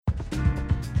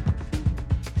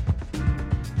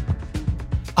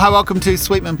Hi, welcome to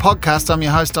Sweetman Podcast. I'm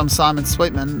your host, I'm Simon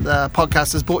Sweetman. The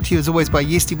podcast is brought to you as always by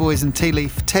Yeasty Boys and Tea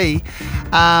Leaf Tea.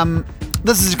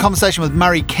 This is a conversation with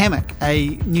Murray Cammick,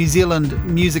 a New Zealand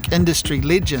music industry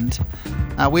legend.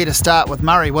 Where to start with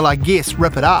Murray? Well, I guess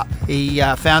Rip It Up. He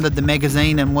founded the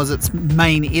magazine and was its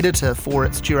main editor for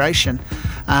its duration.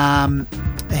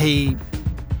 He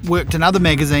worked in other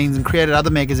magazines and created other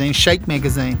magazines, Shake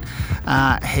Magazine.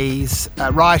 He's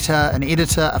a writer, an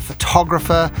editor, a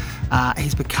photographer.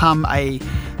 He's become a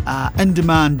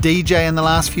in-demand DJ in the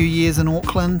last few years in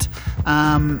Auckland.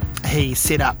 He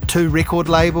set up 2 record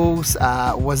labels,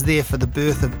 was there for the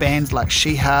birth of bands like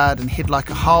Shehard and Head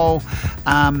Like a Hole.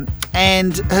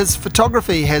 And his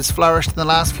photography has flourished in the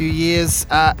last few years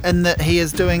in that he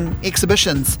is doing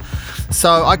exhibitions.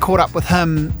 So I caught up with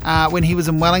him when he was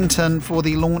in Wellington for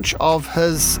the launch of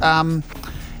his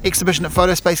exhibition at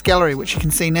Photospace Gallery, which you can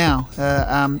see now,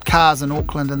 cars in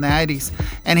Auckland in the 80s.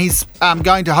 And he's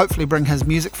going to hopefully bring his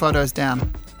music photos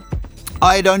down.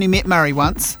 I had only met Murray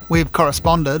once. We've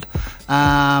corresponded.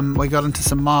 We got into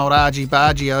some mild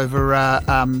argy-bargy over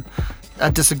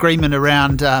a disagreement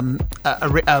around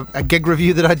a gig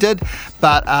review that I did,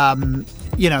 but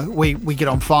we get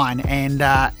on fine, and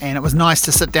it was nice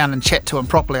to sit down and chat to him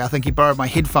properly. I think he borrowed my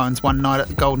headphones one night at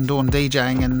the Golden Dawn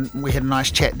DJing, and we had a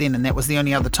nice chat then, and that was the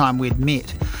only other time we'd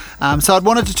met. So I'd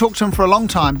wanted to talk to him for a long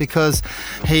time because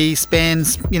he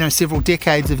spans several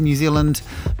decades of New Zealand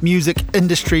music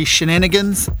industry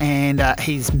shenanigans, and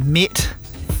he's met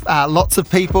lots of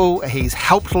people, he's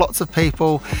helped lots of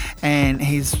people, and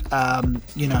he's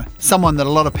someone that a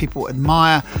lot of people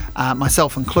admire,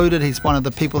 myself included. He's one of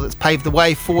the people that's paved the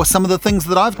way for some of the things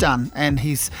that I've done, and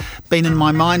he's been in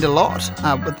my mind a lot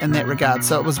in that regard.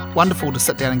 So it was wonderful to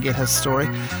sit down and get his story.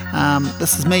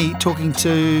 This is me talking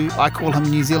to, I call him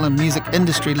New Zealand music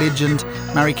industry legend,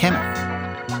 Murray Cammick.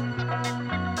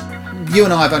 You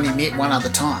and I have only met one other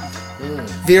time.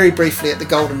 Very briefly at the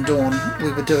Golden Dawn,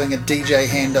 we were doing a DJ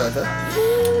handover.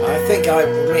 I think I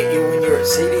met you when you were at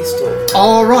CD Store.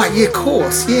 Oh, right, yeah, of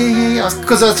course. Yeah.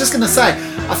 Because I was just going to say,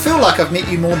 I feel like I've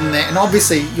met you more than that, and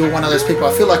obviously you're one of those people,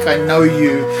 I feel like I know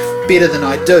you better than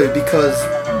I do because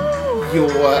you're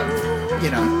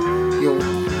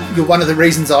one of the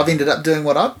reasons I've ended up doing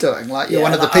what I'm doing. Like, you're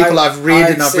one of the people I've read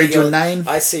and I've read your name.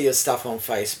 I see your stuff on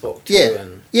Facebook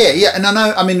too. Yeah, and I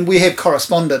know, we have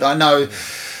corresponded. I know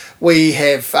we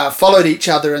have followed each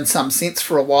other in some sense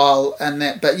for a while, and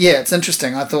that. But yeah, it's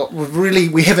interesting. I thought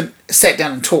we haven't sat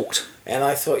down and talked. And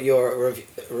I thought your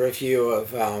review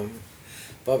of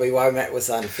Bobby Womack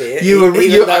was unfair.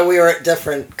 Even though we were at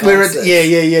different concerts.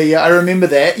 Yeah. I remember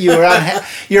that. You were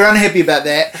you're unhappy about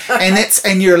that,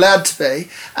 and you're allowed to be.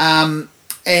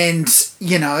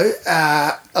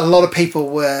 A lot of people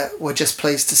were just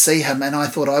pleased to see him, and I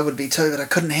thought I would be too, but I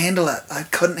couldn't handle it.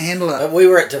 But we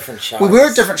were at different shows. We were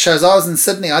at different shows. I was in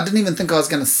Sydney. I didn't even think I was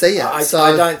going to see it. I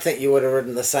don't think you would have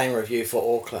written the same review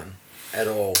for Auckland at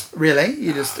all. Really?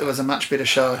 It was a much better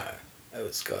show. No, it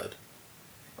was good.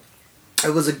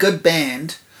 It was a good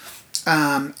band.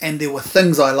 And there were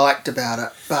things I liked about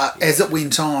it, but as it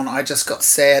went on, I just got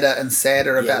sadder and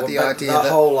sadder about the idea that the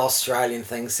whole Australian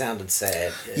thing sounded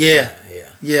sad. Yeah.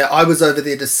 I was over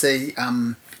there to see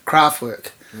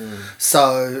Kraftwerk,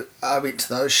 so I went to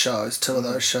those shows, 2 of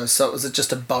those shows. So it was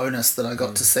just a bonus that I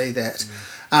got to see that.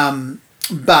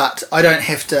 But I don't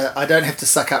have to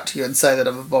suck up to you and say that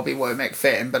I'm a Bobby Womack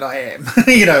fan, but I am.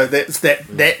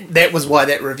 That was why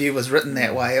that review was written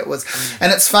that way. It was,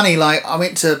 and it's funny. Like, I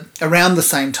went to around the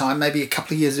same time, maybe a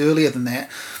couple of years earlier than that.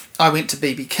 I went to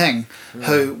BB King,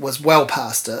 who was well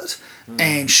past it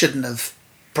and shouldn't have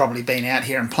probably been out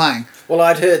here and playing. Well,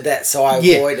 I'd heard that, so I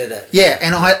avoided it. Yeah,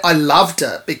 and I loved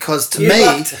it because to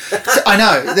me, I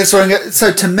know that's what I'm going.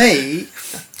 So to me,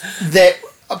 that.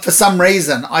 For some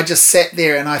reason, I just sat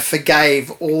there and I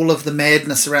forgave all of the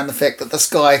madness around the fact that this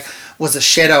guy was a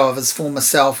shadow of his former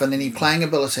self and any playing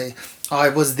ability. I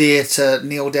was there to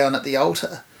kneel down at the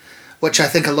altar, which I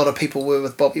think a lot of people were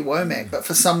with Bobby Womack. But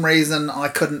for some reason, I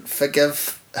couldn't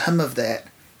forgive him of that,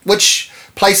 which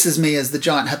places me as the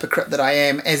giant hypocrite that I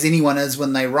am, as anyone is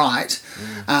when they write.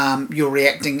 You're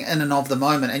reacting in and of the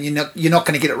moment, and you're not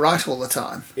going to get it right all the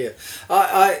time. Yeah,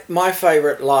 my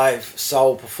favourite live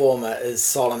soul performer is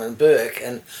Solomon Burke,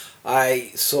 and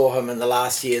I saw him in the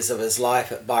last years of his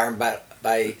life at Byron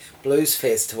Bay Blues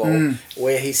Festival,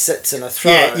 where he sits in a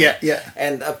throne. Yeah.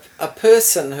 And a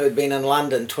person who had been in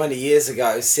London 20 years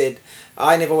ago said,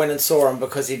 I never went and saw him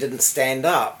because he didn't stand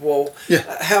up. Well,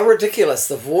 how ridiculous.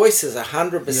 The voice is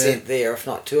 100% there, if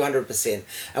not 200%.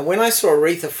 And when I saw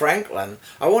Aretha Franklin,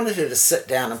 I wanted her to sit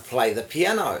down and play the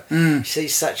piano.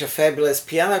 She's such a fabulous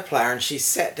piano player, and she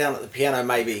sat down at the piano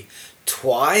maybe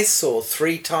twice or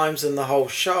 3 times in the whole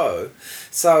show.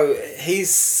 So he's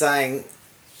saying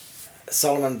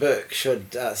Solomon Burke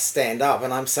should stand up,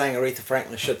 and I'm saying Aretha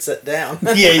Franklin should sit down.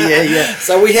 Yeah.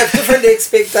 So we have different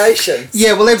expectations.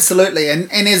 Yeah, well, absolutely. And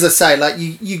as I say, like,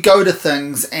 you go to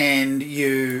things and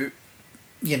you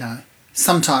know,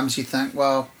 sometimes you think,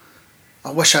 well, I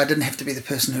wish I didn't have to be the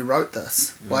person who wrote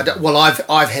this. Well,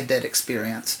 I've had that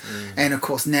experience. And of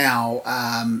course now,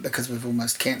 because we've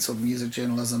almost cancelled music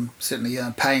journalism, certainly in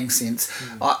a paying sense,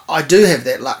 I do have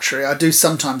that luxury. I do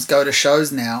sometimes go to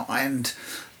shows now and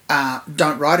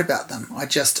don't write about them. I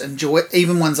just enjoy,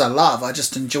 even ones I love, I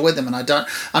just enjoy them, and I don't,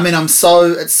 it's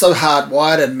so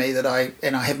hardwired in me that I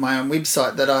have my own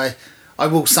website that I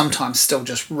will sometimes still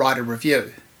just write a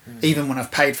review. Even when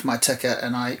I've paid for my ticket,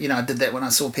 and I did that when I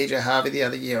saw PJ Harvey the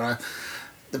other year.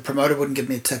 The promoter wouldn't give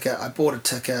me a ticket. I bought a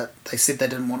ticket. They said they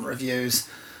didn't want reviews.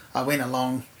 I went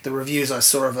along. The reviews I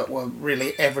saw of it were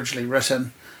really averagely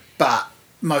written, but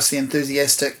mostly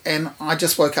enthusiastic. And I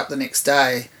just woke up the next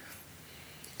day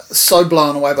so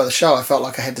blown away by the show, I felt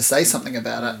like I had to say something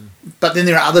about it. But then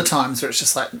there are other times where it's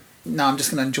just like, no, I'm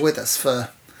just going to enjoy this for,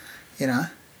 Yeah.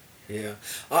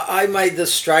 I made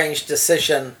this strange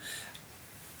decision.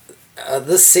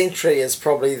 This century is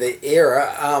probably the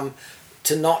era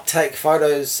to not take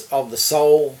photos of the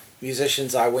soul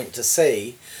musicians I went to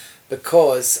see,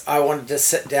 because I wanted to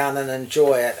sit down and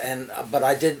enjoy it. But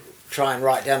I did try and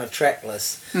write down a track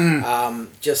list,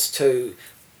 just to.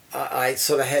 I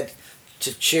sort of had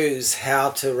to choose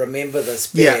how to remember this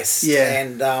best,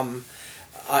 and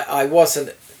I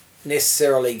wasn't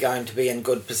necessarily going to be in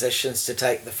good positions to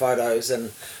take the photos,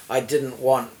 and I didn't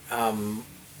want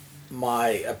my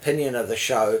opinion of the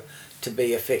show to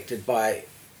be affected by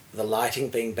the lighting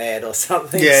being bad or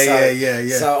something.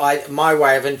 So my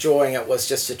way of enjoying it was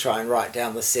just to try and write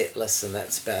down the set list, and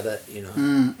that's about it,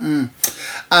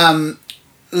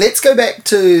 Let's go back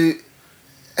to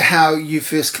how you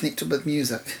first connected with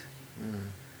music.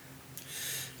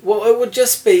 Well, it would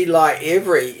just be like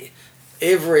every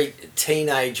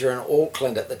teenager in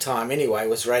Auckland at the time anyway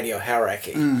was Radio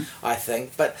Hauraki, I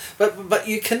think. But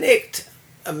you connect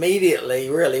immediately,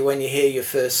 really, when you hear your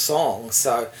first song.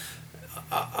 So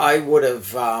I would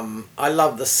have, I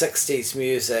love the 60s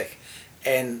music,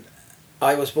 and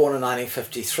I was born in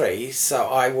 1953, so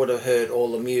I would have heard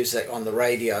all the music on the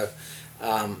radio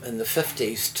in the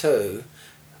 50s too.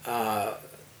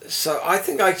 So I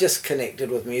think I just connected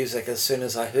with music as soon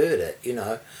as I heard it,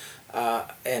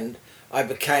 and I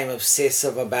became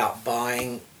obsessive about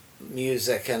buying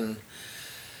music, and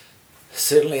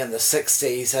certainly in the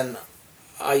 60s, and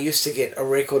I used to get a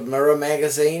Record Mirror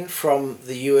magazine from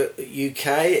the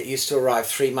UK. It used to arrive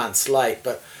 3 months late,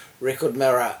 but Record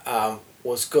Mirror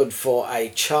was good for a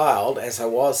child, as I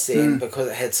was then, because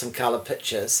it had some colour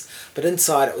pictures. But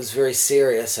inside it was very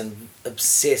serious and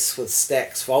obsessed with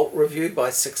Stack's Vault Review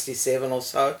by 67 or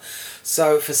so.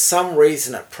 So for some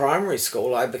reason at primary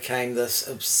school I became this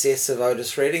obsessive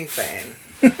Otis Redding fan,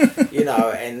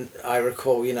 and I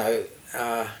recall, being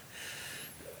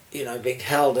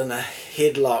held in a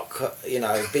headlock,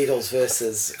 Beatles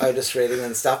versus Otis Redding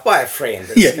and stuff by a friend.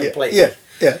 It's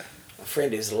a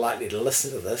friend who's likely to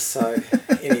listen to this, so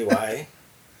anyway.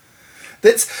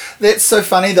 That's so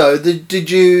funny though.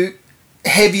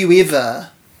 Have you ever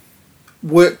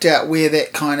worked out where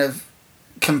that kind of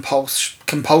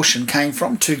compulsion came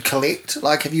from to collect?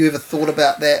 Like, have you ever thought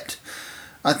about that?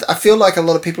 I feel like a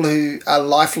lot of people who are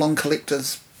lifelong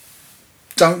collectors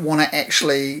don't want to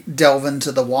actually delve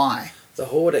into the why. The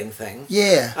hoarding thing.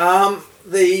 Yeah.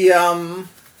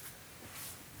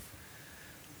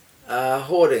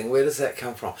 Hoarding, where does that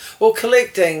come from? Well,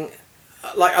 collecting,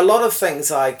 like a lot of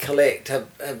things I collect have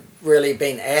really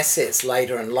been assets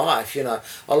later in life,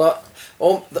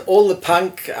 all the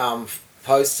punk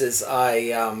posters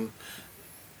I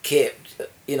kept,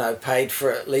 paid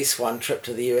for at least one trip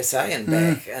to the USA and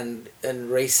back, and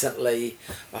recently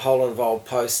a whole lot of old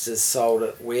posters sold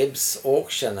at Webb's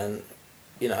auction, and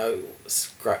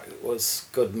was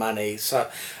good money. So,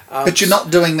 but you're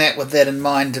not doing that with that in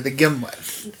mind to begin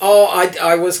with. Oh,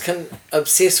 I was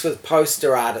obsessed with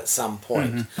poster art at some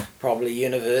point, probably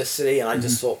university, and I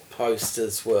just thought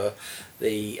posters were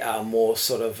the more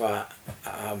sort of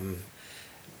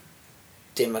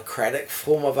democratic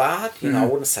form of art. I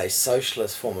wouldn't say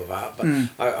socialist form of art, but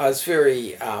I was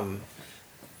very,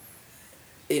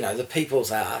 the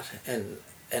people's art,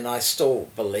 and I still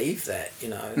believe that,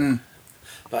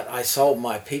 But I sold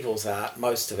my people's art,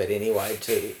 most of it anyway,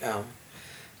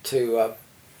 to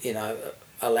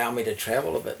allow me to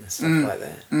travel a bit and stuff like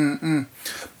that.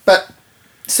 But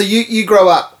so you grow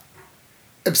up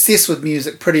obsessed with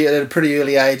music at a pretty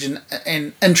early age,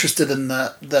 and interested in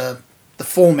the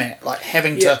format, like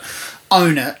having to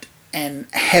own it and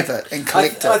have it and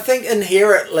collect it. I think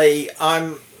inherently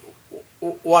I'm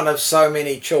one of so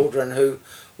many children who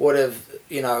would have,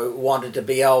 wanted to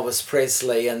be Elvis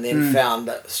Presley, and then found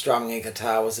that strumming a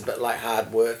guitar was a bit like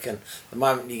hard work, and the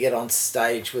moment you get on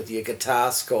stage with your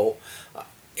guitar school,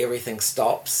 everything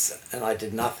stops, and I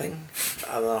did nothing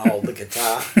other than hold the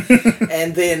guitar.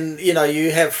 And then,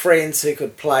 you have friends who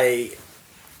could play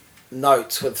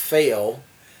notes with feel,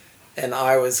 and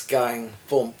I was going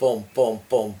boom, boom, boom,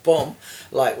 boom, boom,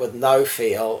 like with no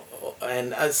feel.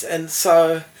 And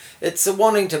so it's a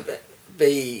wanting to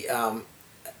be...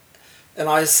 and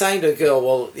I was saying to a girl,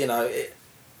 well,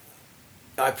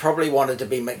 I probably wanted to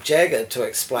be Mick Jagger to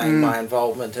explain my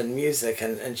involvement in music,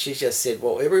 and she just said,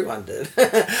 well, everyone did.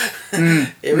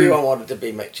 Everyone wanted to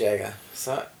be Mick Jagger.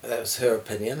 So that was her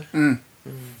opinion.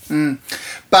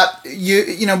 But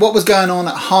what was going on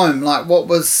at home? Like, what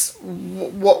was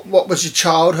your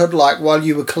childhood like while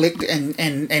you were collecting,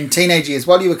 and teenage years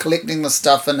while you were collecting the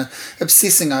stuff and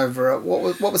obsessing over it?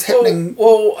 What was happening?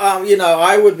 Well,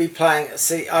 I would be playing.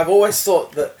 See, I've always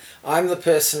thought that I'm the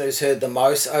person who's heard the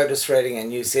most Otis Redding in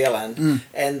New Zealand,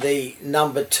 and the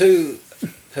number 2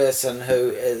 person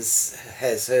who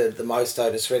has heard the most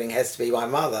Otis Redding has to be my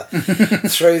mother,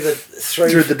 through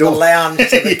the door. The lounge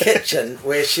to the kitchen,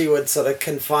 where she would sort of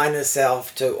confine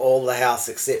herself to all the house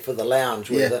except for the lounge,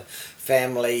 where the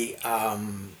family a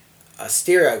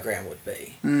stereogram would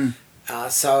be. And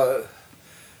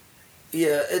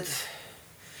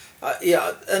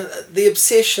the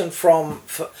obsession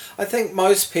I think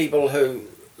most people who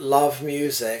love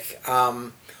music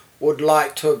would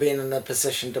like to have been in a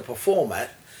position to perform it,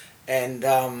 and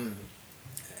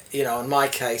in my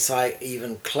case, I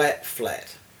even clap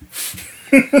flat.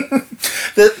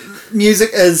 The music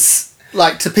is,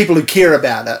 like, to people who care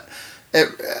about it,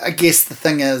 I guess the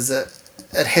thing is it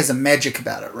has a magic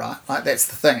about it, right? Like, that's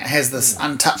the thing. It has this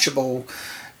untouchable,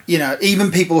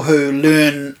 even people who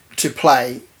learn to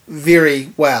play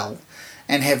very well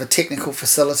and have a technical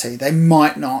facility, they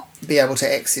might not be able to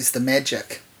access the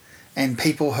magic. And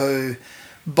people who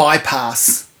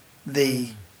bypass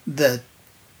the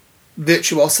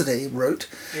virtuosity route,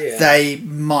 they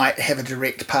might have a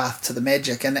direct path to the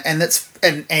magic, and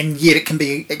yet it can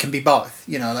be both.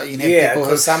 Like, you can have people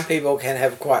because some people can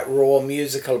have quite raw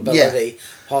musical ability,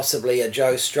 possibly a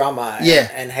Joe Strummer,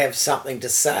 and have something to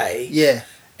say,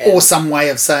 or some way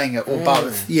of saying it, or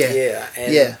both.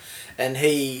 And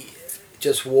he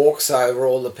just walks over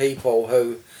all the people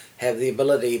who have the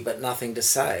ability but nothing to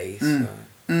say. So.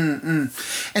 And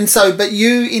so, but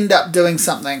you end up doing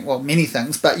something, well, many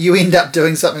things, but you end up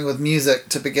doing something with music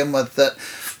to begin with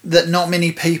that not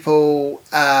many people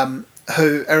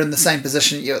who are in the same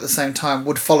position at you at the same time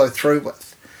would follow through with.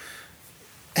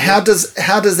 How does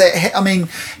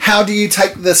that, how do you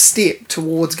take this step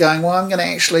towards going, well, I'm going to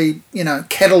actually,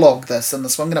 catalogue this, and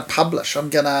I'm going to publish, I'm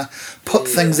going to put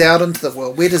things out into the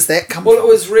world? Where does that come from? Well, it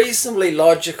was reasonably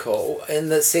logical in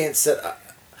the sense that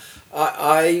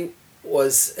I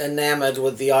was enamoured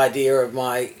with the idea of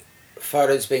my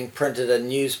photos being printed in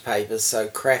newspapers. So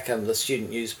Crackham, the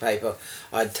student newspaper,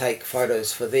 I'd take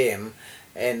photos for them,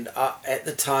 and at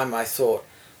the time I thought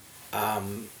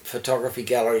photography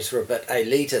galleries were a bit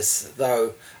elitist,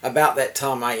 though about that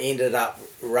time I ended up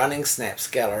running Snap's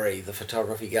gallery, the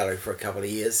photography gallery, for a couple of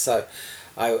years. So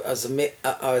I was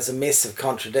a mess of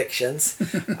contradictions,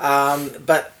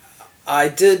 but I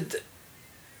did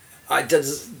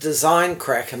design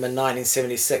Crackham in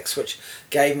 1976, which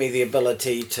gave me the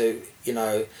ability to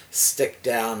stick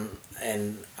down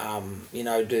and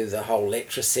do the whole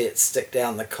lecture set, stick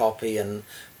down the copy, and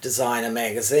design a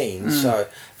magazine. So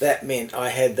that meant I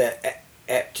had that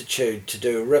aptitude to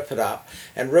do Rip It Up,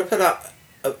 and Rip It Up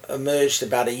emerged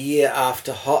about a year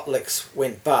after Hot Licks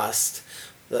went bust.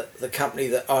 The company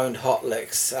that owned Hot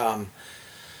Licks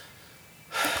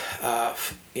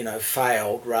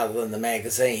failed rather than the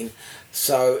magazine.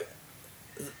 So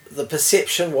the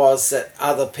perception was that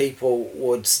other people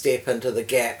would step into the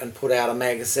gap and put out a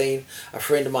magazine. A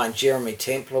friend of mine, Jeremy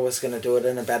Templar, was going to do it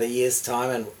in about a year's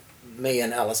time, and me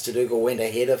and Alistair Dougal went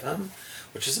ahead of him,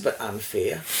 which is a bit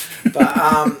unfair.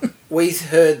 But we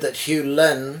heard that Hugh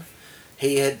Lynn,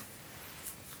 he had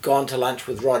gone to lunch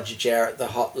with Roger Jarrett, the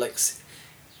Hot Licks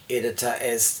editor,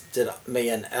 as did me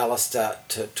and Alistair,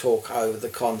 to talk over the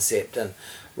concept, and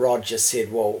Roger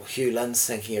said, well, Hugh Lynn's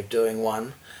thinking of doing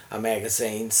a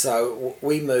magazine. So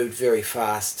we moved very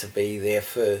fast to be there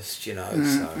first,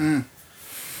 so.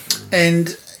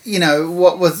 And,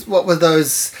 what were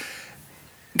those,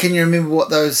 can you remember what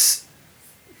those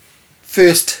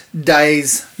first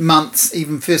days, months,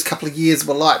 even first couple of years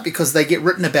were like, because they get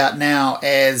written about now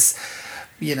as,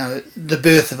 the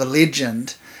birth of a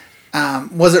legend.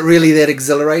 Was it really that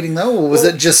exhilarating though, or was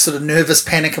it just sort of nervous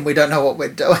panic and we don't know what we're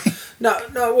doing? No.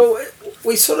 Well,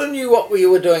 we sort of knew what we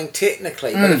were doing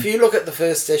technically, but if you look at the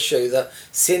first issue, the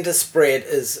centre spread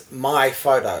is my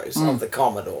photos of the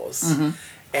Commodores,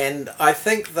 and I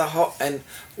think and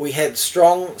we had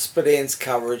strong split ends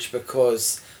coverage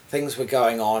because things were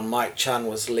going on. Mike Chun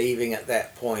was leaving at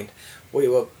that point. We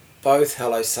were both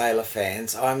Hello Sailor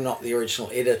fans. I'm not the original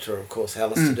editor, of course.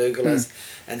 Alistair Dougal is,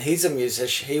 and he's a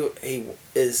musician. He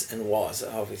is and was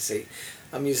obviously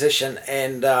a musician,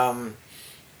 and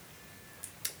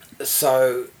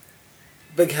so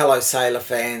big Hello Sailor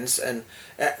fans, and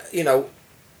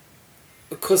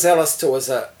because Alistair was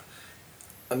a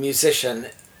musician,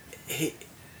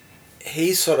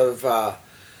 he sort of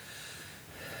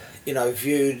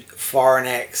viewed foreign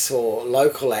acts or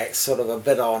local acts sort of a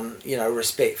bit on,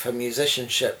 respect for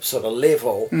musicianship sort of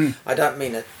level. I don't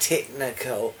mean a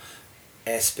technical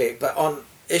aspect, but on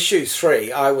issue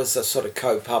 3, I was a sort of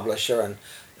co-publisher and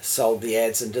sold the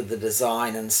ads and did the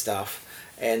design and stuff.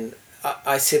 And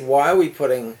I said, why are we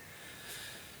putting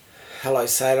Hello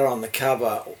Sailor on the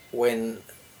cover when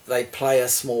they play a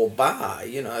small bar?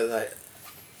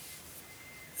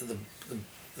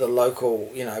 The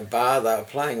local, bar they were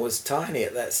playing was tiny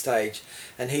at that stage.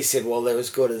 And he said, well, they're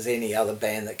as good as any other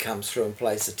band that comes through and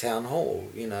plays the town hall,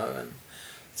 And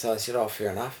so I said, oh, fair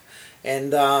enough.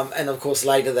 And of course,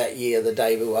 later that year, the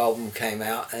debut album came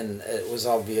out, and it was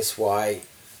obvious why,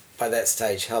 by that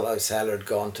stage, Hello Sailor had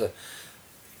gone to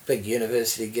big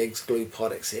university gigs, Glue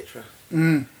Pot, etc.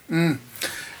 And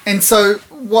so,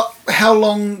 how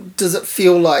long does it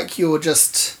feel like you're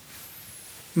just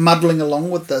muddling along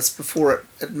with this before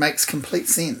it makes complete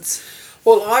sense?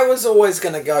 Well, I was always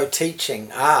going to go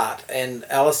teaching art, and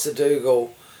Alistair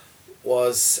Dougal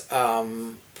was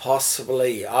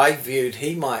possibly, I viewed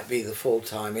he might be the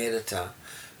full-time editor,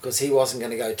 because he wasn't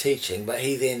going to go teaching, but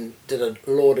he then did a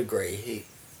law degree.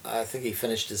 I think he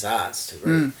finished his arts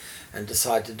degree and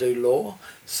decided to do law.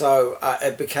 So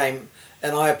it became,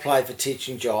 and I applied for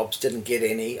teaching jobs, didn't get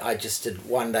any. I just did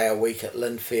 1 day a week at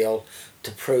Linfield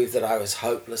to prove that I was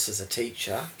hopeless as a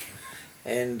teacher.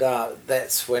 And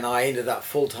that's when I ended up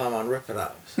full-time on Rip It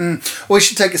Up. Well, we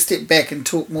should take a step back and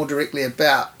talk more directly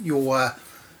about your,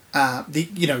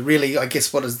 really, I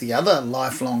guess, what is the other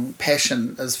lifelong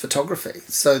passion is photography.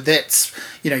 So that's,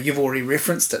 you've already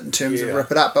referenced it in terms of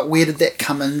Rip It Up, but where did that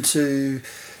come into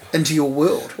your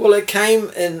world? Well, it came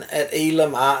in at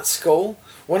Elam Art School.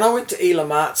 When I went to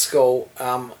Elam Art School,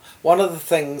 one of the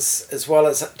things, as well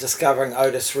as discovering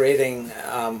Otis Redding,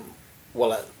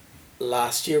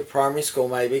 last year, primary school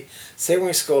maybe,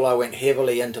 secondary school I went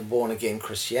heavily into born-again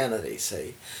Christianity,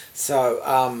 see.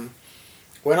 So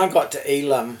when I got to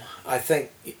Elam, I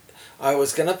think I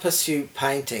was going to pursue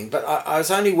painting, but I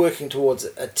was only working towards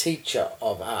a teacher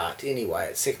of art anyway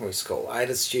at secondary school. I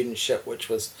had a studentship which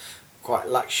was quite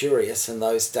luxurious in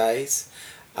those days.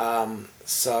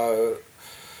 So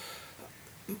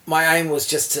my aim was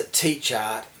just to teach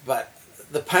art, but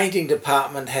the painting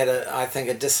department had, I think,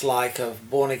 a dislike of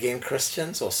born-again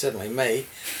Christians, or certainly me.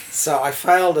 So I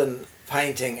failed in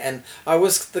painting, and I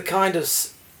was the kind of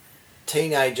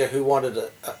teenager who wanted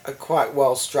a quite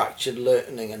well-structured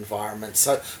learning environment.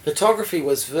 So photography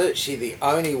was virtually the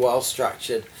only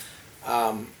well-structured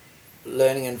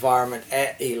learning environment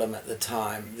at Elam at the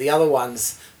time. The other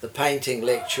ones, the painting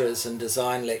lecturers and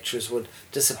design lecturers, would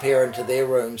disappear into their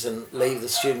rooms and leave the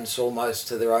students almost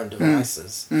to their own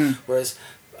devices. Whereas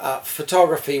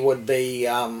photography would be,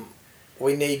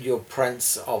 we need your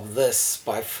prints of this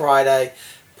by Friday,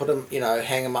 put them,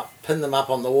 hang them up, pin them up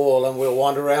on the wall, and we'll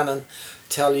wander around and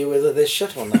tell you whether they're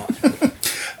shit or not.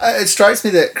 It strikes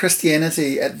me that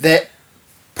Christianity at that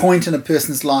point in a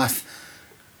person's life,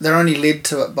 they're only led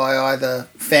to it by either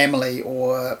family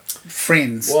or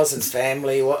friends. Wasn't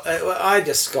family. I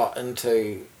just got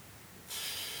into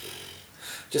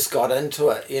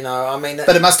it, I mean.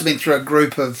 But it must have been through a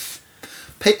group of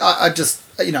people.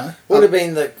 Would have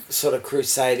been the sort of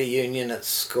Crusader Union at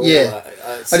school. Yeah.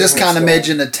 I just can't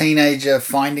imagine a teenager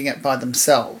finding it by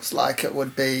themselves. Like it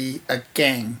would be a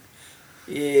gang.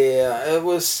 Yeah, it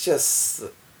was just,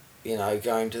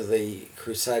 going to the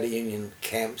Crusader Union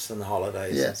camps and the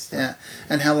holidays. Yeah, and stuff. yeah.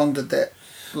 And how long did that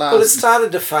last? Well, it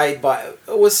started to fade,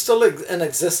 it was still in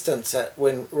existence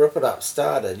when Rip It Up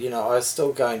started. I was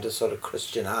still going to sort of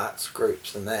Christian arts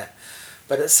groups and that.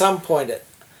 But at some point it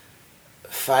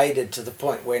faded to the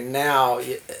point where now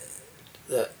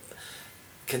the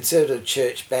Conservative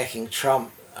Church backing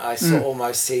Trump I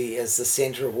almost see as the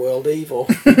centre of world evil.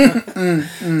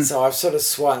 So I've sort of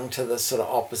swung to the sort of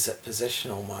opposite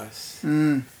position almost.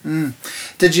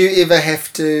 Did you ever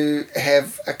have to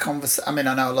have a conversation? I mean,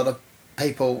 I know a lot of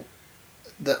people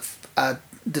that are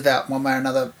devout one way or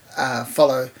another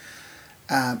follow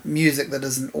music that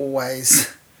isn't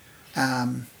always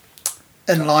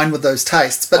in line with those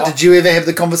tastes. But did you ever have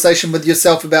the conversation with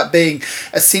yourself about being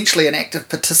essentially an active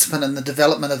participant in the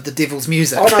development of the devil's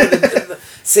music? Oh no!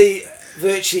 See,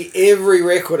 virtually every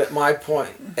record at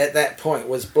that point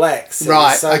was black. See?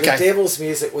 Right. So okay. the devil's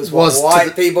music was what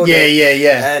white people did.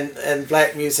 Yeah. And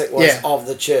black music was of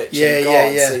the church and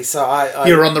God. Yeah. See, so I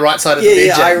you were on the right side of the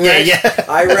bed.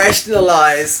 I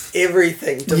rationalised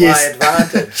everything to my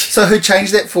advantage. So who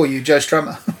changed that for you, Joe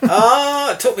Strummer?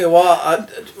 It took me a while. I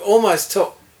almost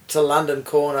took to London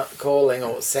Calling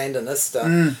or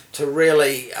Sandinista to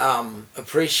really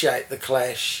appreciate the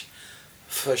Clash.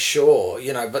 For sure,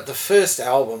 but the first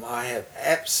album I have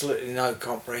absolutely no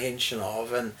comprehension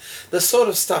of, and the sort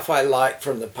of stuff I liked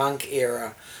from the punk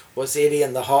era was Eddie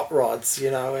and the Hot Rods,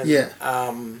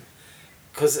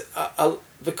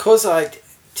 because I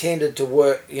tended to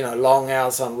work, long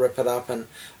hours on Rip It Up, and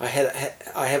I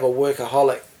have a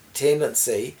workaholic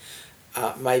tendency.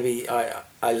 Maybe I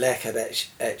lack it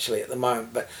actually at the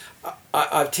moment, but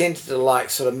I've tended to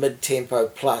like sort of mid-tempo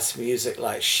plus music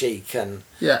like Chic and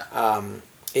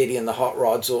Eddie and the Hot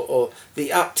Rods, or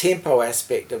the up-tempo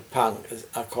aspect of punk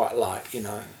I quite like,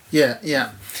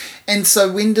 Yeah. And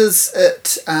so when does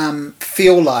it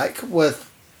feel like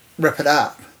with Rip It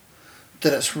Up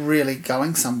that it's really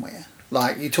going somewhere?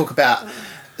 Like you talk about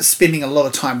spending a lot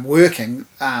of time working,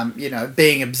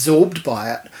 being absorbed by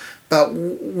it, but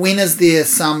when is there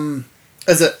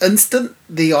is it instant,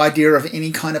 the idea of any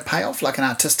kind of payoff, like an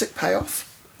artistic payoff?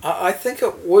 I think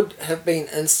it would have been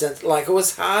instant. Like, it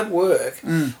was hard work.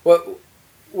 Well,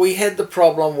 we had the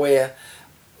problem where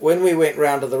when we went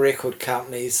round to the record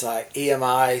companies, like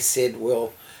EMI said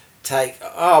we'll take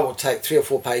 3 or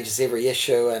 4 pages every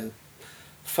issue, and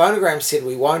Phonogram said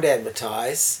we won't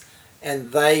advertise,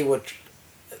 and they were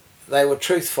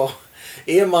truthful.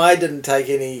 EMI didn't take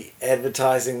any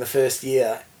advertising the first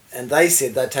year, and they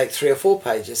said they'd take 3 or 4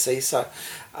 pages. See, so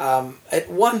at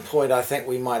one point I think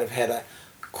we might have had a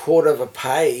quarter of a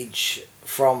page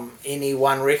from any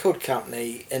one record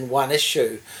company in one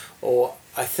issue, or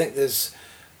I think there's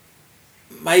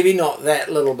maybe not that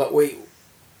little, but we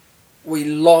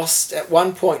lost at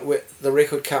one point with the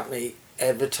record company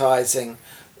advertising.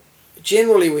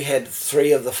 Generally we had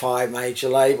 3 of the 5 major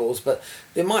labels, but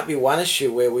there might be one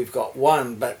issue where we've got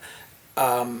one, but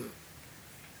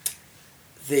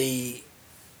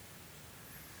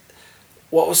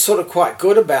what was sort of quite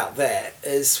good about that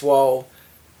is, well,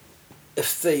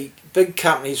 if the big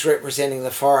companies representing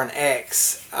the foreign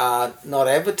acts are not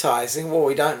advertising, well,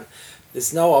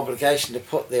 there's no obligation to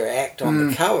put their act on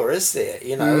the cover, is there?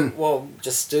 Well,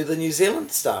 just do the New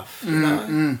Zealand stuff,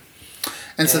 And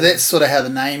so that's sort of how the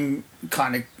name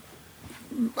kind of,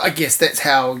 I guess that's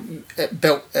how it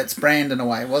built its brand in a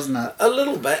way, wasn't it? A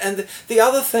little bit. And the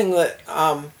other thing that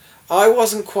I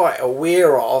wasn't quite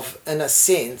aware of, in a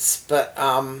sense, but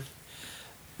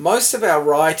most of our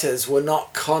writers were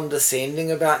not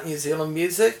condescending about New Zealand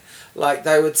music. Like,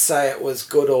 they would say it was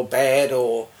good or bad,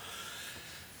 or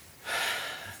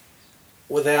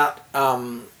without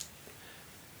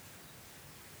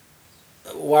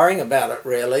worrying about it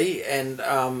really, and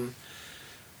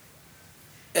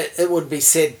it would be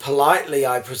said politely,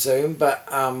 I presume, but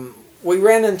we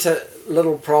ran into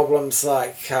little problems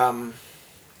like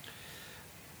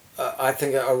I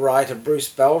think a writer, Bruce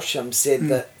Belsham, said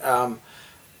that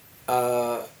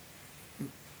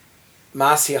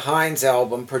Marcia Hines'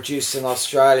 album produced in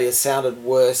Australia sounded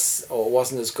worse or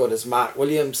wasn't as good as Mark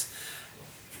Williams'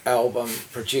 album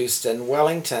produced in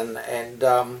Wellington and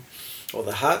or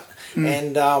the Hut,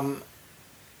 and I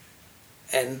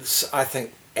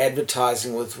think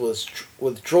advertising was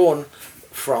withdrawn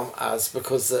from us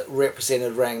because the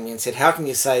representative rang me and said, how can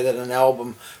you say that an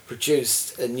album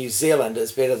produced in New Zealand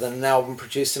is better than an album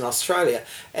produced in Australia?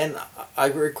 And I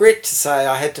regret to say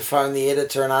I had to phone the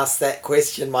editor and ask that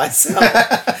question myself,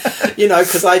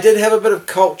 because I did have a bit of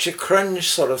culture cringe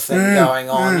sort of thing going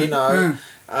on,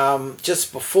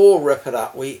 just before Rip It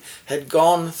Up. We had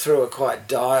gone through a quite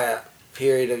dire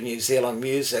period of New Zealand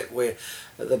music where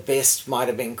the best might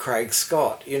have been Craig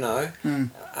Scott,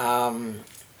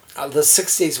 the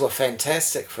 60s were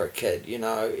fantastic for a kid,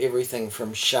 everything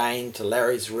from Shane to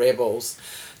Larry's Rebels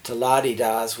to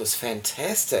La-Di-Da's was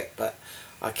fantastic, but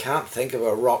I can't think of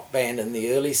a rock band in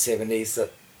the early 70s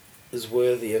that is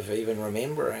worthy of even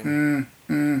remembering.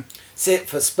 Except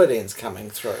for Split Ends coming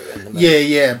through in the middle.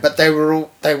 Yeah, but they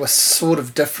were sort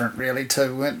of different really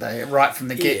too, weren't they? Right from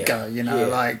the get-go,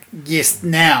 like, yes,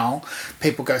 now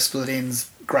people go Split Ends,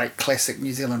 great classic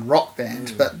New Zealand rock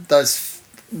band, but those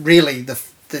really their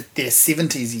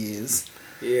 70s years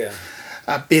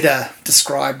are better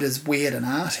described as weird and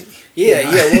arty.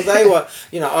 Well, they were,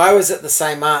 I was at the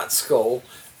same art school,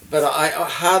 but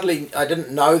I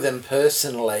didn't know them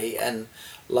personally, and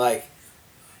like,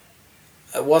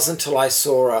 it wasn't until I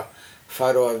saw a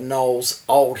photo of Noel's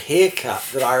old haircut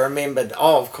that I remembered.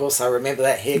 Oh, of course, I remember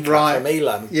that haircut from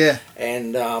Elam. Yeah,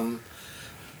 and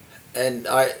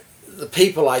the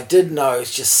people I did know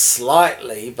just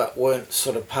slightly, but weren't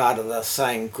sort of part of the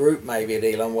same group maybe at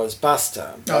Elam, was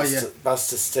Buster.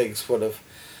 Buster Stiggs would have.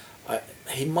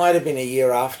 He might have been a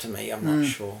year after me. I'm not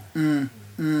sure.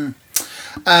 And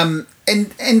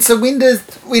so when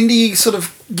do you sort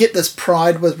of get this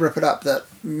pride with Rip It Up that,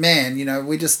 man,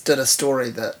 we just did a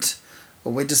story that,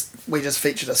 or we just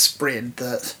featured a spread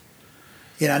that,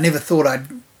 I never thought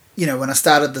when I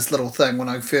started this little thing, when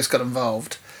I first got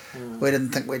involved, we didn't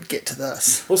think we'd get to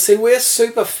this. Well, see, we're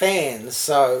super fans,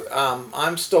 so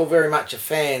I'm still very much a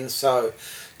fan, so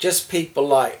just people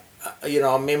like,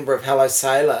 a member of Hello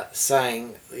Sailor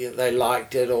saying they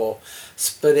liked it, or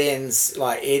Split Ends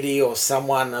like Eddie or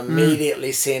someone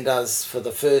immediately sent us for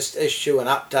the first issue an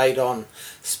update on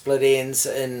Split Ends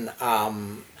in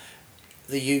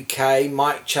the UK.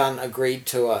 Mike Chun agreed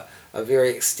to a very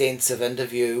extensive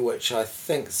interview, which I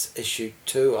think's issue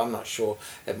 2, I'm not sure,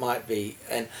 it might be,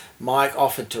 and Mike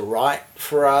offered to write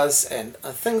for us and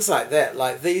things like that.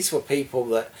 Like, these were people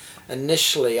that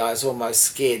initially I was almost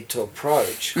scared to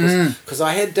approach, because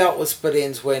I had dealt with Split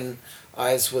Ends when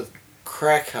I was with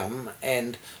Crackham,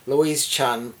 and Louise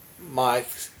Chun, Mike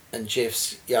and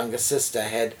Jeff's younger sister,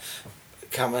 had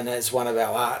come in as one of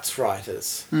our arts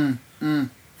writers. And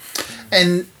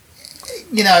I'm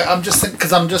just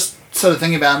sort of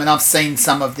thinking about, I've seen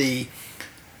some of the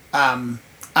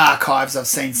archives, I've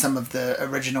seen some of the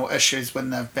original issues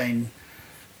when they've been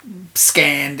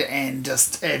scanned and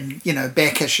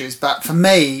back issues, but for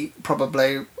me,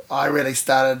 probably I really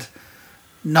started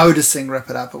noticing Rip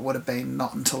It Up, it would have been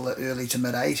not until the early to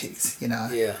mid 80s,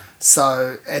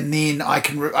 so, and then I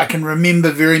can remember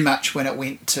very much when it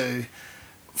went to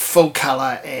full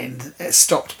colour and it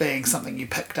stopped being something you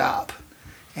picked up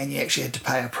and you actually had to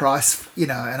pay a price,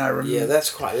 and I remember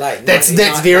that's quite late. That's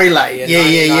very late.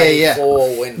 Yeah.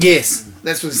 When, yes,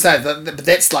 that's what I say. But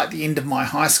that's like the end of my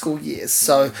high school years.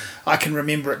 So I can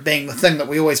remember it being the thing that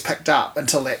we always picked up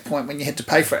until that point when you had to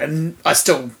pay for it, and I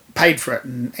still paid for it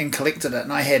and collected it,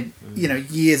 and I had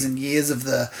years and years of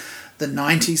the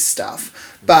 90s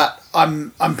stuff, but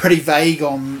I'm pretty vague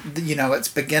on its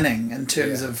beginning in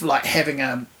terms of like having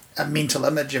a mental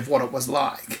image of what it was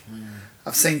like.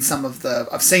 I've seen some footage,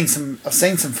 I've seen some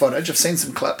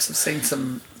clips, I've seen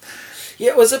some.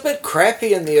 Yeah, it was a bit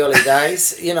crappy in the early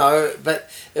days, but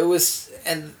it was,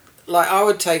 and like I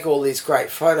would take all these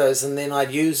great photos and then I'd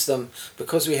use them,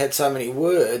 because we had so many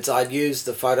words, I'd use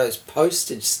the photos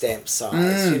postage stamp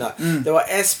size, There were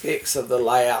aspects of the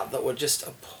layout that were just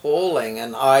appalling,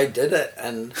 and I did it,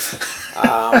 and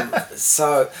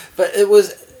but it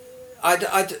was,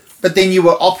 But then you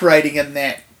were operating in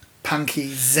that punky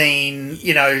zine,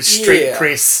 street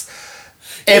press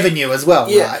avenue as well,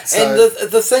 right? So, and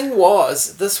the thing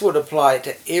was, this would apply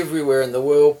to everywhere in the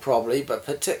world probably, but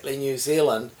particularly New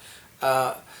Zealand.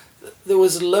 There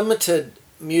was limited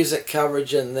music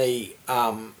coverage in the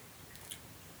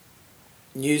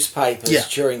newspapers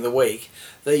during the week.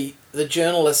 The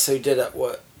journalists who did it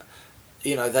were,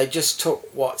 they just took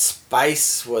what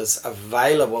space was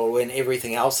available when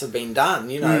everything else had been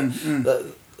done.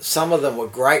 Some of them were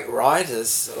great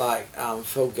writers, like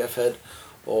Phil Gifford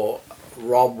or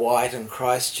Rob White in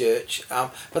Christchurch,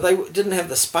 but they didn't have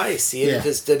the space. The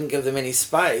editors didn't give them any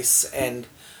space, and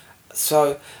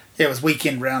so it was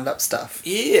weekend roundup stuff.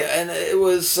 Yeah, and it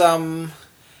was. I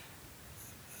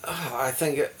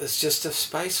think it's just if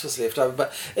space was left over.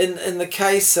 But in the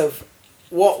case of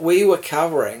what we were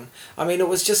covering, it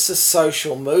was just a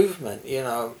social movement,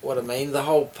 what I mean? The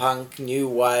whole punk, new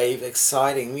wave,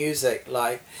 exciting music.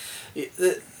 Like,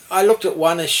 I looked at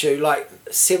one issue, like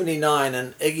 79,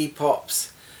 and Iggy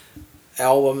Pop's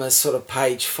album is sort of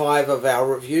page 5 of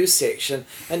our review section,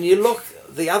 and you look,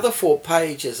 the other 4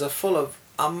 pages are full of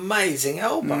amazing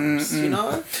albums,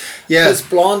 Yeah. Because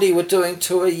Blondie were doing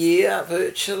 2 a year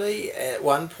virtually at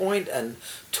one point, and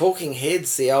Talking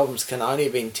Heads, the albums can only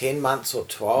have been 10 months or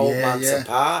 12 months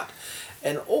apart.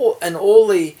 and all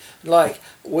the, like,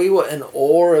 we were in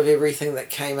awe of everything that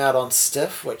came out on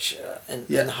Stiff, which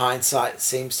in hindsight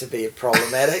seems to be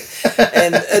problematic.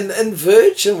 and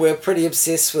Virgin, we're pretty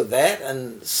obsessed with that,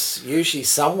 and usually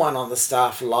someone on the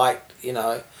staff liked, you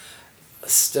know,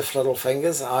 Stiff Little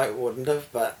Fingers. I wouldn't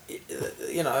have, but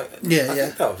you know, I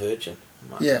think they were Virgin.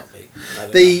 Might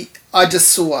not be. I just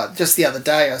saw the other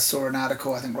day. I saw an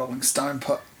article. I think Rolling Stone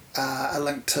put a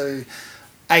link to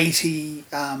 80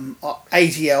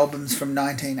 albums from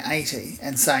 1980,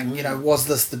 and saying, you know, was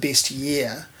this the best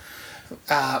year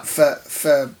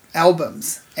for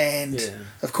albums? And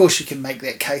of course you can make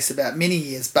that case about many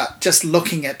years, but just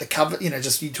looking at the cover, you know,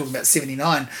 just you talking about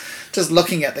 79, just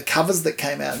looking at the covers that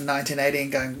came out in 1980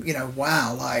 and going, you know,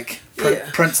 wow, like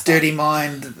Prince, Dirty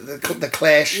Mind, the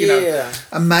Clash, you know,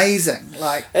 amazing.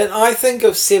 Like, and I think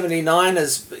of 79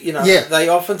 as, you know, they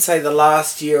often say the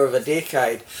last year of a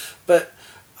decade, but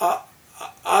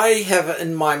I have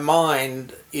in my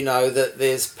mind, you know, that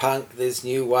there's punk, there's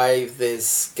new wave, there's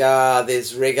ska,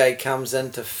 there's reggae comes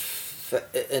into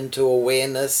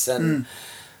awareness, and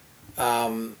a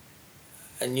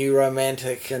new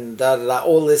romantic, and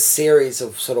all this series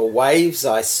of sort of waves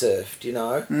I surfed, you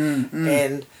know,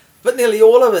 but nearly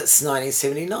all of it's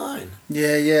 1979.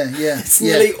 It's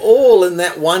nearly all in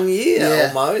that 1 year,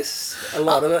 almost, a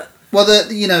lot of it. Well,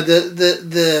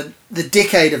 the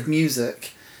decade of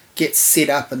music gets set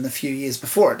up in the few years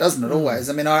before it, doesn't it? Always.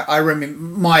 I mean, I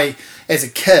remember as a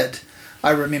kid, I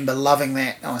remember loving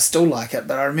that. I still like it,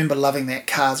 but I remember loving that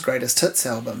Cars Greatest Hits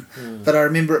album. But I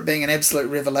remember it being an absolute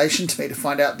revelation to me to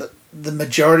find out that the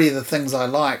majority of the things I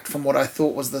liked from what I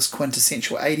thought was this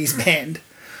quintessential 80s band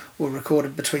were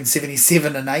recorded between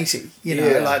 77 and 80. You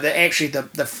know, like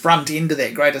the front end of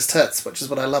that Greatest Hits, which is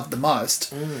what I loved the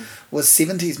most, was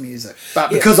 70s music. But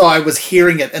because I was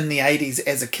hearing it in the 80s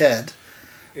as a kid,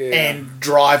 and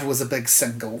Drive was a big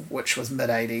single, which was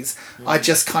mid-80s, I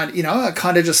just kind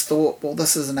of just thought, well,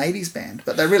 this is an 80s band,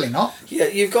 but they're really not. Yeah,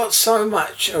 you've got so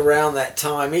much around that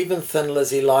time, even Thin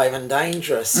Lizzy, Live and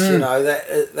Dangerous, you know,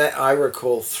 that I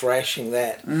recall thrashing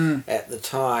that at the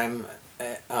time,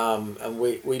 and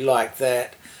we like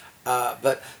that.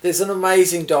 But there's an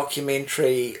amazing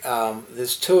documentary,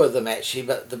 there's two of them actually,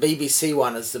 but the BBC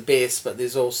one is the best, but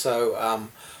there's also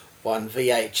one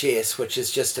VHS, which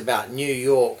is just about New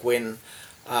York when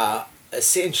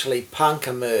essentially punk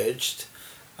emerged,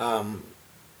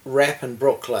 rap in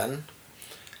Brooklyn,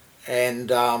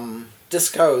 and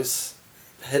disco's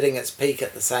hitting its peak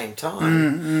at the same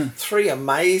time. Three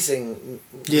amazing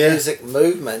music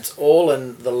movements, all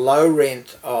in the low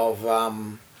rent of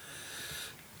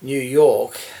New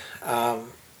York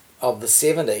of the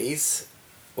 70s,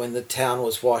 when the town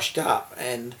was washed up,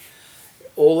 and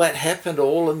all that happened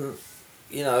all in,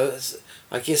 you know,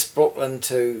 I guess Brooklyn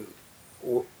to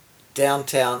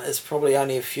downtown is probably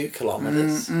only a few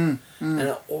kilometres, and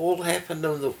it all happened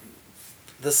at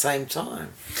the same time.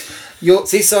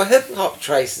 So hip hop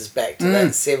traces back to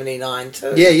that 79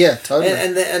 too. Yeah, totally.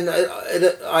 And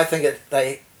I think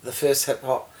the first hip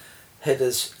hop hit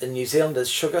in New Zealand is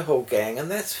Sugar Hill Gang,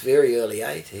 and that's very early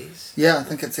 80s. Yeah, I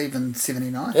think it's even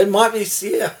 79. It might be,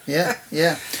 Yeah.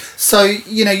 So,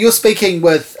 you know, you're speaking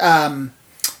with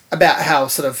about how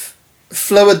sort of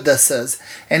fluid this is,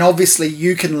 and obviously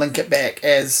you can link it back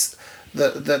as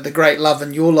the great love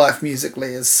in your life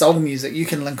musically is soul music. You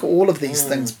can link all of these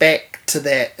things back to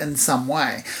that in some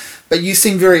way. But you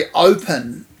seem very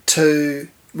open to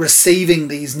receiving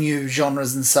these new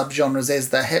genres and subgenres as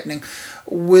they're happening.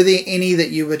 Were there any that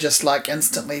you were just like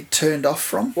instantly turned off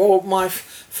from? Well, my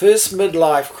first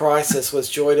midlife crisis was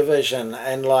Joy Division,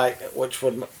 and which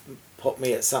would put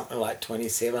me at something like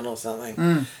 27 or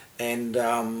something, and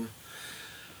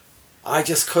I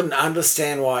just couldn't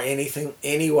understand why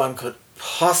anyone could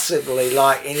possibly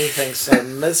like anything so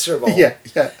miserable.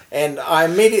 And I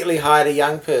immediately hired a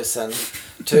young person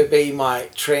to be my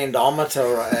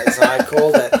trendometer, as I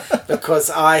called it, because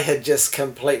I had just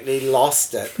completely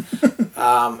lost it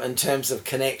in terms of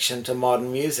connection to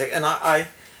modern music. And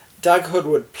Doug Hood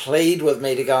would plead with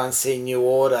me to go and see New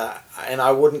Order, and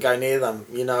I wouldn't go near them,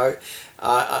 you know.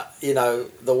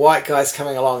 The white guys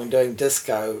coming along and doing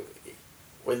disco,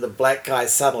 when the black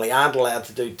guys suddenly aren't allowed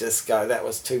to do disco, that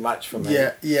was too much for me.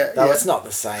 Though it's not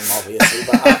the same, obviously.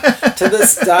 But to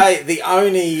this day, the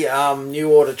only New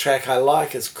Order track I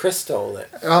like is Crystal.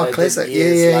 Classic.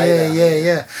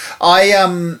 Yeah.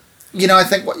 I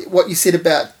think what you said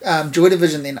about Joy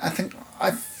Division then, I think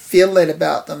I feel that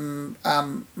about them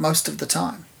most of the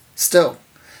time still.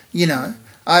 You know,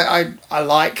 I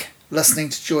like listening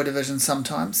to Joy Division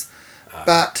sometimes,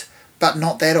 but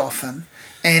not that often.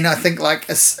 And I think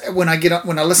when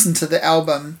I listen to the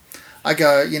album, I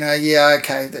go, yeah,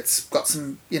 okay, that's got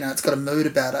some, it's got a mood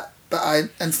about it, but I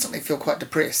instantly feel quite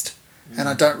depressed. And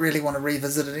I don't really want to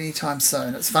revisit it anytime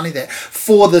soon. It's funny that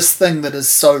for this thing that is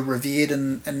so revered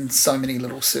in so many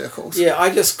little circles. Yeah,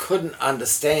 I just couldn't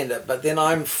understand it. But then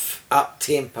I'm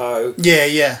up-tempo.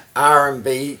 Yeah.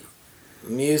 R&B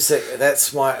music.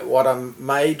 That's what I'm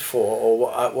made for,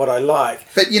 or what I like.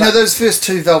 But those first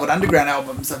two Velvet Underground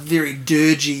albums are very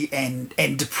dirgy and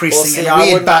depressing and weird.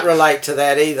 I wouldn't relate to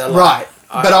that either. Right.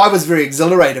 But I was very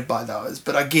exhilarated by those.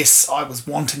 But I guess I was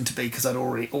wanting to be because I'd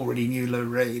already knew Lou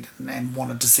Reed and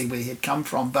wanted to see where he'd come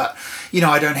from. But,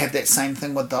 I don't have that same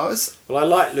thing with those. Well, I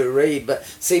like Lou Reed, but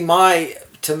see,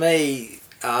 to me,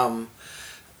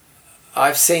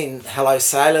 I've seen Hello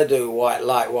Sailor do White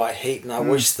Light, White Heat, and I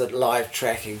wish that live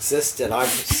track existed. I've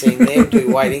seen them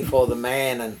do Waiting for the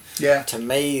Man, and to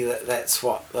me, that's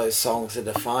what those songs are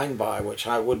defined by, which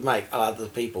I would make other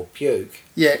people puke.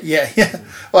 Yeah.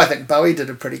 Well, I think Bowie did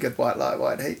a pretty good White Light,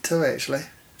 White Heat too, actually.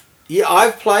 Yeah,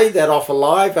 I've played that off a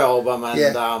live album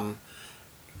and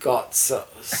got sort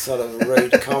of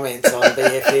rude comments on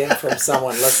BFM from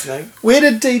someone listening. Where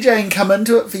did DJing come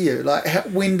into it for you? Like,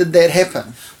 when did that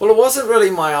happen? Well, it wasn't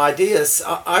really my ideas.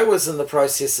 I was in the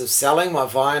process of selling my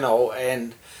vinyl,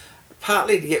 and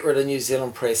partly to get rid of New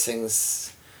Zealand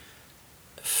pressings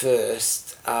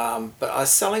first, but I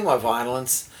was selling my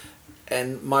vinyl,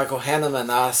 and Michael Hanneman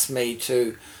asked me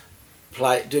to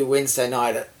do Wednesday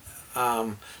night at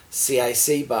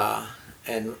CAC Bar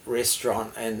and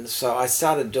restaurant, and so I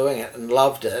started doing it and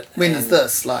loved it. When is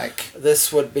this? Like,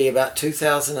 this would be about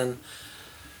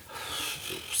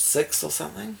 2006 or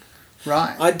something.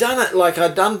 Right. I'd done it like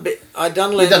I'd done You'd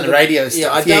done the radio stuff.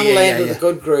 Yeah, I'd done Land of the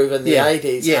Good Groove in the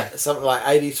 80s. Yeah. Something like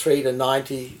 83 to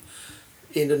 90,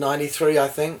 into 93, I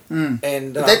think.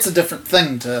 And but that's a different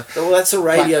thing to. Well, that's a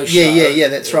radio show. Yeah.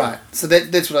 That's right. So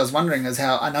that's what I was wondering, is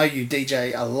how I know you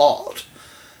DJ a lot.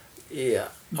 Yeah.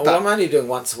 Well, I'm only doing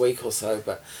once a week or so,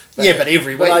 but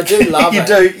every week. But I do love it.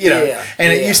 You do,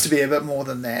 and it used to be a bit more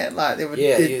than that. Like there would,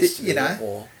 it used to be a bit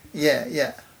more.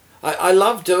 Yeah. I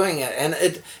love doing it, and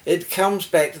it comes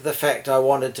back to the fact I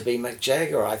wanted to be Mick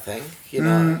Jagger. I think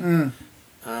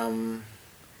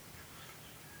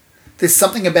there's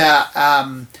something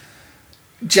about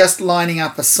just lining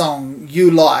up a song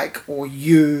you like or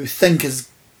you think is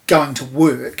going to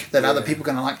work that other people are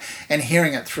going to like, and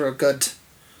hearing it through a good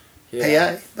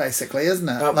PA, basically, isn't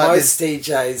it? But most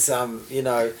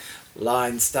DJs,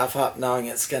 line stuff up knowing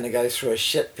it's going to go through a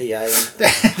shit PA and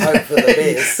hope for the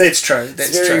best. That's true.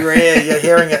 It's very rare you're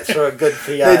hearing it through a good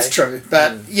PA. That's true.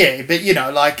 But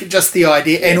like just the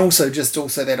idea, and also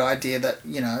that idea that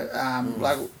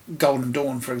like Golden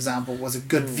Dawn, for example, was a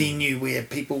good venue where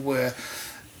people were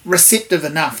receptive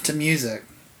enough to music,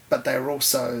 but they were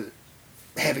also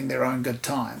having their own good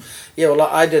time. Yeah, well,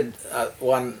 I did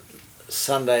one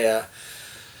Sunday a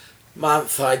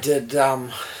month. I did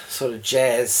sort of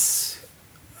jazz,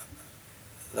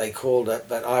 they called it,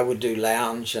 but I would do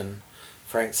lounge and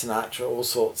Frank Sinatra, all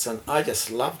sorts, and I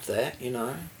just loved that,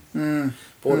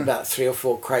 Bought about 3 or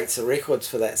 4 crates of records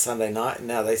for that Sunday night, and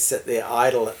now they sit there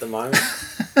idle at the moment.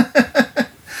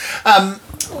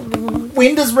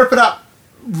 When does Rip It Up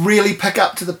really pick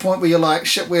up to the point where you're like,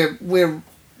 shit, we're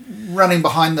running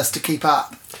behind this to keep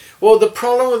up? Well, the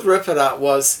problem with Rip It Up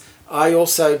was I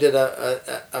also did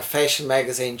a fashion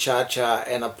magazine, Cha Cha,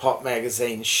 and a pop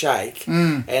magazine, Shake,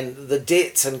 and the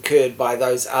debts incurred by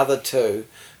those other two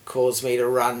caused me to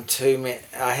run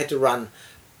I had to run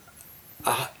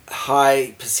a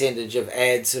high percentage of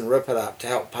ads in Rip It Up to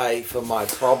help pay for my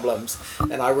problems,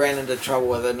 and I ran into trouble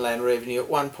with Inland Revenue. At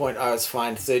one point I was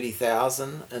fined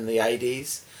 $30,000 in the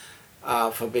 80s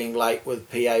for being late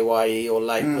with PAYE or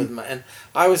late with my, and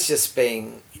I was just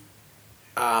being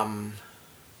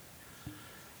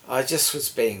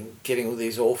getting all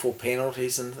these awful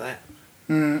penalties and that.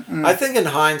 I think in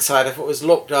hindsight, if it was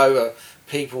looked over,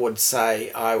 people would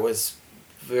say I was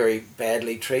very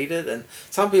badly treated, and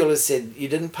some people have said, you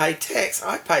didn't pay tax.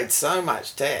 I paid so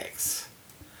much tax,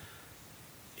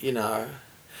 and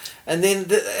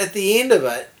then at the end of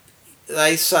it,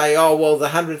 they say, oh, well, the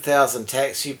 100,000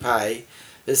 tax you pay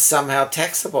is somehow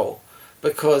taxable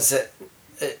because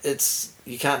it's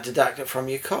you can't deduct it from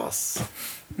your costs.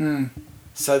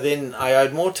 So then I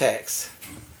owed more tax.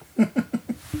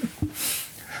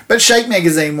 But Shake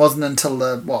magazine wasn't until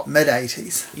the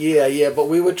mid-80s. Yeah, but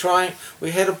we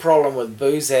had a problem with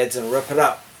booze ads and Rip It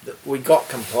Up. We got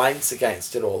complaints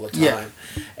against it all the time.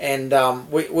 And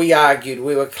we argued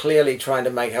we were clearly trying to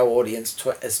make our audience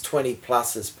as 20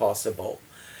 plus as possible.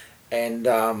 And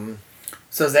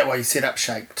so is that why you set up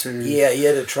Shake to... Yeah,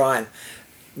 to try and...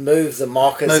 move the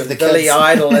mockers Move and the Billy kids.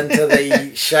 Idol into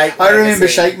the Shake magazine. I remember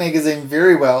Shake magazine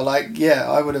very well. Like, yeah,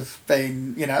 I would have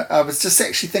been, I was just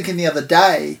actually thinking the other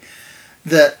day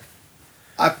that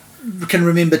I can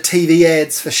remember TV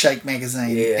ads for Shake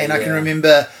magazine. I can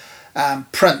remember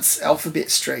Prince,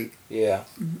 Alphabet Street. Yeah.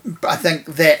 I think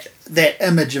that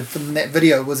image from that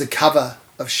video was a cover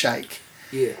of Shake.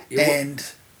 Yeah. And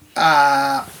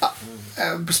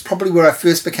it was probably where I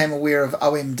first became aware of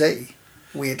OMD,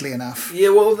 weirdly enough. Yeah,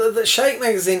 well, the Shake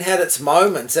magazine had its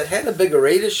moments. It had a bigger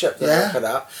readership than Rip It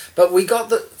Up, but we got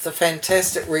the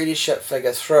fantastic readership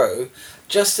figure through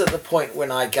just at the point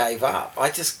when I gave up. I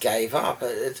just gave up.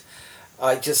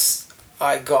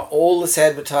 I got all this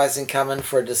advertising coming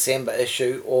for a December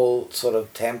issue, all sort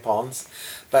of tampons,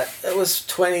 but it was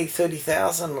 20,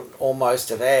 30,000 almost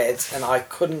of ads, and I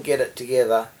couldn't get it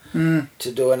together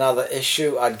to do another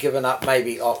issue. I'd given up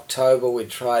maybe October. We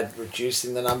tried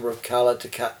reducing the number of colour to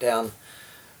cut down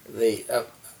the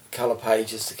colour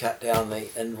pages, to cut down the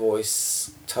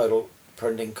invoice total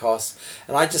printing costs,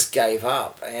 and I just gave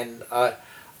up, and I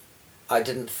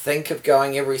didn't think of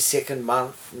going every second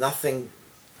month, nothing.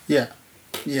 Yeah.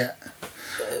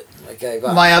 I gave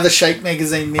up. My other Shake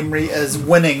magazine memory is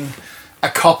winning a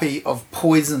copy of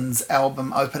Poison's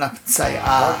album Open Up and Say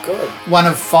Ah. Oh, good. One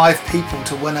of 5 people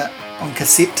to win it on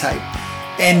cassette tape,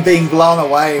 and being blown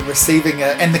away receiving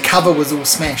it, and the cover was all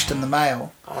smashed in the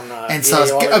mail. Oh no! And so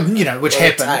I was, which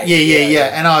happened. Yeah.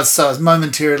 And I was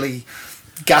momentarily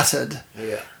gutted.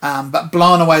 Yeah. But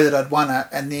blown away that I'd won it,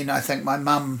 and then I think my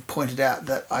mum pointed out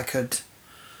that I could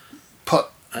put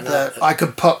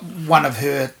one of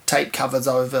her tape covers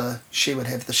over. She would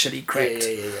have the shitty cracked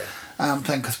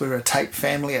thing, because we were a tape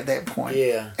family at that point.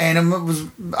 Yeah. And it was,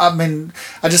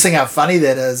 I just think how funny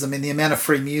that is. The amount of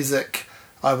free music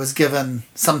I was given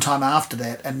sometime after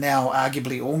that, and now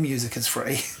arguably all music is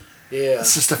free. Yeah.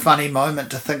 It's just a funny moment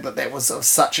to think that was of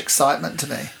such excitement to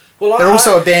me. Well, they're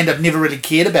also a band I've never really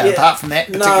cared about apart from that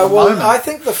particular moment. I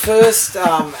think the first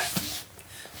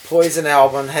Poison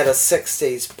album had a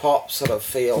 60s pop sort of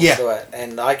feel to it,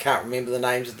 and I can't remember the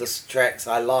names of the tracks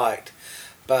I liked,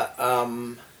 but I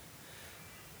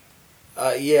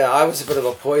was a bit of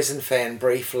a Poison fan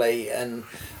briefly, and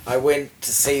I went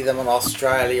to see them in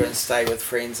Australia and stay with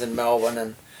friends in Melbourne,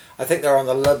 and I think they're on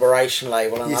the Liberation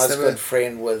label, and I was a good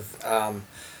friend with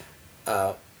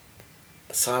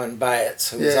Simon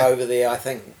Bates, who was over there, I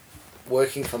think,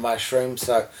 working for Mushroom,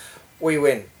 so we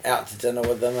went out to dinner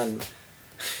with them,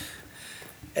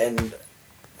 and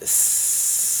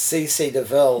CC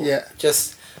DeVille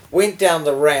just went down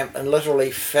the ramp and literally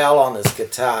fell on his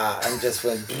guitar and just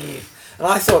went, and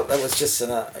I thought that was just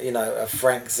a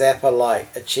Frank Zappa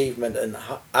like achievement in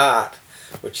art,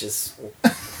 which is,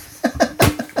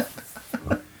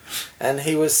 and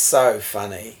he was so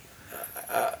funny.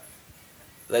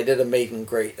 They did a meet and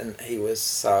greet, and he was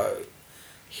so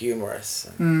humorous.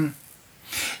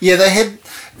 Yeah, they had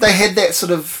that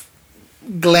sort of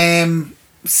glam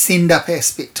send up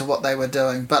aspect to what they were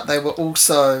doing, but they were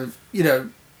also,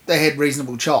 they had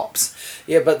reasonable chops.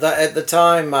 Yeah, but at the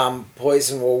time,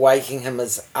 Poison were waking him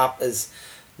up as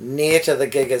near to the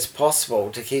gig as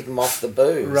possible to keep him off the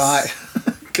booze. Right.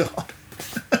 God.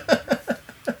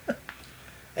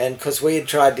 And because we had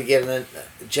tried to get in,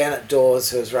 Janet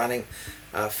Dawes, who was running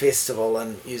a festival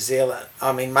in New Zealand,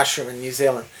 Mushroom in New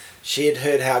Zealand, she had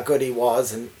heard how good he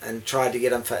was and tried to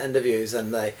get him for interviews,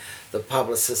 and the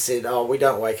publicist said, we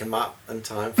don't wake him up in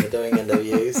time for doing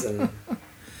interviews, and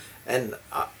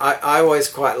I always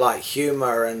quite like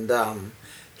humour, and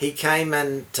he came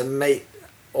in to meet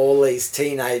all these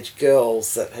teenage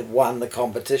girls that had won the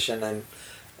competition,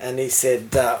 and he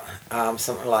said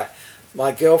something like,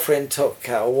 my girlfriend took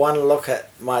one look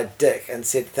at my dick and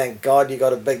said, thank God you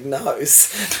got a big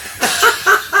nose.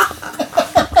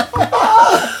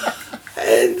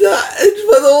 And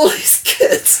with all these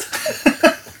kids.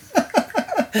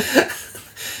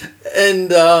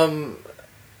 And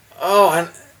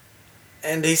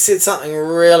and he said something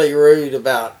really rude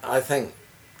about, I think,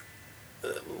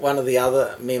 one of the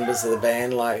other members of the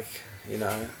band, like,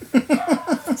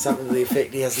 something to the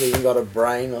effect he hasn't even got a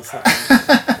brain or something.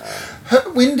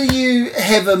 When do you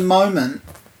have a moment?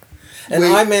 And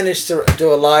I managed to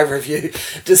do a live review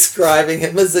describing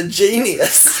him as a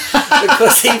genius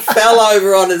because he fell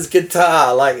over on his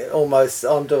guitar, like almost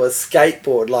onto a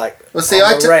skateboard, like on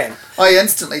the ramp. I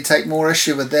instantly take more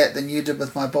issue with that than you did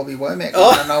with my Bobby Womack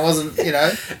one, and I wasn't,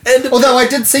 although I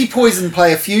did see Poison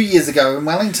play a few years ago in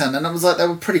Wellington, and it was like they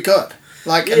were pretty good.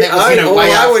 Like, and that was,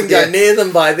 I wouldn't go near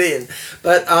them by then.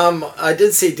 But I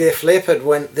did see Def Leppard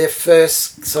when their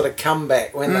first sort of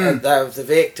comeback when they were the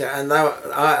Vector, and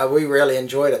we really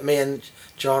enjoyed it. Me and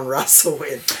John Russell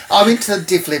went. I went to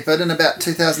Def Leppard in about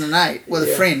 2008 with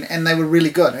a friend, and they were really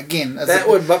good. Again, that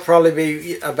would probably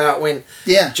be about when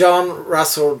John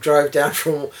Russell drove down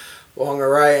from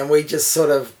Whangarei, and we just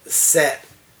sort of sat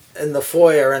in the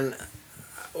foyer and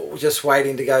just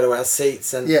waiting to go to our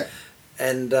seats, and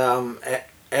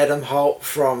Adam Holt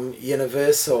from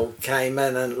Universal came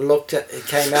in and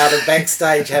came out of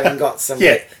backstage having got some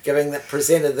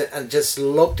presented and just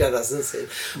looked at us and said,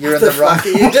 "What the fuck are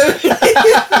you doing?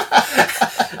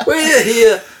 We're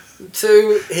here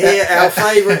to hear our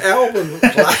favourite album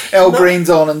play." Al Green's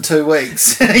on in 2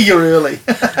 weeks. You're early.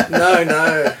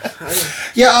 No.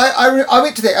 Yeah, I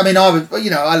went to that. I mean,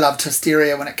 I loved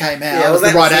Hysteria when it came out. I was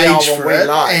the right age for it,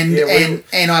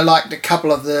 and I liked a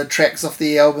couple of the tracks off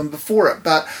the album before it,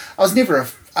 but I was never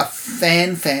a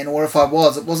fan, or if I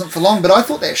was, it wasn't for long. But I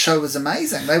thought that show was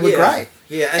amazing. They were great.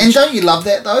 Yeah, and don't you love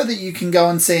that though, that you can go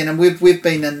and see, and we've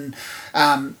been in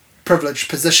privileged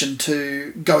position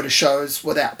to go to shows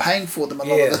without paying for them a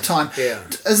lot of the time. Yeah.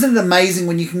 Isn't it amazing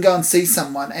when you can go and see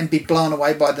someone and be blown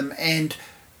away by them, and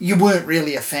you weren't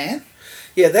really a fan?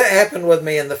 Yeah, that happened with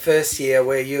me in the first year,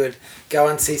 where you would go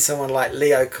and see someone like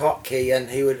Leo Kottke, and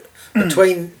he would,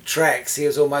 between tracks, he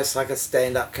was almost like a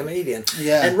stand-up comedian.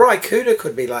 Yeah. And Ry Cooder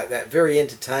could be like that, very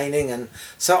entertaining. And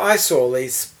so I saw all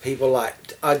these people,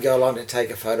 like, I'd go along to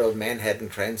take a photo of Manhattan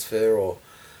Transfer, or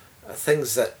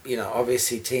things that,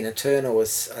 obviously Tina Turner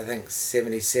was, I think,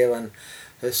 77,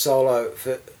 her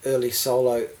early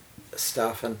solo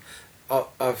stuff, and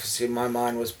obviously my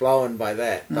mind was blown by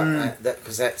that, but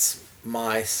because that's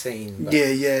my scene. But.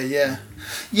 Yeah.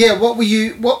 What were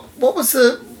you? What was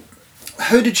the?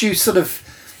 Who did you sort of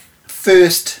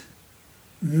first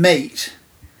meet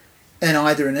in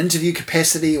either an interview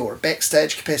capacity or a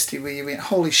backstage capacity, where you went,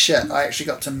 holy shit, I actually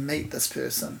got to meet this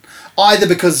person, either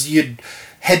because you'd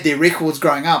had their records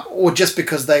growing up, or just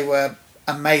because they were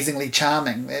amazingly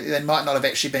charming? They might not have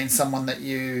actually been someone that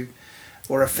you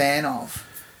were a fan of.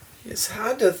 It's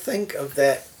hard to think of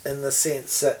that, in the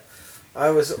sense that I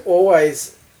was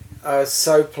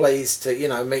so pleased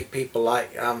to, meet people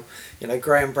like,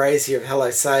 Graham Brazier of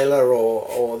Hello Sailor,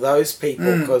 or those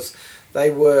people, because they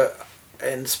were,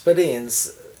 and Spit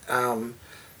Ends,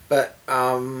 but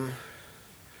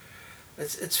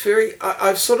it's very,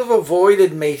 I've sort of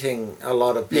avoided meeting a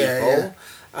lot of people.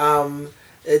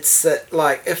 It's that,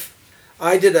 like, if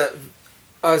I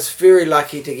was very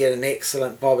lucky to get an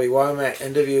excellent Bobby Womack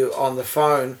interview on the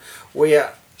phone,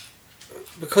 where,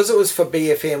 because it was for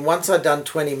BFM, once I'd done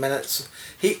 20 minutes,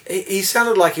 he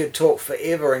sounded like he'd talk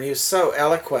forever, and he was so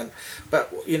eloquent.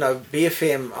 But,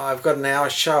 BFM, I've got an hour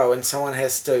show, and someone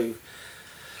has to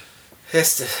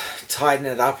tighten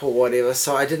it up or whatever,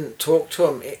 so I didn't talk to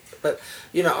him. But,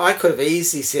 I could have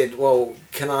easily said, well,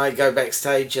 can I go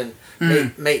backstage and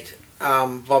meet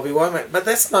Bobby Womack? But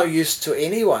that's no use to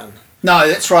anyone. No,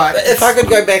 that's right. If I could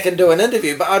go back and do an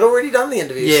interview, but I'd already done the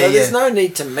interview, there's no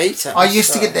need to meet him. I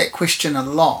used to get that question a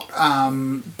lot.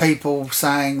 People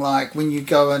saying, like, when you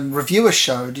go and review a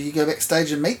show, do you go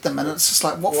backstage and meet them? And it's just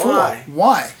like, what for?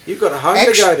 Why? You've got a home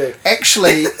to go to.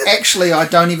 Actually, I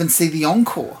don't even see the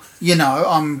encore.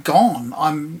 I'm gone.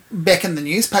 I'm back in the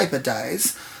newspaper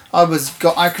days.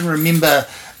 I can remember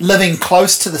living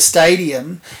close to the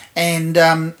stadium and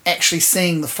actually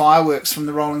seeing the fireworks from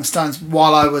the Rolling Stones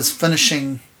while I was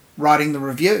finishing writing the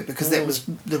review, because that was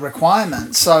the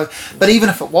requirement. So, but even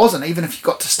if it wasn't, even if you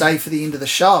got to stay for the end of the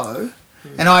show,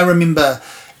 and I remember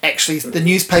actually the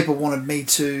newspaper wanted me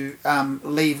to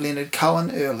leave Leonard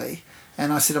Cohen early,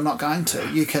 and I said, I'm not going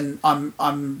to.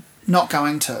 I'm not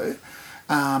going to.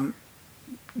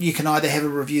 You can either have a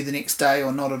review the next day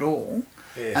or not at all.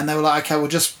 Yeah. And they were like, okay, well,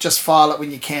 just file it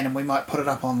when you can, and we might put it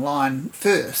up online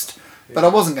first. Yeah. But I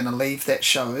wasn't going to leave that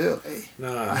show early.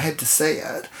 No. I had to see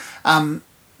it.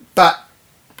 But,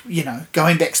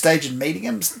 going backstage and meeting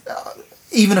him,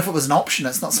 even if it was an option,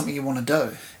 it's not something you want to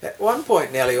do. At one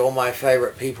point, nearly all my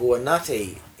favourite people were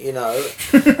nutty,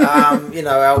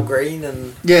 Al Green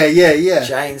and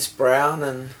James Brown,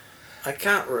 and I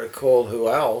can't recall who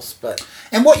else, but...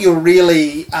 And what you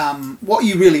really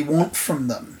want from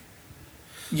them.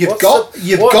 What's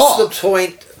the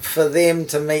point for them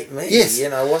to meet me? Yes.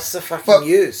 What's the fucking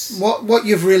use? What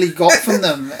you've really got from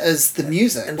them is the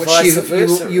music, and which you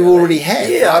really. Already have.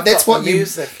 Yeah, right? That's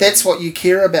what you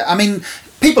care about. I mean,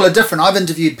 people are different. I've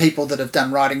interviewed people that have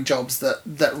done writing jobs that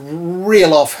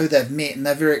reel off who they've met, and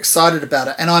they're very excited about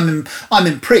it, and I'm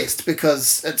impressed,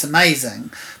 because it's amazing.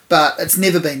 But it's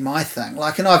never been my thing.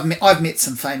 Like, and I've met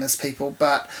some famous people,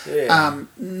 but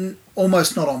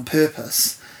almost not on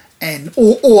purpose. And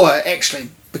or actually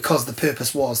because the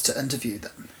purpose was to interview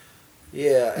them.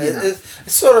 Yeah,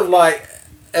 it's sort of like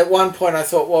at one point I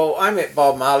thought, well, I met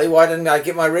Bob Marley, why didn't I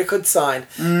get my record signed?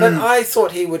 But I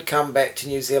thought he would come back to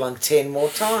New Zealand 10 more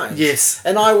times. Yes.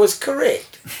 And I was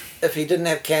correct. If he didn't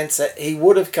have cancer, he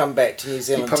would have come back to New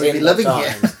Zealand 10 more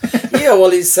times. Yeah,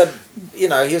 well, he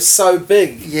was so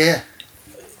big. Yeah.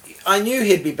 I knew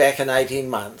he'd be back in 18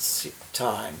 months'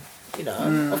 time.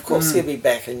 Of course he'd be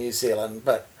back in New Zealand,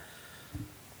 but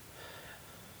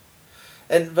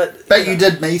you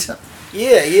did meet him.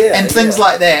 Yeah. And things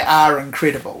like that are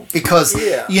incredible because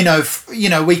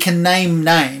we can name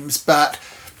names, but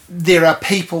there are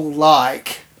people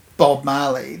like Bob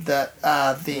Marley that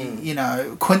are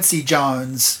the Quincy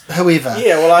Jones, whoever.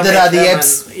 Yeah, well, I that met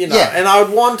are him, and I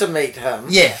would want to meet him.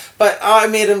 Yeah, but I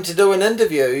met him to do an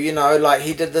interview. Like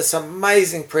he did this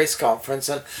amazing press conference,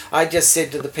 and I just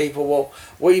said to the people, "Well,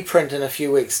 we print in a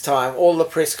few weeks' time. All the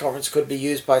press conference could be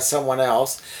used by someone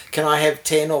else. Can I have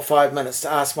 10 or 5 minutes to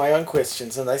ask my own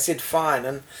questions?" And they said, "Fine."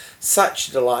 And such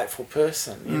a delightful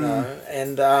person,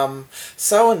 and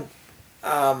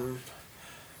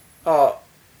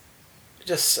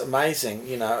just amazing,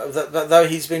 though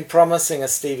he's been promising a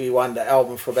Stevie Wonder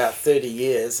album for about 30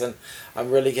 years, and I'm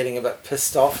really getting a bit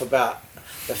pissed off about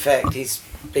the fact he's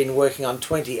been working on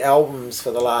 20 albums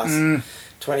for the last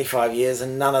 25 years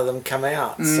and none of them come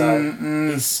out. So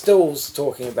he's still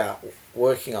talking about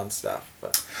working on stuff.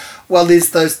 But. Well,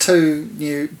 there's those two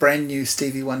brand new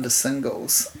Stevie Wonder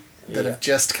singles that have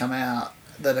just come out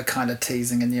that are kind of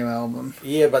teasing a new album.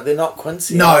 Yeah, but they're not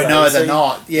Quincy. No, they're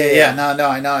not. Yeah, no,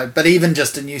 I know. But even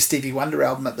just a new Stevie Wonder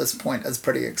album at this point is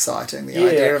pretty exciting. The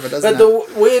idea of it, isn't it? But the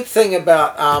weird thing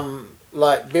about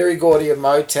like Berry Gordy of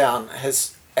Motown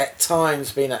has at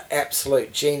times been an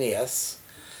absolute genius,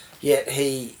 yet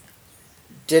he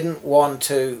didn't want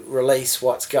to release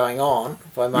What's Going On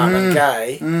by Marvin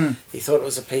Gaye. He thought it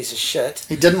was a piece of shit.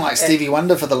 He didn't like Stevie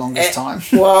Wonder for the longest time.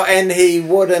 Well, and he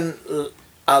wouldn't...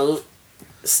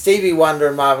 Stevie Wonder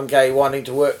and Marvin Gaye wanting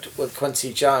to work with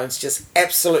Quincy Jones, just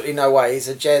absolutely no way. He's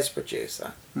a jazz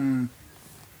producer.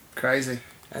 Crazy.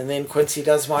 And then Quincy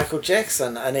does Michael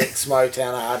Jackson, an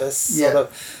ex-Motown artist. Sort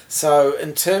of. So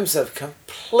in terms of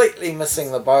completely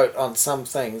missing the boat on some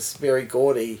things, Berry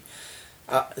Gordy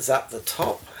is up the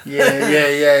top.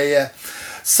 Yeah.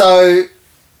 So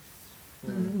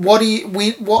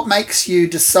what makes you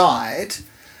decide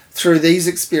through these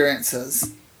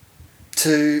experiences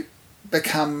to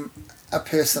become a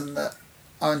person that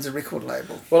owns a record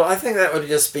label? Well, I think that would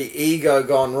just be ego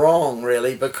gone wrong,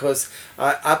 really, because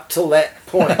up till that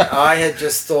point, I had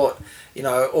just thought,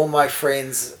 all my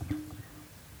friends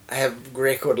have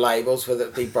record labels, whether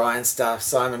it be Brian Stuff,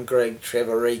 Simon Grigg,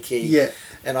 Trevor Reiki. Yeah.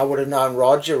 And I would have known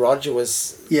Roger. Roger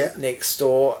was next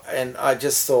door, and I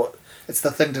just thought... It's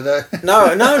the thing to do. No,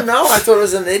 I thought it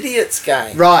was an idiot's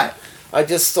game. Right. I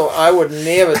just thought I would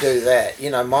never do that.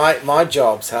 My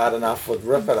job's hard enough with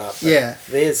Rip It Up.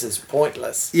 Theirs is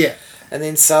pointless. Yeah. And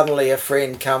then suddenly a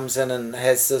friend comes in and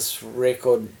has this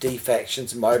record,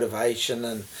 Defactions Motivation,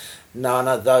 and none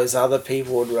of those other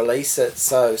people would release it.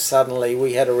 So suddenly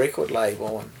we had a record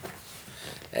label.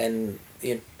 And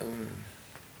it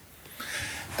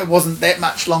wasn't that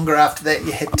much longer after that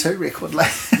you had two record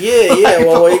labels. Yeah.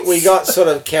 Well, we got sort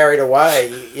of carried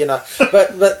away,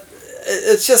 But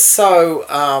it's just so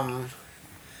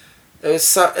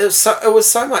it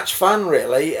was so much fun,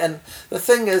 really. And the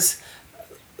thing is,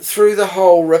 through the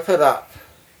whole Rip It Up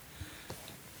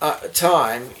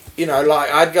time,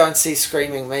 like I'd go and see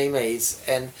Screaming Mimi's,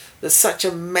 and there's such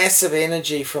a massive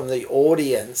energy from the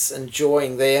audience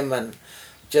enjoying them, and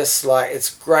just like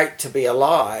it's great to be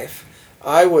alive.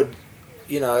 I would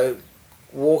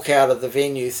walk out of the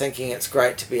venue thinking it's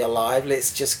great to be alive,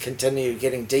 let's just continue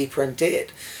getting deeper in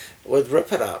debt with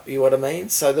Rip It Up, you know what I mean?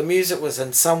 So the music was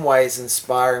in some ways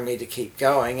inspiring me to keep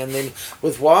going. And then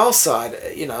with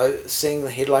Wildside, seeing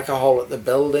the Head Like a Hole at the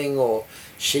Building, or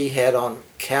She Had on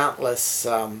countless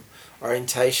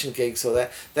orientation gigs, or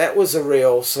that was a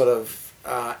real sort of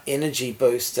energy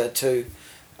booster to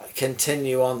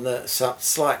continue on the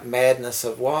slight madness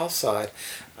of Wildside.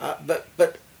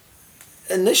 But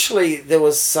initially there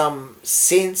was some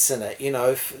sense in it,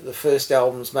 the first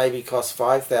albums maybe cost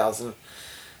 $5,000.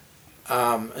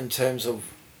 In terms of,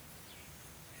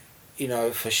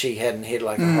 for She Had and Head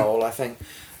Like a Hole, I think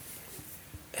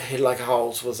Head Like a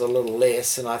Hole's was a little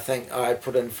less, and I think I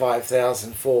put in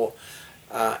 $5,000 for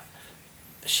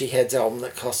She Had's album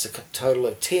that cost a total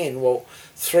of $10,000. Well,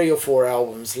 3 or 4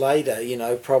 albums later,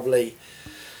 probably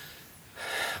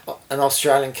an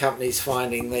Australian company's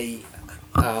finding the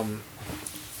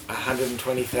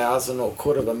 $120,000 or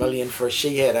 $250,000 for a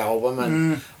She Had album,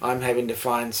 and I'm having to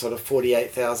find sort of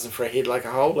 $48,000 for a Head Like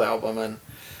a Hole album, and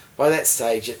by that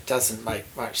stage it doesn't make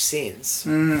much sense.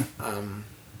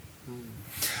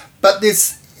 But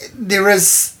there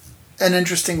is an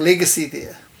interesting legacy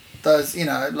there. Those,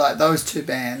 like those two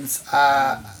bands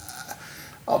are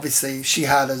obviously She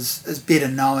Heart is better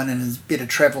known and is better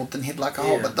travelled than Head Like a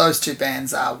Hole, but those two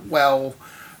bands are well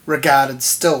regarded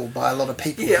still by a lot of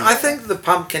people. Yeah, I think the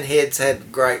Pumpkinheads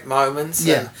had great moments.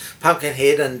 Yeah. And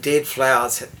Pumpkinhead and Dead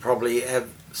Flowers probably have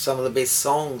some of the best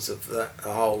songs of a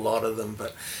whole lot of them,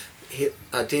 but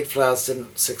Dead Flowers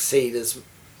didn't succeed as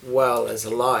well as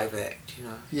a live act,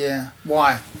 Yeah.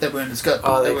 Why? They weren't as good.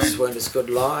 Oh, they just weren't as good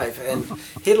live. And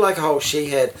Head Like a Hole, She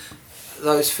Had,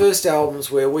 those first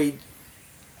albums where we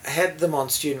had them on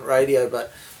student radio,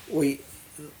 but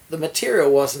the material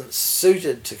wasn't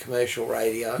suited to commercial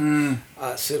radio,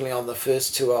 certainly on the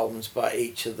first two albums by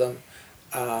each of them.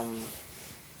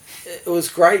 It was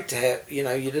great to have, you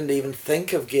didn't even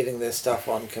think of getting their stuff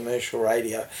on commercial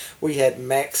radio. We had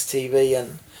Max TV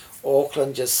in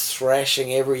Auckland just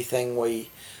thrashing everything we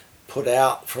put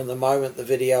out from the moment the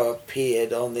video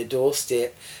appeared on their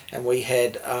doorstep, and we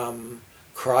had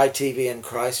Cry TV in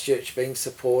Christchurch being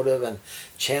supportive, and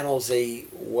Channel Z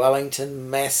Wellington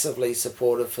massively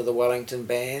supportive for the Wellington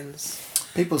bands.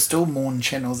 People still mourn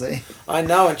Channel Z. I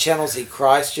know, and Channel Z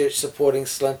Christchurch supporting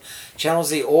Slim. Channel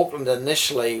Z Auckland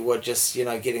initially were just,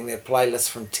 getting their playlists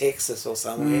from Texas or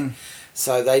somewhere.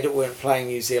 So they weren't playing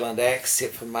New Zealand acts,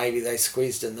 except for maybe they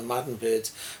squeezed in the Mutton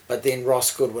Birds. But then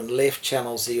Ross Goodwin left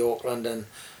Channel Z Auckland and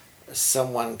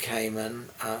someone came in.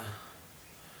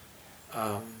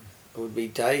 It would be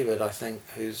David, I think,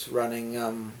 who's running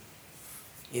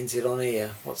NZ On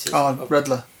Air. What's his name?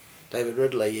 Riddler. David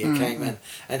Ridley came in,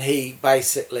 and he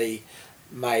basically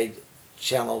made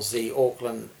Channel Z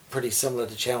Auckland pretty similar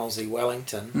to Channel Z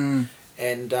Wellington,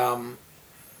 and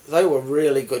they were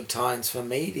really good times for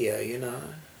media,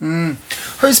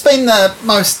 Who's been the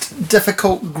most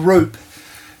difficult group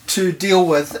to deal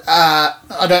with?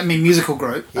 I don't mean musical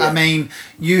group. Yeah. I mean,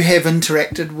 you have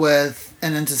interacted with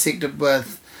and intersected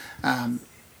with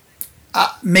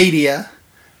media,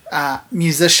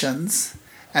 musicians,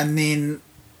 and then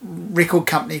record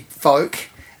company folk,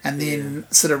 and then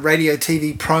sort of radio,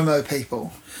 TV, promo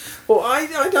people. Well, I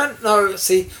don't know.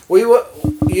 See, we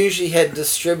usually had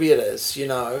distributors,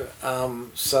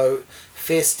 so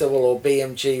Festival or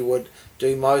BMG would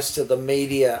do most of the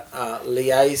media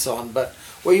liaison, but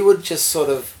we would just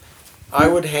I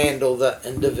would handle the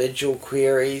individual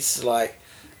queries, like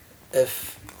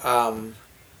if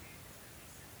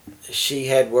She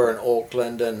Had were in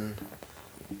Auckland and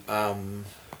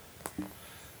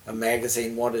a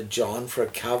magazine wanted John for a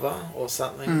cover or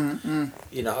something,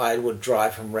 I would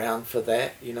drive him round for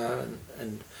that,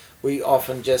 and we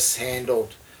often just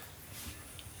handled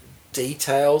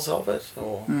details of it.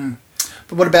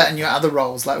 But what about in your other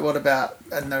roles? Like, what about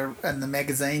in the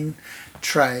magazine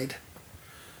trade?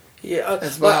 Yeah,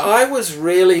 as well. I was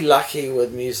really lucky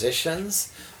with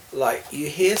musicians. Like, you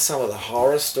hear some of the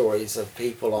horror stories of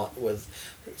people with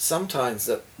sometimes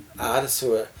the artists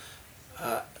who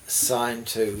are signed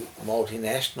to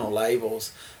multinational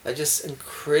labels are just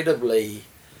incredibly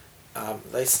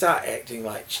they start acting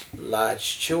like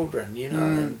large children,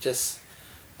 and just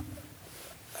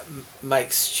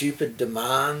make stupid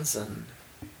demands and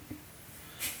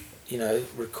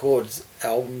records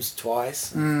albums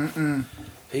twice.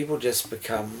 People just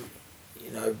become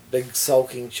big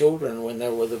sulking children when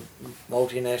they're with a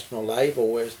multinational label,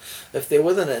 whereas if they're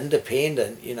with an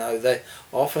independent, they're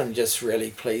often just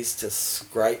really pleased to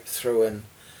scrape through and,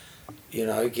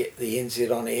 get the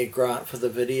NZ On Air grant for the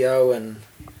video and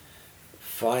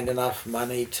find enough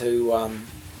money to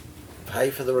pay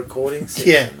for the recording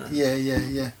section.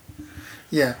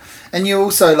 Yeah. And you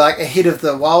also, like, ahead of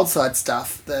the Wildside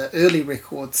stuff, the early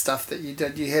record stuff that you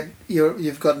did,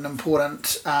 you've got an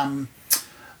important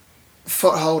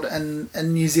foothold in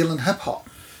New Zealand hip hop.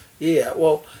 Yeah,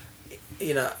 well,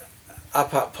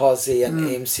 Up Posse and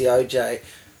MCOJ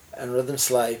and Rhythm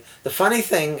Slave. The funny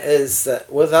thing is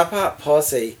that with Up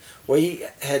Posse, we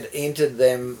had entered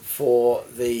them for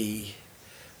the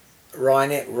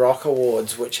Rhineck Rock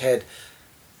Awards, which had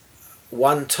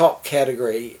one top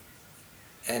category,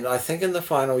 and I think in the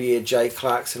final year Jay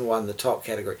Clarkson won the top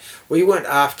category. We weren't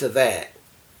after that,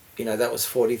 that was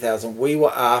 40,000. We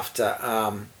were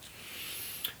after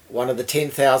one of the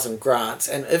 10,000 grants,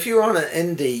 and if you were on an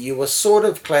indie, you were sort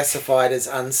of classified as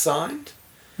unsigned.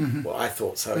 Well, I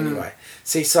thought so anyway.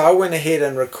 See, so I went ahead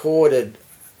and recorded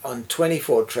on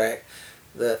 24 track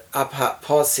the Up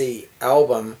Posse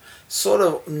album, sort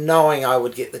of knowing I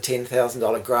would get the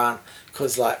 $10,000 grant,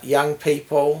 because like young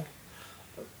people,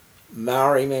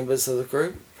 Maori members of the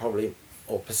group, probably,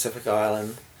 or Pacific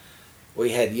Island,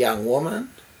 We had Young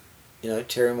Woman,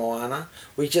 Terry Moana.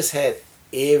 We just had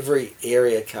every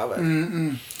area covered.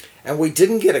 Mm-mm. And we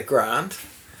didn't get a grant.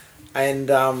 And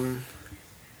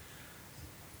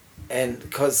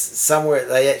because somewhere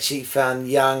they actually found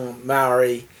young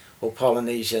Maori or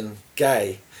Polynesian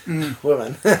gay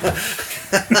women.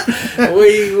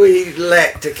 we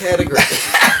lacked a category.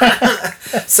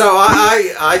 So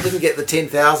I didn't get the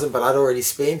 10,000, but I'd already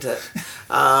spent it,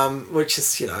 which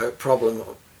is, a problem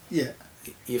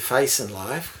you face in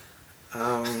life.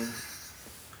 And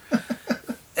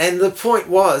the point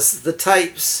was, the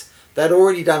tapes, they'd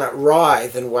already done it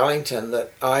Rythe in Wellington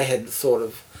that I had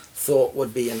thought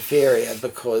would be inferior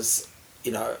because,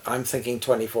 I'm thinking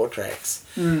 24 tracks.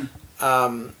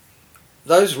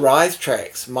 Those Rythe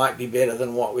tracks might be better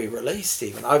than what we released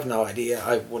even. I've no idea.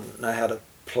 I wouldn't know how to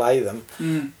play them.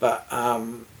 But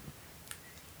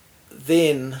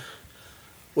then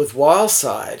with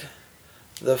Wildside,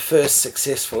 the first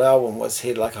successful album was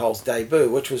Head Like a Hole's debut,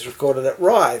 which was recorded at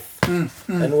Rythe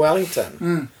in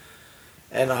Wellington.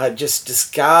 And I had just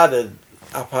discarded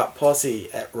Up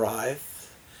Posse at Rythe,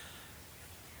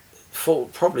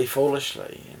 probably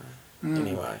foolishly,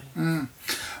 anyway.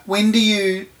 When do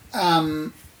you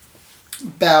bow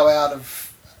out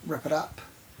of Rip It Up?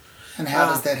 And how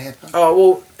does that happen? Oh,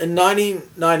 well, in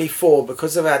 1994,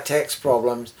 because of our tax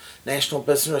problems, National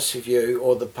Business Review,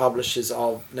 or the publishers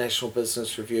of National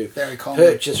Business Review,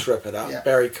 purchased Rip It Up. Yeah.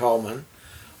 Barry Coleman.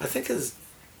 I think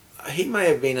he may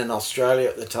have been in Australia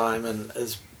at the time, and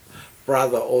his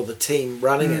brother or the team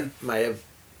running it may have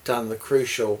done the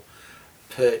crucial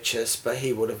purchase, but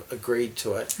he would have agreed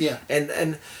to it. Yeah.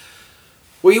 And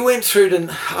we went through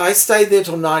I stayed there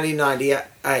till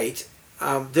 1998.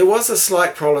 There was a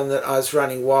slight problem that I was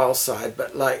running Wildside,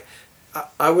 but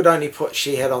I would only put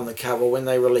She Had on the cover when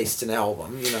they released an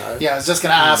album, Yeah, I was just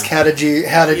going to ask, how did you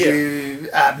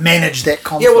manage that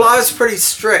conflict? Yeah, well, I was pretty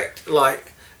strict.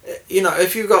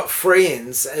 If you've got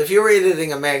friends, if you're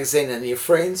editing a magazine and your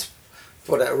friends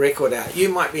put a record out, you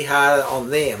might be harder on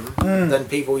them than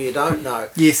people you don't know.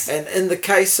 Yes. And in the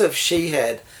case of She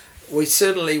Had, we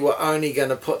certainly were only going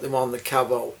to put them on the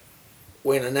cover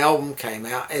when an album came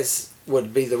out, as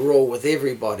would be the rule with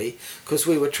everybody, because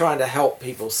we were trying to help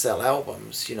people sell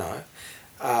albums,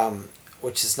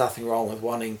 which is nothing wrong with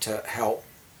wanting to help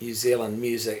New Zealand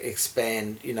music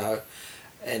expand,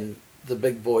 and the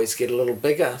big boys get a little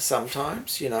bigger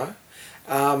sometimes, it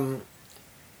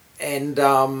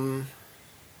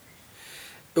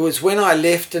was when I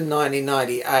left in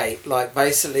 1998,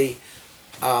 basically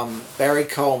Barry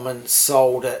Coleman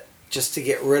sold it just to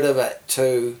get rid of it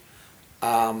to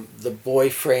the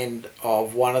boyfriend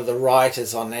of one of the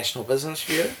writers on National Business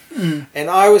Review. And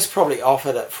I was probably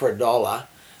offered it for $1.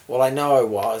 Well, I know I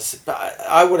was, but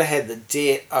I would have had the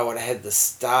debt, I would have had the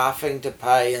staffing to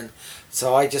pay, and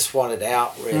so I just wanted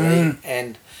out, really.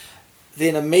 And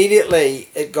then immediately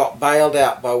it got bailed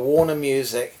out by Warner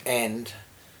Music and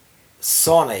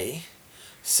Sony,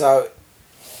 so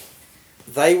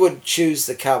they would choose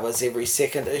the covers every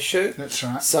second issue. That's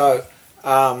right. So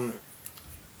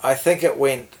I think it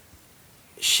went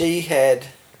She Had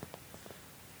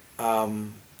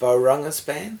Bo Runga's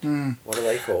band. What are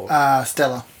they called?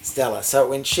 Stella. So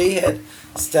when She Had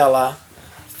Stella,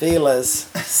 Feelers,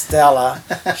 Stella,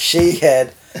 She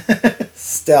Had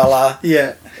Stella,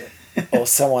 or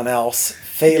someone else,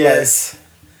 Feelers,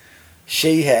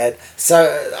 She Had.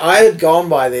 So I had gone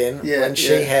by then when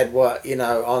She Had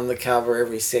on the cover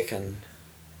every second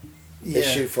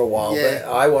issue for a while, but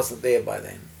I wasn't there by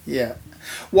then. Yeah.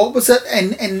 What was it?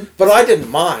 And but I didn't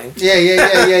mind.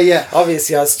 Yeah.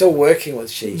 Obviously, I was still working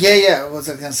with She. Yeah. What was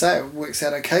I going to say? It works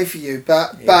out okay for you.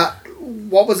 But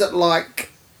what was it like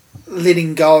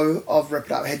letting go of Rip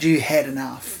It Up? Had you had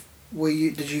enough?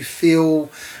 Did you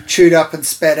feel chewed up and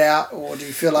spat out, or do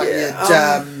you feel like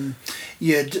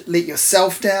you'd let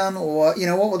yourself down, or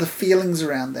what were the feelings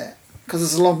around that? Because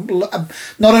it's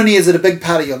not only is it a big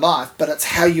part of your life, but it's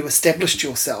how you established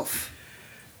yourself.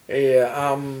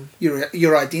 Yeah.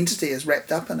 Your identity is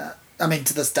wrapped up in it. I mean,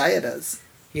 to this day it is.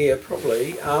 Yeah,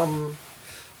 probably. I'm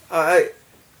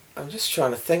just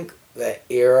trying to think that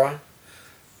era.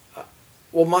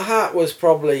 Well, my heart was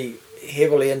probably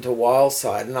heavily into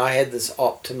Wildside, and I had this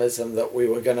optimism that we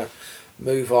were going to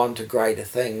move on to greater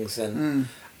things. And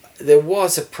there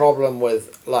was a problem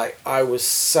with, I was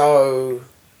so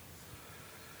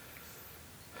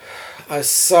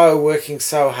working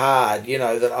so hard,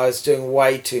 that I was doing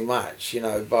way too much,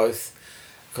 both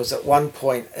because at one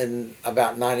point in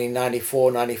about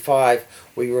 1994, 95,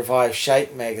 we revived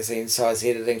Shake magazine, so I was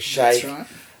editing Shake, That's right.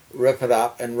 Rip It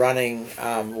Up, and running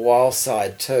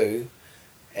Wildside too,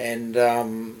 and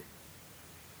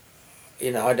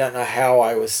I don't know how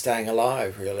I was staying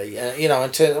alive, really. In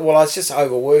terms, I was just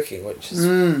overworking, which is...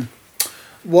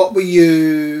 What were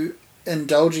you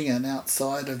indulging in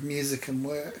outside of music and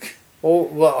work?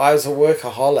 Well, I was a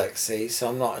workaholic, see, so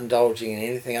I'm not indulging in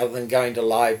anything other than going to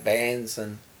live bands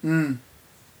and...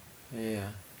 Yeah.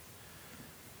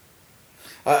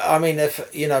 I mean, if,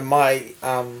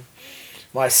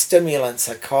 my stimulants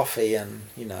are coffee and,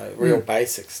 real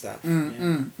basic stuff.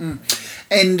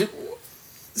 And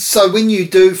so when you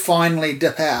do finally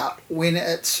dip out, when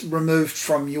it's removed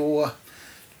from your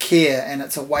care and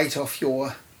it's a weight off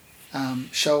your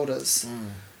shoulders,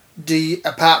 do you,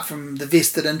 apart from the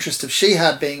vested interest of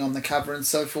Shehad being on the cover and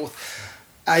so forth,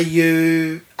 are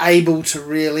you able to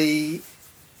really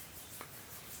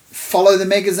follow the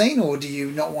magazine, or do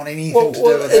you not want anything to do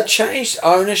with it? It changed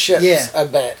ownership a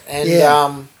bit, and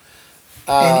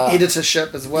and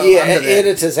editorship as well. Yeah,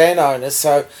 editors and owners.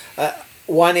 So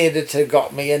one editor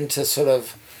got me into sort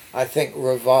of, I think,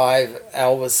 revive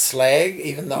Elvis Slag,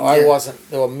 even though I wasn't.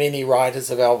 There were many writers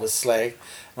of Elvis Slag,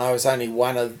 and I was only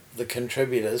one of the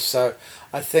contributors. So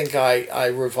I think I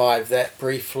revived that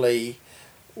briefly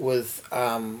with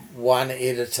one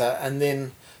editor, and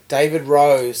then David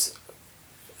Rose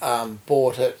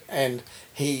bought it, and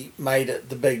he made it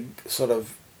the big sort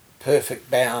of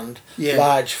perfect bound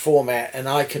large format, and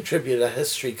I contributed a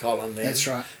history column there. That's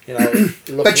right.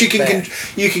 But you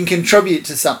can contribute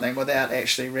to something without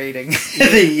actually reading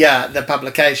the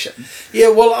publication. Yeah,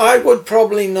 well, I would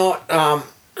probably not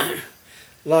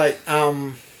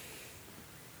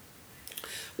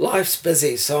life's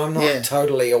busy, so I'm not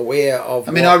totally aware of...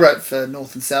 I wrote for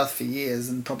North and South for years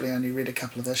and probably only read a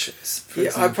couple of issues.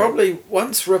 I probably,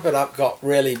 once Rip It Up got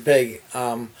really big,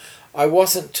 I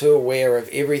wasn't too aware of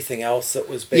everything else that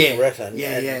was being written.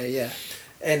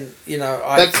 And,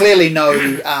 But clearly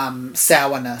no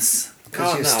sourness,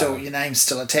 because your name's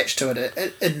still attached to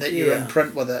it, in that you're in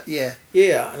print with it,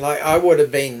 Yeah, like I would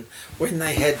have been, when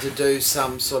they had to do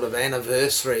some sort of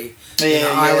anniversary,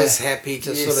 I was happy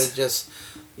to sort of just...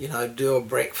 do a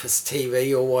breakfast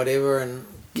TV or whatever and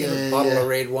get a bottle of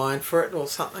red wine for it or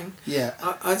something. Yeah.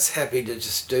 I was happy to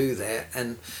just do that.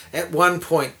 And at one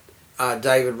point,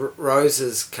 David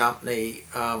Rose's company,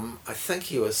 I think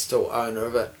he was still owner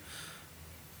of it.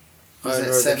 Owner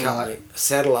of the company.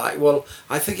 Satellite. Well,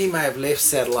 I think he may have left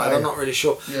Satellite. I'm not really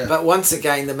sure. Yeah. But once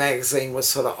again, the magazine was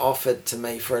sort of offered to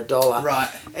me for $1. Right.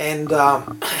 And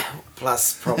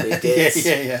plus probably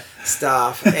Dad's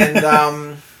staff.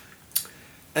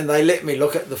 And they let me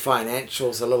look at the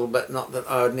financials a little bit, not that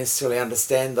I would necessarily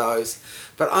understand those.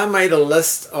 But I made a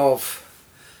list of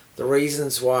the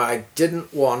reasons why I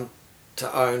didn't want to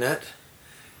own it.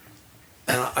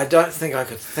 And I don't think I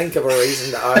could think of a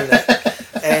reason to own it.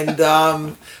 And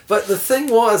but the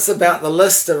thing was about the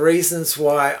list of reasons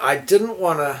why I didn't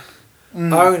want to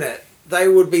own it, they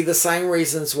would be the same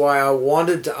reasons why I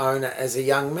wanted to own it as a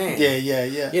young man.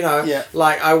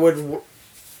 Like I would...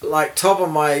 Like top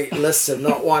of my list of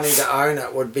not wanting to own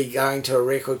it would be going to a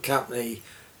record company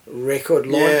record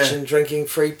launch and drinking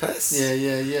free piss.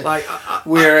 Like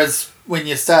whereas when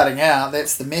you're starting out,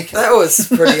 that's the mecca. That was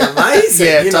pretty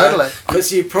amazing. Totally.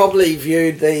 Because you probably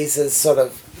viewed these as sort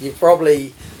of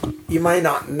you may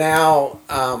not now.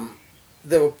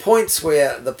 There were points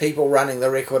where the people running the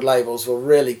record labels were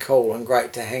really cool and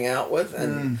great to hang out with.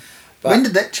 And when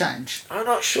did that change? I'm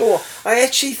not sure. I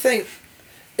actually think.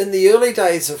 In the early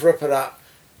days of Rip It Up,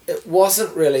 it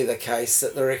wasn't really the case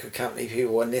that the record company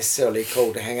people were necessarily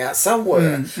cool to hang out. Some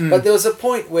were, but there was a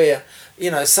point where,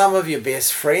 some of your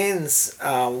best friends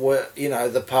were,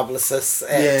 the publicists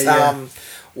at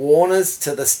Warner's.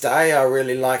 To this day, I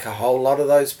really like a whole lot of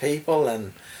those people,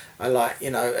 and I like,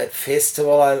 at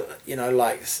Festival, I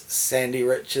like Sandy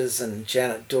Richards and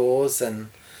Janet Dawes, and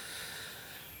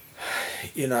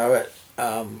at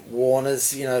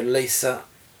Warner's, Lisa,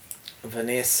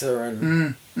 Vanessa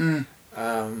and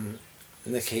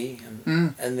Nikki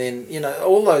and then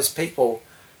all those people.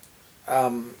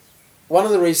 One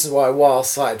of the reasons why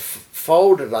Wildside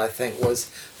folded, I think, was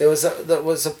there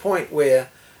was a point where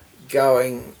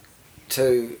going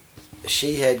to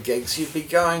Shehad gigs, you'd be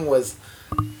going with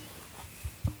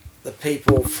the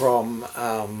people from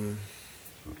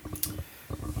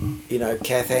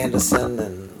Kath Anderson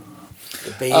and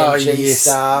the BMG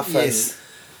staff and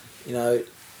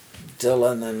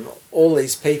Dylan and all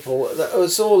these people. It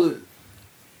was all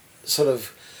sort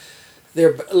of,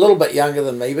 they're a little bit younger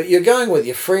than me, but you're going with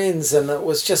your friends, and it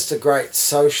was just a great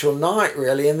social night,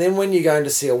 really. And then when you're going to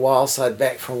see a Wildside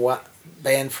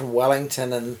band from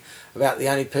Wellington, and about the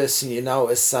only person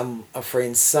is a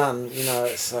friend's son,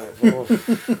 it's like,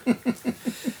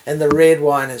 and the red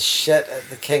wine is shit at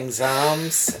the King's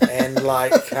Arms, and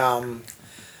like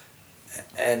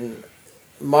and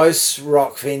most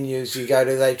rock venues you go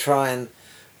to, they try and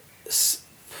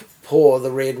pour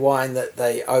the red wine that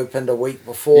they opened a week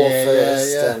before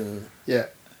first, and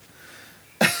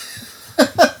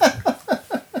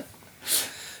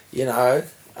you know.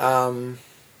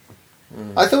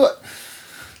 I thought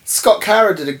Scott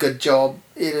Cara did a good job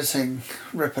editing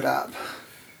Rip It Up.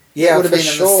 Yeah, it would have been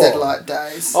sure. in the satellite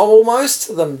days. Oh, well, most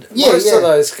of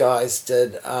those guys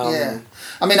did. I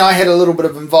mean, I had a little bit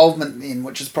of involvement then,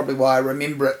 which is probably why I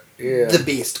remember it the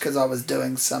best, because I was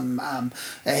doing some...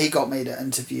 he got me to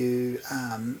interview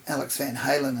Alex Van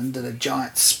Halen and did a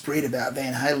giant spread about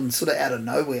Van Halen, sort of out of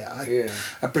nowhere.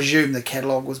 I presume the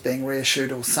catalogue was being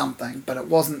reissued or something, but it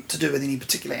wasn't to do with any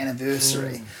particular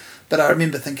anniversary. But I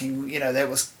remember thinking, you know, that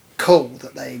was cool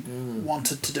that they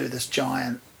wanted to do this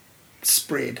giant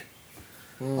spread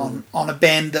on a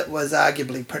band that was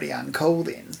arguably pretty uncool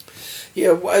then.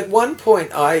 Yeah, at one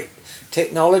point,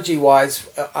 technology-wise,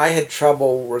 I had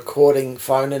trouble recording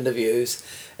phone interviews,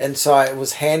 and so I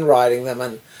was handwriting them,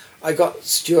 and I got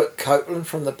Stuart Copeland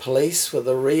from the Police with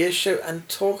a reissue, and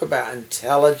talk about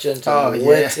intelligent and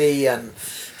witty, and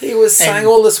he was saying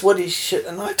all this witty shit,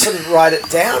 and I couldn't write it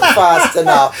down fast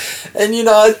enough. And, you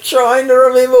know, trying to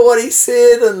remember what he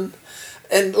said,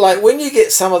 and like, when you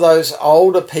get some of those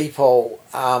older people,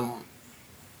 the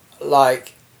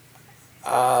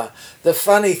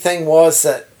funny thing was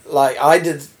that, like, I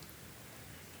did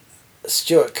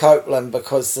Stuart Copeland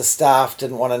because the staff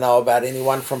didn't want to know about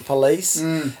anyone from Police.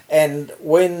 And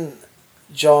when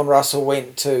John Russell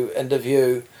went to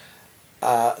interview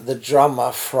the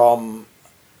drummer from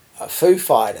Foo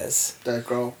Fighters... Dave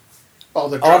Grohl. Oh,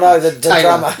 the drummer. Oh, no, the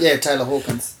drummer. Yeah, Taylor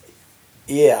Hawkins.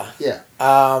 Yeah. Yeah.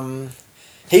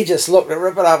 He just looked at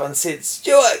Rip It Up and said,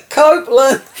 Stuart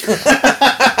Copeland!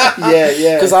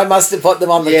 Yeah. Because I must have put them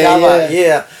on the cover.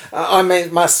 Yeah. I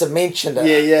must have mentioned it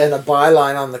in a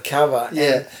byline on the cover. Yeah.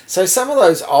 And so some of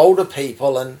those older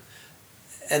people, and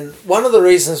one of the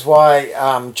reasons why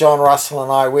John Russell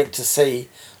and I went to see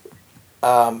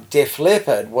Def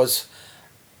Leppard was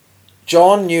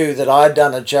John knew that I'd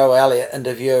done a Joe Elliott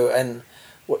interview, and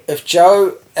if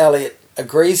Joe Elliott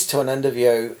agrees to an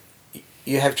interview,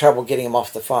 you have trouble getting him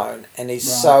off the phone, and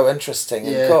he's so interesting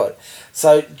and good.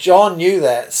 So John knew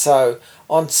that. So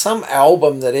on some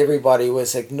album that everybody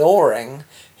was ignoring,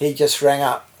 he just rang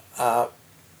up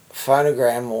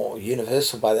Phonogram or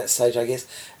Universal by that stage, I guess,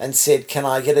 and said, "Can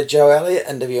I get a Joe Elliott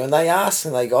interview?" And they asked,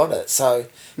 and they got it. So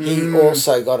he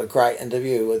also got a great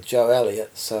interview with Joe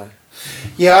Elliott. So.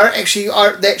 Yeah,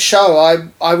 that show,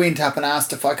 I went up and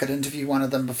asked if I could interview one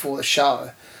of them before the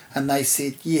show. And they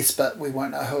said, yes, but we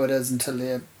won't know who it is until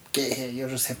you get here. You'll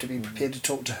just have to be prepared to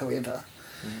talk to whoever.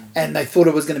 And they thought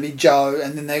it was going to be Joe,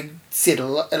 and then they said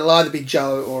it'll either be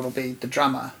Joe or it'll be the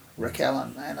drummer, Rick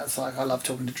Allen. And it's like, I love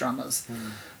talking to drummers.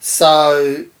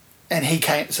 So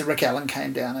Rick Allen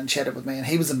came down and chatted with me, and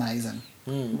he was amazing.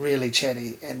 Really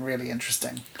chatty and really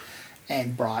interesting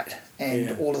and bright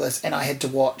and all of this. And I had to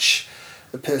watch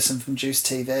the person from Juice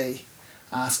TV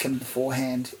ask him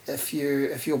beforehand, if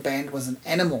your band was an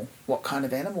animal, what kind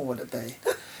of animal would it be?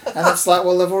 And it's like,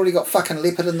 well, they've already got fucking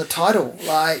leopard in the title,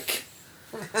 like.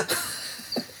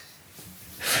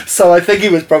 So I think he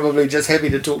was probably just happy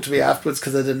to talk to me afterwards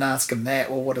because I didn't ask him that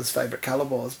or what his favourite colour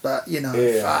was. But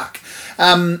fuck.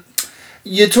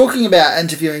 You're talking about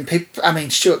interviewing people. I mean,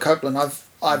 Stuart Copeland.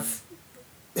 I've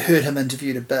heard him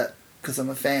interviewed a bit because I'm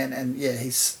a fan, and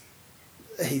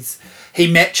he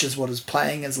matches what his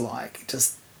playing is like,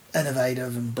 just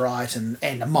innovative and bright and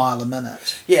a mile a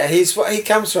minute. Yeah, he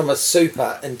comes from a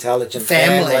super intelligent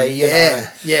family. You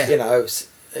know,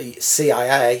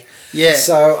 CIA. Yeah.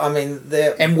 So I mean,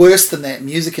 and worse than that,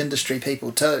 music industry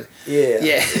people too. Yeah.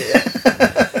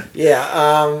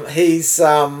 He's.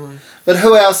 But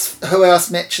who else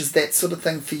matches that sort of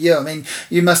thing for you? I mean,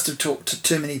 you must have talked to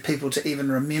too many people to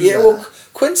even remember. Yeah, well,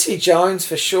 Quincy Jones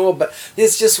for sure, but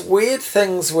there's just weird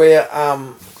things where,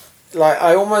 like,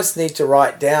 I almost need to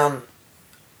write down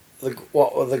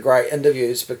what were the great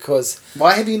interviews, because...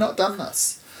 Why have you not done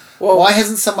this? Well, why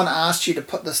hasn't someone asked you to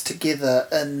put this together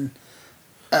in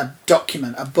a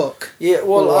document, a book? Yeah,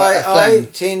 well, I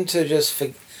tend to just...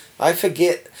 I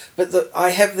forget... But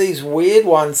I have these weird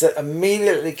ones that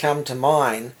immediately come to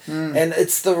mind, and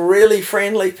it's the really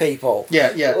friendly people.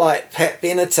 Yeah. Like Pat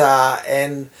Benatar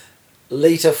and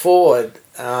Lita Ford,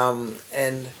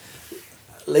 and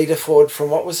Lita Ford from,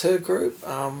 what was her group?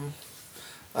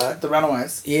 The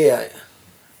Runaways. Yeah.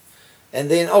 And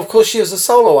then, of course, she was a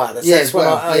solo artist. Yeah, that's when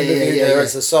I interviewed her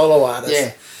as a solo artist.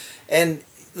 Yeah. And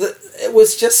it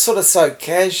was just sort of so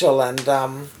casual, and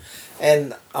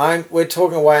And we're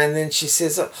talking away, and then she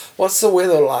says, "What's the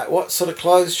weather like? What sort of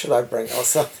clothes should I bring?" Or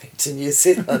something to New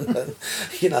Zealand. And,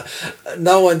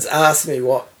 no one's asked me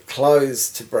what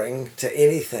clothes to bring to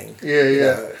anything.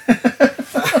 Yeah.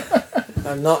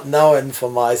 I'm not known for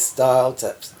my style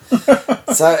tips.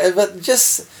 So, but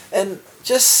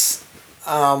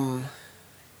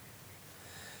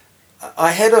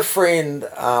I had a friend,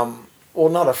 or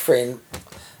not a friend.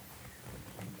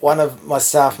 One of my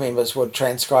staff members would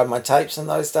transcribe my tapes in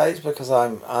those days because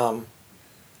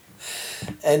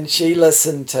and she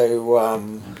listened to,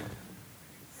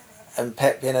 and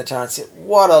Pat Benatar and said,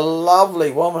 "What a lovely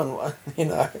woman,"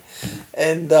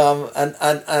 and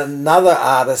another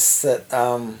artist that,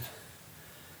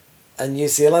 a New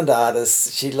Zealand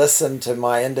artist, she listened to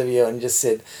my interview and just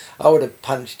said, "I would have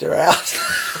punched her out."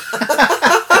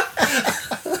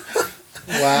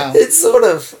 Wow. It's sort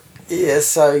of,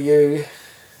 so you...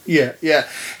 Yeah.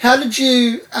 How did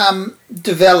you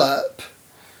develop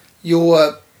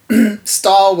your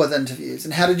style with interviews,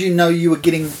 and how did you know you were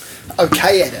getting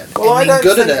okay at it and being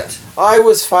good at it? I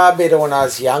was far better when I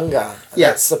was younger. Yeah.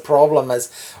 That's the problem, is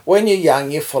when you're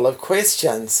young you're full of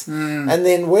questions, and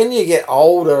then when you get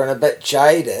older and a bit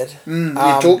jaded, you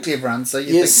talk to everyone, so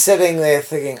you're sitting there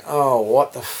thinking, "Oh,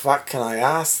 what the fuck can I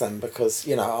ask them?" Because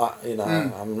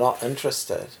I'm not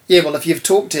interested. Yeah, well, if you've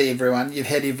talked to everyone, you've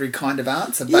had every kind of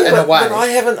answer, but in a way.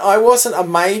 But I wasn't a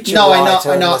major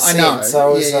writer. I know.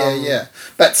 So yeah.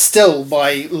 But still,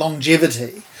 by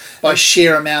longevity, by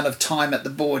sheer amount of time at the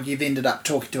board, you've ended up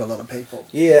talking to a lot of people.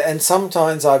 Yeah, and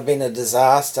sometimes I've been a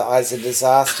disaster. I was a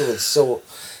disaster with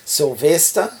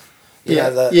Sylvester.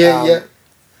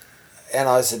 And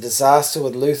I was a disaster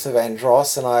with Luther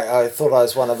Vandross, and I thought I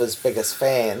was one of his biggest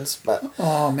fans. But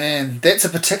oh man, that's a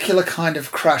particular kind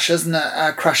of crush, isn't it?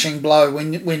 A crushing blow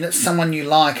when it's someone you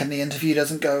like and the interview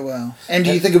doesn't go well. And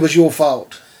do you think it was your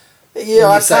fault?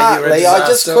 Yeah, partly. I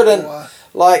just couldn't.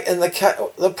 Like, in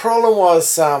the problem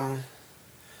was,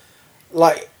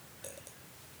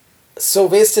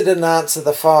 Sylvester didn't answer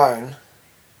the phone,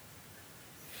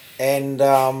 and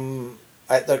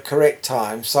at the correct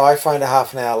time, so I phoned a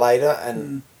half an hour later,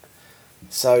 and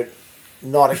so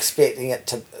not expecting it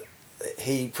to,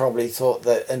 he probably thought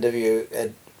the interview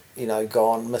had,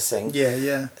 gone missing.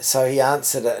 Yeah. So he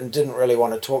answered it and didn't really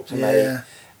want to talk to me,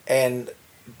 and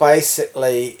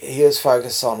basically he was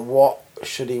focused on what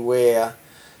should he wear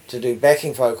to do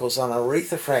backing vocals on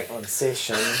Aretha Franklin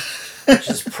session, which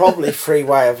is probably Free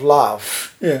Way of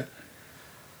Love. Yeah.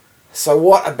 So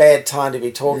what a bad time to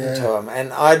be talking to him.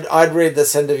 And I'd read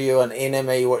this interview on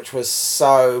Enemy, which was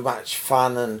so much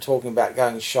fun and talking about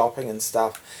going shopping and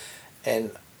stuff.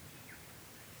 And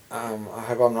I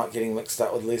hope I'm not getting mixed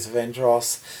up with Luther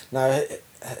Vandross. No,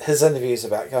 his interview's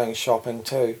about going shopping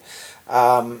too.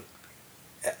 It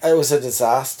was a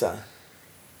disaster.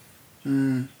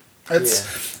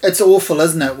 It's awful,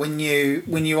 isn't it? When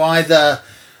you either,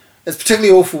 it's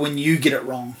particularly awful when you get it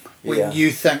wrong. When you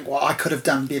think, well, I could have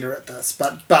done better at this,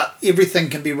 but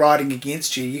everything can be riding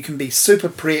against you. You can be super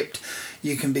prepped,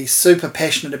 you can be super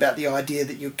passionate about the idea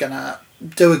that you're gonna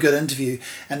do a good interview,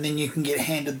 and then you can get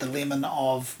handed the lemon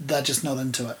of they're just not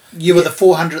into it. You were the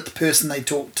 400th person they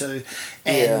talked to,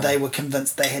 and they were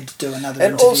convinced they had to do another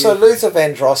interview. And also Luther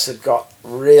Vandross had got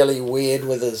really weird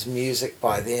with his music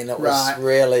by then. It was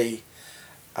really...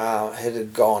 it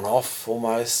had gone off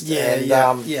almost.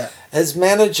 His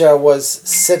manager was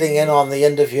sitting in on the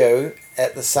interview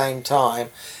at the same time,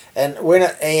 and when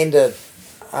it ended,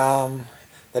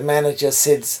 the manager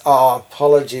said, "Oh,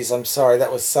 apologies, I'm sorry,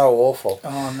 that was so awful.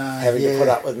 Oh no, having to put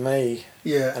up with me."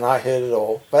 Yeah, and I heard it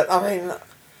all. But I mean,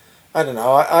 I don't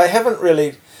know. I haven't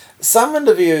really. Some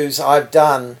interviews I've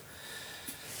done.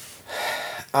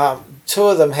 Two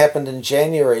of them happened in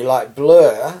January, like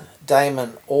Blur,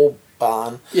 Damon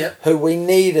Albarn, who we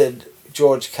needed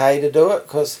George Kay to do it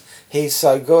because he's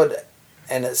so good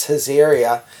and it's his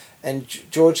area. And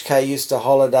George Kay used to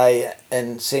holiday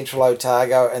in Central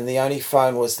Otago, and the only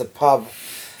phone was the pub,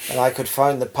 and I could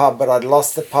phone the pub, but I'd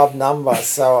lost the pub number,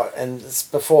 and it's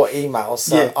before email,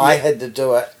 so I had to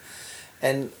do it.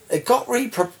 And it got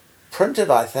reprinted,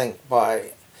 I think, by,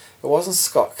 it wasn't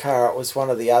Scott Carr, it was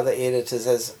one of the other editors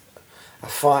as a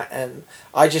fine, and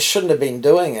I just shouldn't have been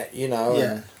doing it, you know.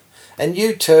 Yeah. And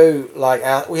you too, like,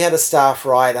 we had a staff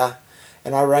writer,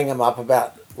 and I rang him up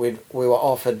about, we were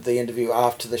offered the interview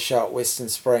after the show at Western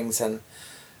Springs, and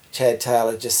Chad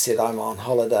Taylor just said, "I'm on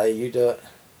holiday, you do it."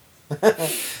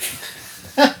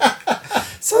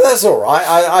 So that's all right.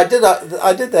 I did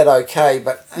that okay,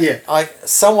 but yeah,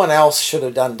 someone else should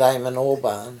have done Damon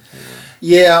Albarn.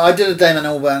 Yeah, I did a Damon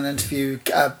Albarn interview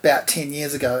about 10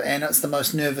 years ago, and it's the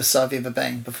most nervous I've ever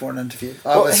been before an interview.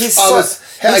 I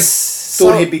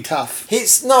thought he'd be tough.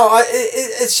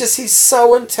 It's just he's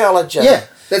so intelligent. Yeah,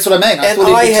 that's what I mean.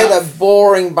 I had a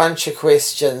boring bunch of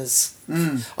questions.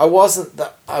 I wasn't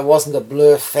a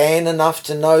Blur fan enough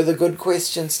to know the good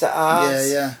questions to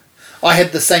ask. Yeah. I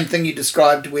had the same thing you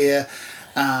described where,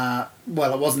 it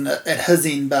wasn't at his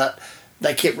end, but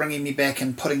they kept ringing me back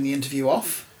and putting the interview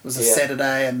off. It was a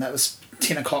Saturday, and that was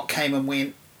 10 o'clock came and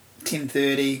went,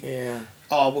 10:30. Yeah.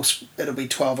 Oh, well, it'll be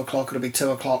 12 o'clock, it'll be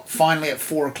 2 o'clock. Finally at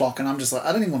 4 o'clock, and I'm just like,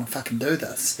 I don't even want to fucking do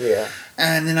this. Yeah.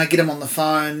 And then I get him on the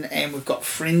phone, and we've got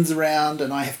friends around,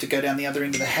 and I have to go down the other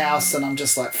end of the house, and I'm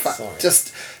just like, fuck,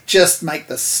 just make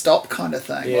this stop kind of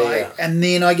thing. And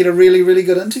then I get a really, really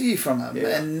good interview from him,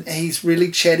 and he's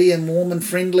really chatty and warm and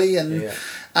friendly, and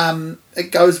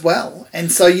it goes well.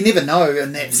 And so you never know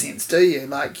in that sense, do you?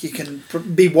 Like, you can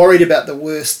be worried about the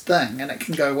worst thing, and it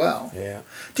can go well. Yeah.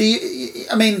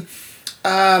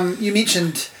 You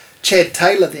mentioned Chad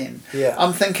Taylor then. Yeah.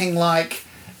 I'm thinking like,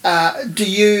 do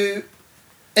you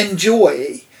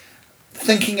enjoy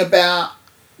thinking about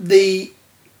the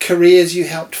careers you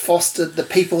helped foster, the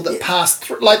people that passed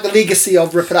through, like the legacy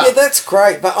of Rip It Up? Yeah, that's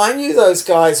great. But I knew those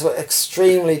guys were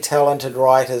extremely talented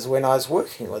writers when I was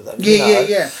working with them.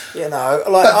 Yeah. You know,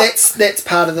 like, but that's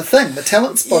part of the thing, the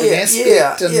talent spotting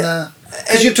aspect.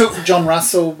 Because you took John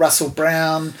Russell, Russell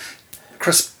Brown,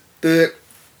 Chris Burke,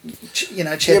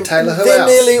 Chad Taylor, who they're else?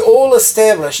 nearly all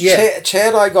established. Yeah.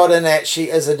 Chad I got in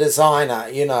actually as a designer,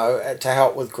 to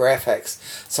help with graphics.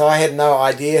 So I had no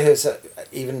idea who's an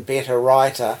even better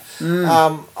writer.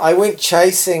 I went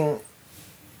chasing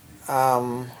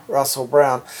Russell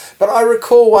Brown. But I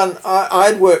recall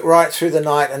I'd worked right through the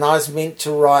night, and I was meant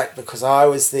to write, because I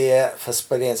was there for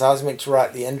Split Ends, I was meant to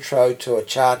write the intro to a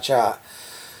Cha-Cha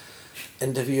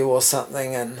interview or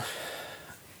something, and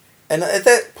at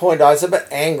that point, I was a bit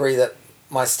angry that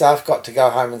my staff got to go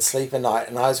home and sleep a night,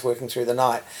 and I was working through the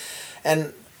night.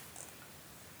 And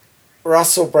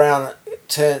Russell Brown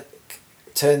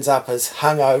turns up as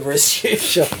hungover as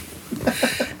usual.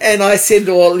 And I said,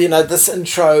 well, this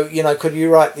intro, could you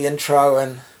write the intro?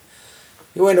 And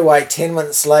he went away 10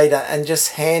 minutes later and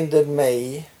just handed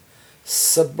me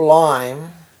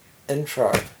sublime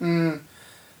intro.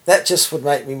 That just would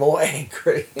make me more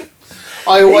angry.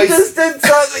 He just did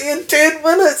something in 10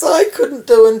 minutes I couldn't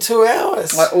do in 2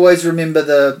 hours. I always remember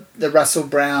the Russell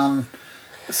Brown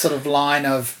sort of line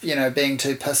of, being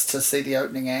too pissed to see the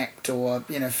opening act, or,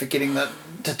 forgetting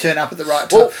to turn up at the right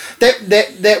time. Well,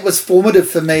 that was formative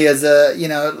for me as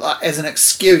as an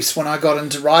excuse when I got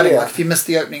into writing. Like, if you missed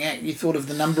the opening act, you thought of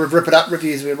the number of Rip It Up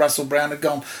reviews where Russell Brown had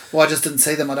gone, well, I just didn't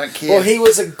see them, I don't care. Well, he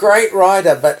was a great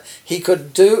writer, but he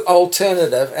could do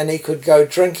alternative, and he could go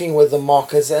drinking with the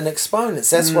mockers and exponents.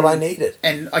 That's what I needed.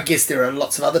 And I guess there are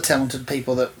lots of other talented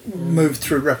people that moved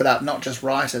through Rip It Up, not just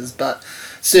writers, but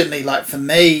certainly, like, for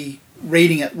me,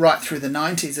 reading it right through the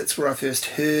 90s, it's where I first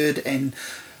heard and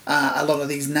a lot of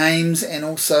these names, and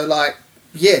also,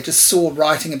 just saw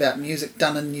writing about music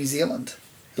done in New Zealand.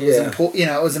 It was important,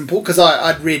 it was important because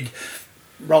I'd read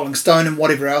Rolling Stone and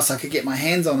whatever else I could get my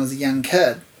hands on as a young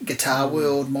kid, Guitar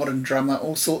World, Modern Drummer,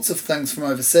 all sorts of things from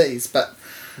overseas, but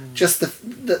just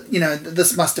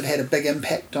this must have had a big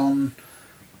impact on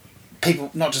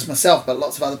people, not just myself, but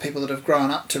lots of other people that have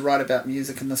grown up to write about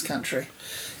music in this country.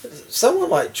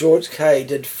 Someone like George Kay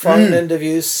did phone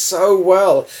interviews so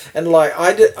well, and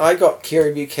I got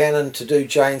Kerry Buchanan to do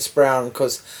James Brown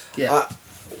because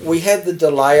we had the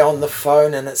delay on the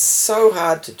phone, and it's so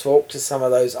hard to talk to some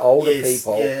of those older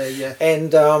people.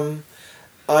 And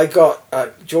I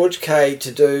got George Kay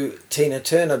to do Tina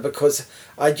Turner because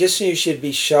I just knew she'd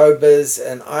be showbiz,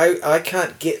 and I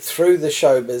can't get through the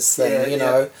showbiz thing, you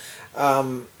know.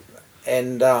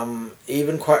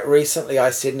 Even quite recently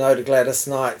I said no to Gladys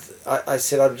Knight. I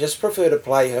said I'd just prefer to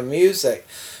play her music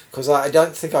because I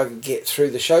don't think I could get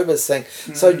through the showbiz thing.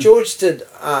 So George did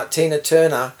Tina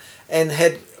Turner and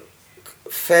had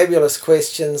fabulous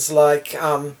questions like,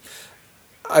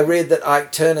 I read that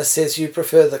Ike Turner says you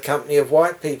prefer the company of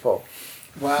white people.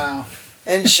 Wow.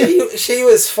 And she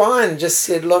was fine, just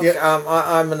said, look,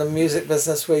 I'm in a music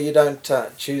business where you don't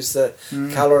choose the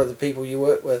colour of the people you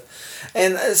work with.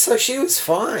 And so she was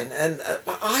fine, and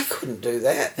I couldn't do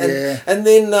that. And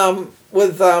then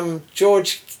with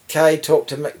George Kay talked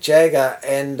to Mick Jagger,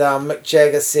 and Mick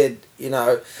Jagger said, He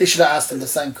should have asked him the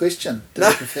same question. Do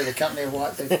you prefer the company of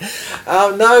white people?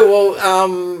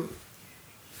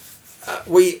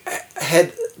 we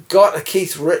had got a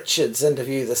Keith Richards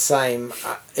interview the same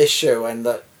issue, and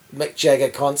the Mick Jagger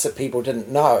concert people didn't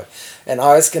know, and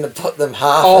I was going to put them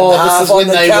half and half on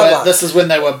the cover. This is when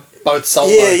they were both solo.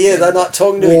 Yeah, they're not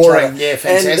talking to each other. Yeah,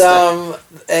 fantastic.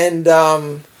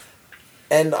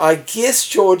 And I guess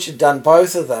George had done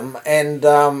both of them, and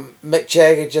Mick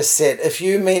Jagger just said, if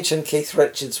you mention Keith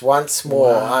Richards once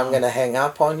more, I'm going to hang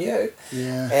up on you.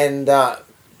 Yeah. And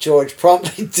George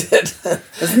promptly did.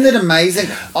 Isn't that amazing?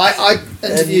 I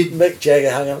interviewed... And Mick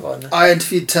Jagger hung up on him. I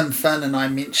interviewed Tim Finn, and I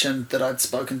mentioned that I'd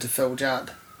spoken to Phil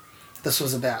Judd. This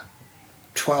was about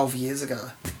 12 years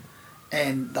ago.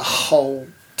 And the whole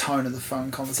tone of the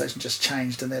phone conversation just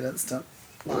changed in that instant.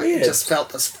 I just felt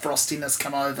this frostiness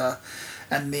come over,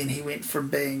 and then he went from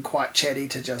being quite chatty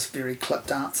to just very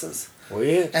clipped answers.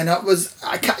 Weird. And it was,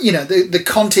 the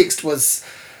context was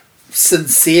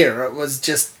sincere. It was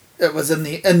just, it was in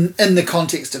the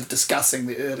context of discussing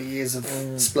the early years of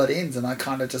Split Enz, and I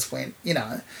kind of just went,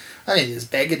 there's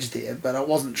baggage there, but I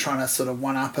wasn't trying to sort of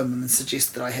one-up him and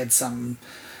suggest that I had some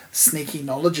sneaky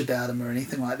knowledge about him or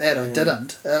anything like that. I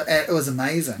didn't. It was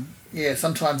amazing. Yeah,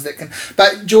 sometimes that can...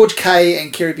 But George Kay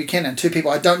and Kerry Buchanan, two people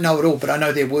I don't know at all, but I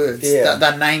know their words. Yeah.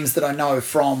 They're names that I know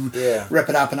from Rip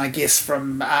It Up, and I guess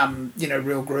from,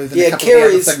 Real Groove and a couple of the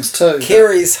other things too.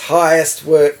 Kerry's highest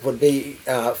work would be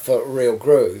for Real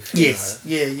Groove. Yes,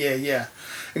 yeah.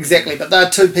 Exactly, but they're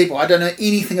two people. I don't know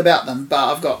anything about them,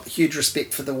 but I've got huge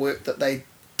respect for the work that they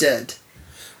did.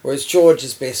 Whereas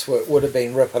George's best work would have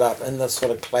been Rip It Up in the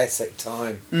sort of classic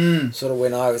time, sort of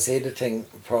when I was editing,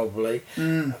 probably.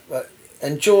 And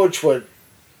George would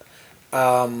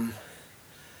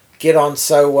get on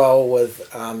so well with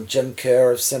Jim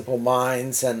Kerr of Simple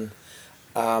Minds, and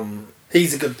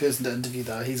he's a good person to interview,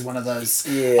 though. He's one of those.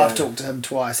 Yeah. I've talked to him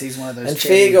twice. He's one of those. And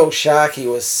Fergal Sharkey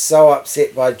was so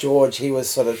upset by George. He was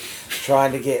sort of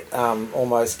trying to get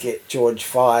almost get George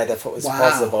fired if it was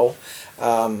possible,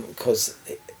 because.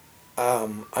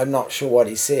 I'm not sure what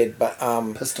he said, but...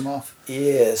 pissed him off.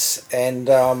 Yes, and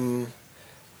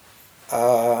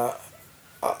I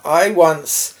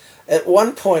once... At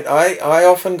one point, I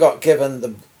often got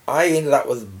given I ended up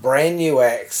with brand new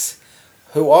acts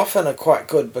who often are quite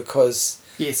good because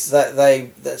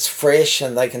that's fresh,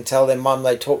 and they can tell their mum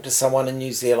they talk to someone in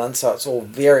New Zealand, so it's all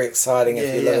very exciting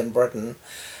if you live in Britain.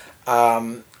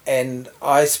 And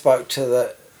I spoke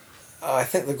to I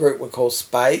think the group were called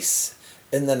Space...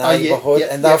 in the neighbourhood,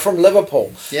 and they were from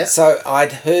Liverpool. Yeah. So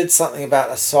I'd heard something about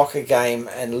a soccer game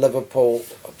and Liverpool,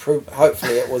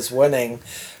 hopefully it was winning,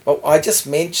 but I just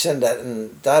mentioned it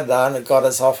and and it got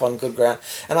us off on good ground.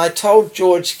 And I told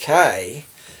George Kay,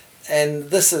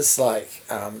 and this is like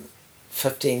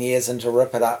 15 years into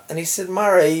Rip It Up, and he said,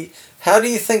 Murray, how do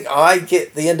you think I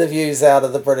get the interviews out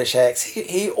of the British acts?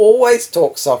 He always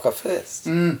talks soccer first.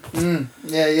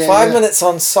 5 minutes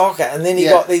on soccer, and then he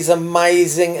got these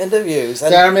amazing interviews.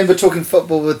 And I remember talking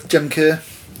football with Jim Kerr,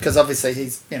 because obviously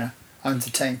he's, owns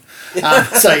a team.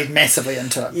 So he's massively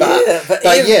into it. But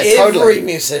every totally.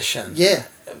 musician. Yeah.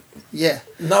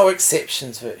 No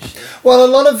exceptions, virtually. Well, a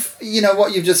lot of,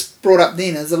 what you've just brought up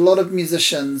then is a lot of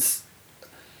musicians...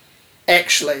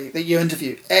 that you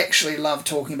interview actually love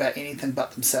talking about anything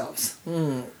but themselves.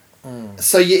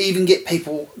 So you even get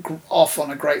people off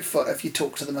on a great foot if you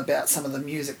talk to them about some of the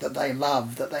music that they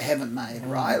love that they haven't made,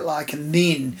 right? Like, and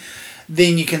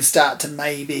then you can start to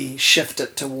maybe shift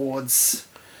it towards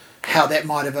how that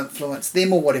might have influenced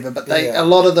them or whatever. But a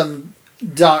lot of them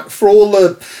don't. For all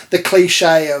the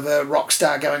cliche of a rock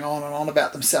star going on and on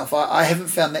about themselves, I haven't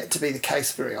found that to be the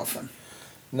case very often.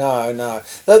 No.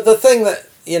 The thing that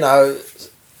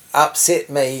upset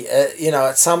me,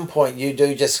 at some point you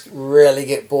do just really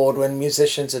get bored when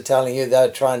musicians are telling you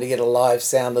they're trying to get a live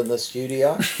sound in the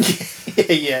studio.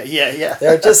 Yeah.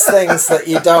 There are just things that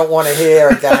you don't want to hear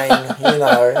again,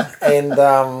 and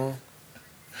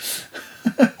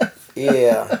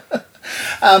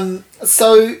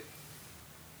so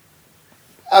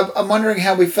I'm wondering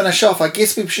how we finish off. I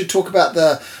guess we should talk about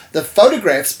the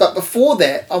photographs, but before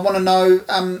that I want to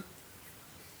know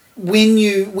when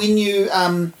you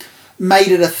made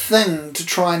it a thing to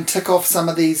try and tick off some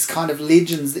of these kind of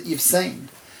legends that you've seen.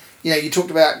 You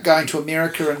talked about going to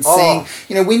America and seeing,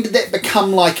 when did that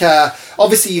become like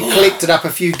obviously you collected up a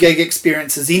few gig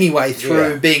experiences anyway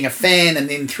through being a fan and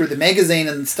then through the magazine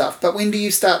and stuff, but when do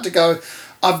you start to go,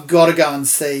 I've got to go and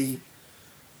see,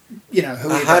 whoever?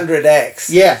 100 acts.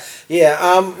 Yeah.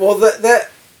 Well, that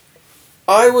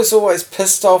I was always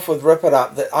pissed off with Rip It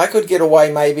Up that I could get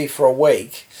away maybe for a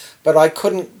week, but I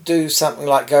couldn't do something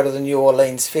like go to the New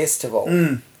Orleans Festival,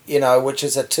 which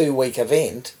is a 2-week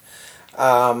event,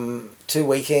 2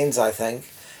 weekends, I think.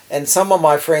 And some of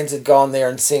my friends had gone there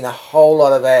and seen a whole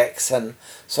lot of acts, and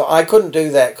so I couldn't do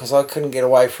that because I couldn't get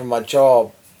away from my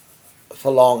job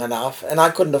for long enough, and I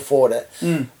couldn't afford it.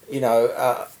 You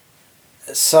know,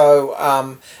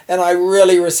 and I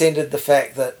really resented the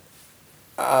fact that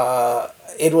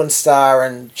Edwin Starr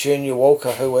and Junior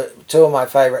Walker, who were two of my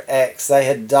favourite acts, they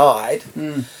had died.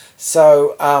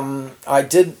 So I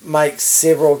did make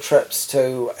several trips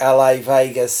to LA,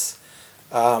 Vegas,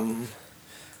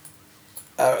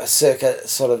 circa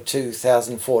sort of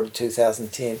 2004 to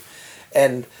 2010.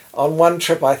 And on one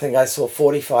trip, I think I saw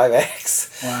 45 acts.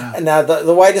 Wow. And now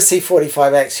the way to see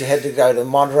 45 acts, you had to go to the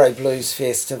Monterey Blues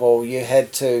Festival. You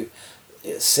had to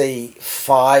see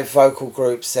 5 vocal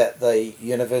groups at the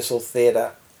Universal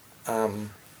Theatre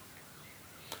in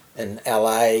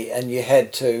LA. And you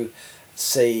had to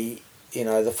see, you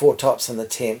know, the Four Tops and the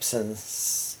Temps in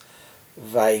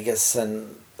Vegas,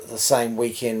 and the same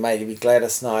weekend maybe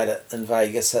Gladys Night in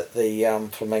Vegas at the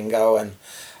Flamingo,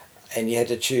 and you had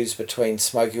to choose between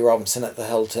Smokey Robinson at the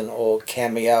Hilton or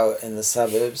Cameo in the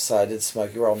suburbs. So I did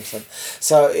Smokey Robinson.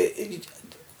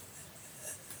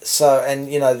 And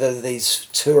you know, these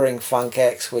touring funk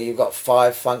acts where you've got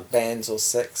 5 funk bands or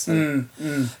 6.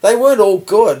 They weren't all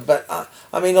good, but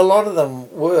I mean, a lot of them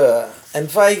were. And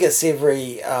Vegas,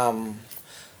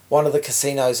 one of the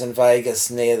casinos in Vegas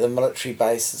near the military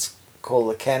base is called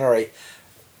the Cannery,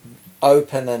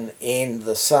 open and end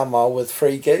the summer with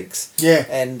free gigs.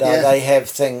 And they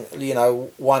have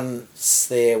once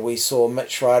there we saw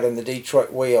Mitch Ryder and the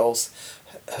Detroit Wheels,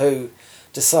 who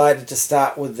decided to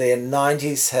start with their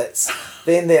 90s hits,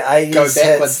 then their 80s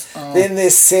hits, then their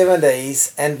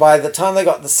 70s, and by the time they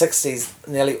got the 60s,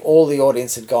 nearly all the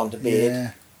audience had gone to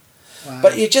bed. Wow.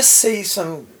 But you just see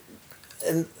some,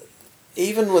 and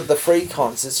even with the free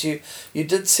concerts, you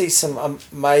did see some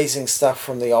amazing stuff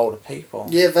from the older people.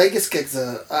 Yeah, Vegas gigs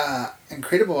are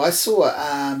incredible. I saw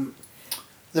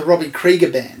the Robbie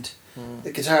Krieger band,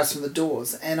 the guitarist from The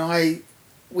Doors, and I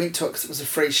went to it because it was a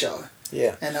free show.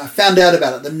 Yeah. And I found out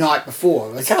about it the night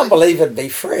before. I can't believe it'd be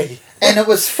free. And it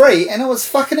was free, and it was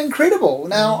fucking incredible.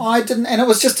 Now, I didn't... And it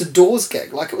was just a Doors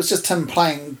gig. Like, it was just him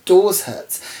playing Doors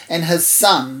hits. And his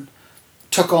son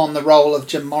took on the role of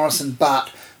Jim Morrison,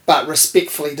 but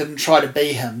respectfully didn't try to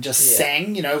be him. Just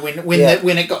sang, you know, when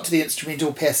it got to the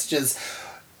instrumental passages,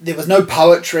 there was no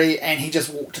poetry, and he just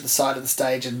walked to the side of the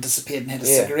stage and disappeared and had a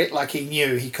cigarette. Like, he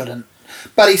knew he couldn't.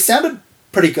 But he sounded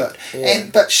pretty good.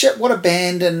 But shit, what a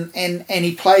band. And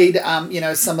he played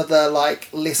some of the like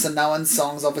lesser known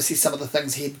songs, obviously some of the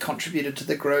things he had contributed to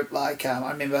the group, like I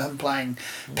remember him playing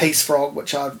Peace Frog,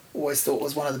 which I always thought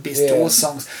was one of the best Doors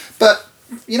songs. But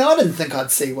you know, I didn't think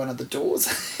I'd see one of the Doors,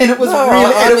 and it was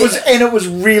it was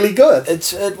really good.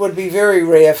 It would be very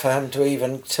rare for him to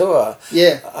even tour.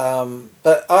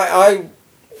 But I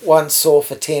once saw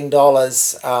for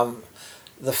 $10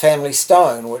 the Family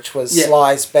Stone, which was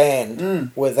Sly's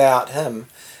band without him,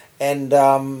 and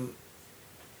I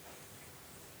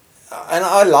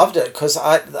loved it because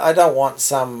I don't want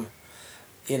some,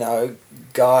 you know,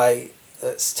 guy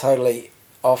that's totally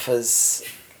off his,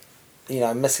 you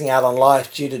know, missing out on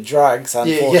life due to drugs.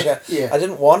 Unfortunately, I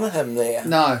didn't want him there.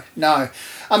 No.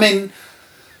 I mean,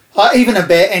 even a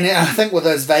bad, and I think with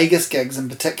those Vegas gigs in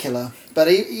particular, but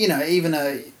even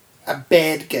a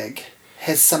bad gig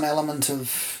has some element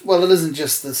of, well, it isn't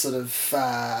just the sort of,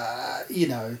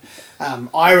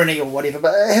 irony or whatever,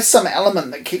 but it has some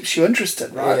element that keeps you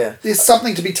interested, right? Yeah. There's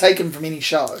something to be taken from any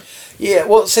show. Yeah,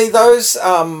 well, see, those,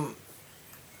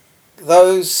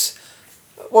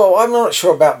 well, I'm not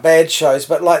sure about bad shows,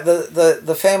 but like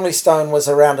the Family Stone was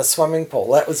around a swimming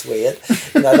pool. That was weird.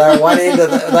 You know, they were one end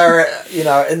of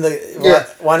in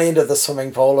the one end of the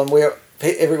swimming pool, and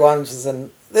everyone was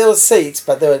in. There were seats,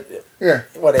 but there were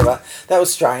whatever. That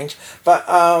was strange, but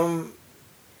I've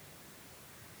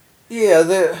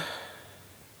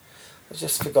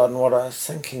just forgotten what I was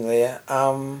thinking there.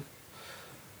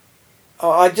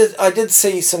 I did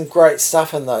see some great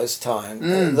stuff in those times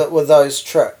with those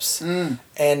trips,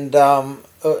 and it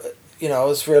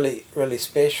was really, really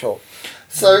special.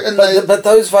 So, but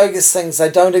those Vegas things, they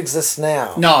don't exist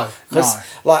now. No.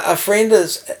 Like a friend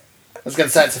is. I was going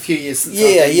to say it's a few years since.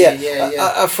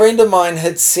 A friend of mine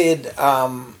had said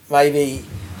maybe,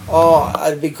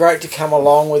 it'd be great to come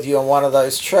along with you on one of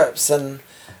those trips and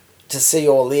to see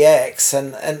all the acts.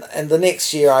 And the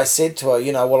next year I said to her,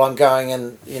 I'm going,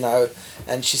 and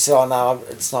she said, oh no,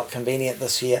 it's not convenient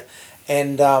this year.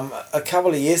 And a couple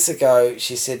of years ago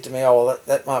she said to me,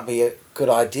 that might be a good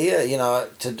idea,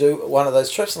 to do one of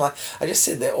those trips. And I just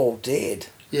said, they're all dead.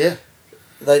 Yeah.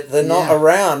 They're not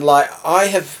around. Like I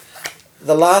have.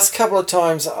 The last couple of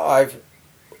times I've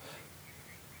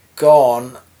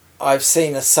gone, I've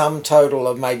seen a sum total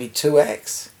of maybe 2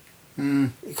 acts.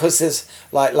 Because there's,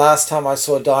 like, last time I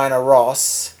saw Diana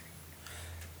Ross,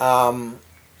 cost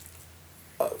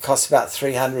about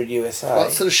 $300 USA.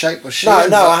 What sort of shape was she? No,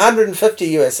 $150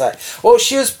 USA. Well,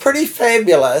 she was pretty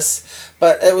fabulous,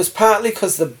 but it was partly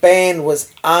because the band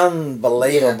was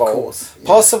unbelievable. Yeah, of course. Yeah.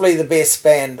 Possibly the best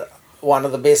band, one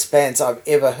of the best bands I've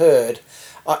ever heard.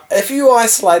 If you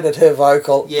isolated her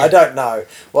vocal, I don't know.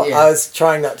 Well, I was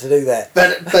trying not to do that.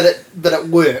 But it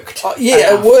worked.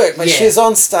 It worked. But she was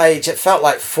on stage. It felt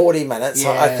like 40 minutes.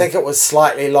 Yeah. I think it was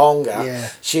slightly longer.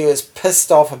 Yeah. She was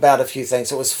pissed off about a few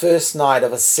things. It was first night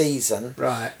of a season.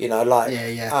 Right. You know, like...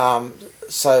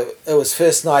 so it was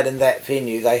first night in that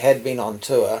venue. They had been on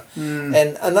tour.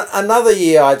 And another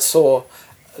year I saw,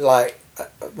 like,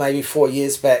 maybe 4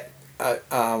 years back,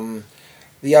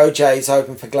 the OJs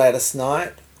open for Gladys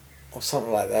Knight, or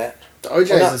something like that. The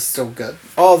OJs are still good.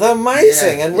 Oh, they're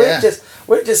amazing, Yeah, and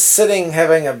we're just sitting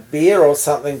having a beer or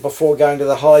something before going to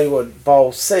the Hollywood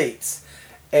Bowl seats,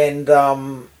 and I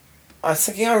was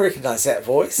thinking, I recognise that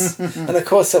voice, and of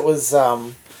course it was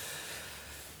the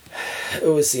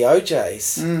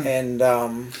OJs, and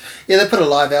they put a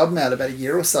live album out about a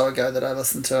year or so ago that I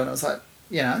listened to, and I was like,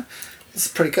 this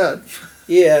is pretty good.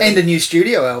 Yeah, and a new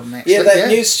studio album actually. Yeah, that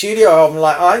new studio album,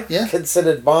 like I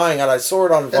considered buying it. I saw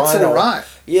it on vinyl. That's all right.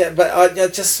 Yeah, but I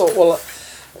just thought, well,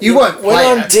 you won't when play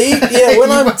I'm it.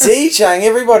 when I'm DJing,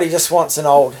 everybody just wants an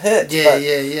old hit.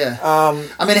 Yeah.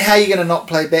 I mean, how are you going to not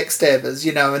play Backstabbers?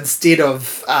 Instead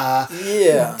of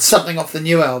something off the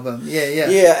new album.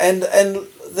 Yeah, and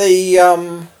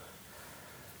the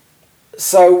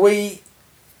so we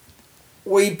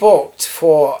booked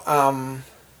for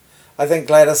I think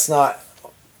Gladys Knight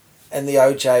and the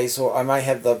OJs, or I may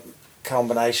have the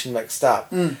combination mixed up.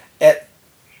 They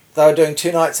were doing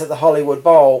 2 nights at the Hollywood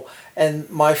Bowl, and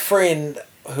my friend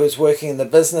who was working in the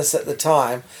business at the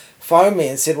time phoned me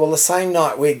and said, well, the same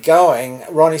night we're going,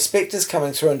 Ronnie Spector's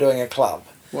coming through and doing a club.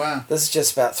 Wow. This is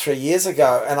just about 3 years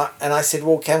ago, and I said,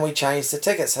 well, can we change the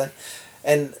tickets?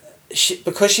 And she,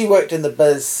 because she worked in the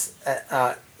biz,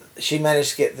 she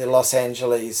managed to get the Los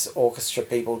Angeles orchestra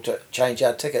people to change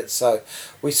our tickets. So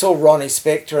we saw Ronnie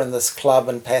Spector in this club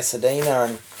in Pasadena,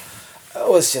 and it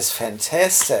was just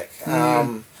fantastic.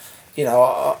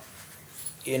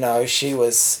 She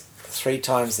was 3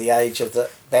 times the age of the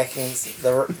backings,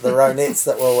 the Ronettes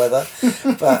that were with her.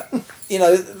 But,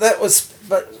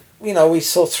 we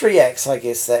saw 3 acts, I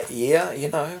guess, that year,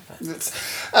 with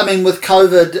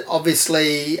COVID,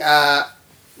 obviously...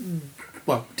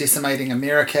 decimating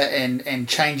America and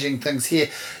changing things here,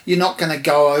 you're not going to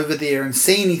go over there and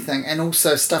see anything, and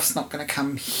also stuff's not going to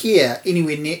come here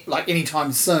anywhere near, like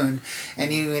anytime soon,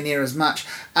 and anywhere near as much.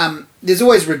 There's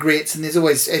always regrets, and there's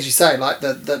always, as you say, like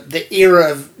the era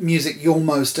of music you're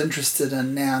most interested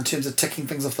in now in terms of ticking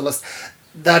things off the list.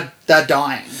 They're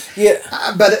dying. Yeah.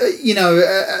 But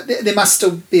there must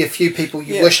still be a few people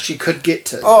you wished you could get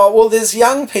to. Oh, well, there's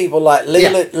young people like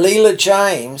Leela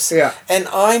James. Yeah. And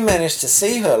I managed to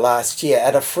see her last year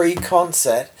at a free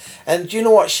concert. And do you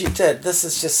know what she did? This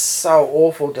is just so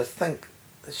awful to think.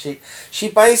 She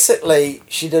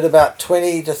did about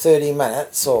 20 to 30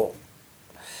 minutes, or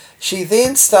she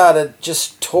then started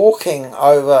just talking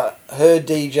over her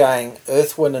DJing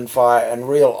Earth, Wind and Fire and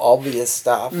real obvious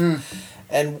stuff.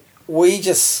 And we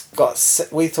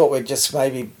thought we'd just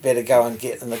maybe better go and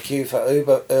get in the queue for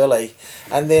Uber early.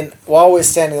 And then while we're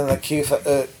standing in the queue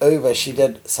for Uber, she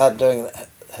did start doing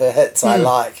her hits I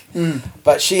like.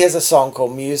 But she has a song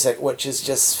called Music, which is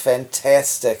just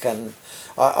fantastic. And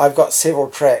I've got several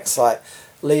tracks, like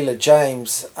Leela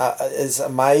James is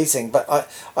amazing. But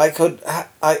I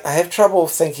have trouble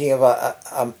thinking of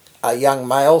a young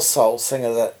male soul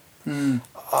singer that...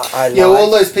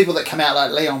 all those people that come out like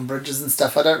Leon Bridges and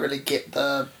stuff, I don't really get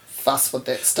the fuss with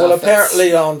that stuff. Well, apparently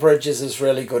Leon Bridges is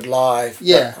really good live.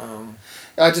 Yeah.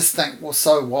 But, I just think, well,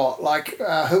 so what? Like,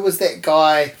 who was that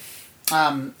guy,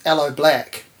 Aloe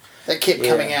Black, that kept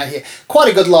coming out here? Quite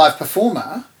a good live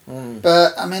performer,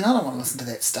 but, I mean, I don't want to listen to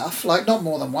that stuff. Like, not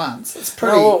more than once. It's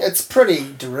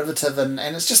pretty derivative, and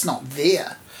it's just not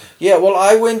there. Yeah, well,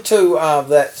 I went to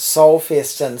that Soul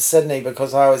Fest in Sydney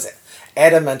because I was...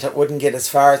 adamant it wouldn't get as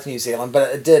far as New Zealand,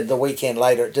 but it did. The weekend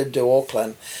later it did do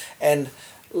Auckland, and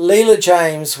Leela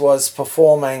James was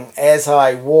performing as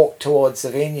I walked towards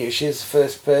the venue. She was the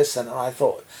first person, and I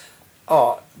thought,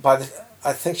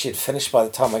 I think she'd finished by the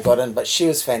time I got in, but she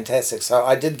was fantastic. So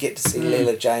I did get to see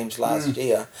Leela James last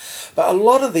year. But a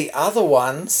lot of the other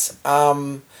ones,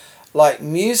 like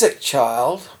Music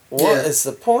Child, what is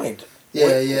the point?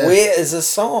 Where is a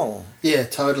song? Yeah,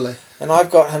 totally. And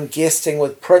I've got him guesting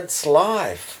with Prince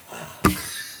live.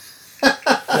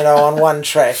 on one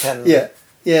track. And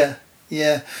yeah.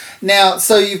 Now,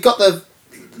 so you've got the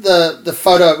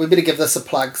photo. We better give this a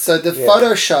plug. So the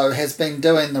photo show has been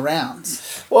doing the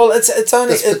rounds. Well, it's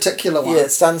only this particular one. Yeah,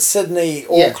 it's done Sydney,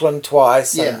 Auckland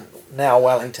twice, and now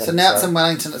Wellington. So now it's in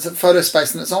Wellington. It's at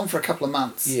Photospace, and it's on for a couple of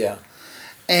months. Yeah.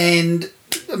 And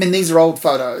I mean, these are old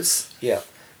photos. Yeah.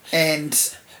 And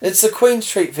it's the Queen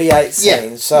Street V8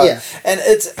 scene. And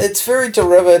it's very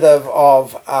derivative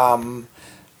of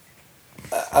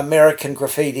American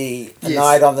graffiti, A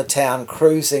Night on the Town,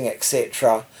 Cruising,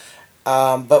 etc.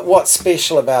 But what's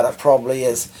special about it probably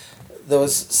is there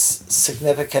was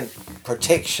significant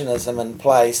protectionism in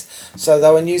place. So they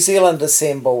were New Zealand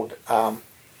assembled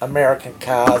American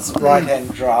cars,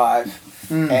 right-hand drive,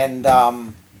 and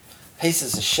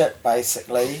pieces of shit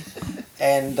basically,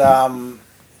 and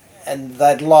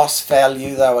they'd lost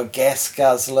value. They were gas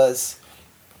guzzlers,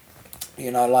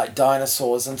 like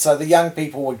dinosaurs, and so the young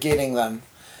people were getting them,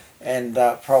 and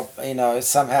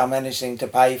somehow managing to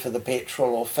pay for the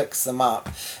petrol or fix them up.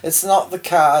 It's not the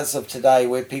cars of today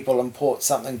where people import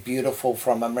something beautiful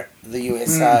from the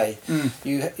USA.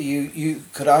 You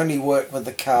could only work with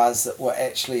the cars that were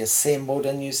actually assembled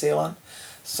in New Zealand.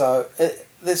 So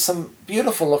there's some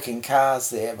beautiful looking cars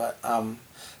there, but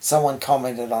someone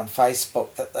commented on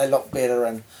Facebook that they look better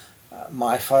in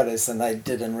my photos than they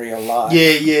did in real life.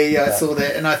 Yeah. I saw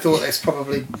that, and I thought that's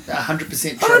probably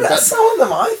 100% true. But some of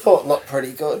them I thought looked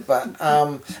pretty good, but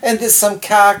and there's some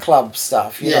car club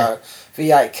stuff, you know,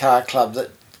 V8 car club that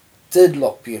did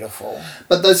look beautiful.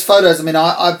 But those photos, I mean,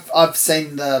 I've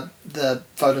seen the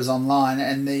photos online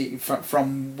and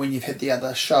from when you've had the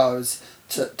other shows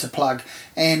to plug,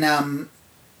 and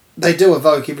they do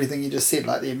evoke everything you just said,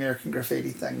 like the American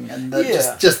graffiti thing, and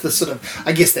just the sort of,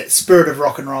 I guess, that spirit of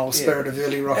rock and roll, spirit of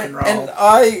early rock and roll. And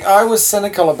I was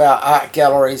cynical about art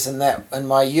galleries and that in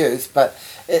my youth, but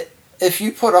if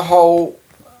you put a whole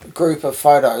group of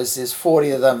photos, there's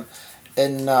 40 of them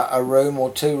in a room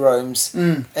or two rooms,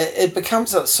 it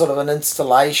becomes a sort of an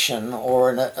installation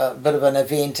or a bit of an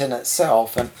event in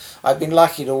itself. And I've been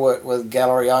lucky to work with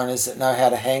gallery owners that know how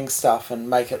to hang stuff and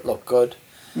make it look good.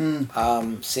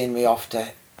 Send me off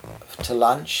to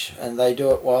lunch, and they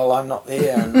do it while I'm not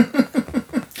there. And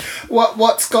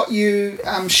what's got you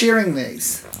sharing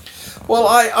these? Well,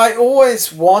 I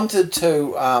always wanted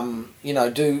to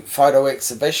do photo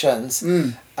exhibitions,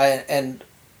 and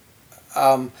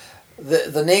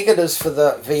the negatives for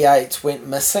the V8s went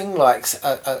missing. Like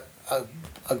a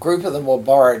group of them were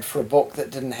borrowed for a book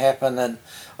that didn't happen, and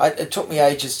it took me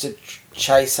ages to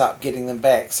chase up getting them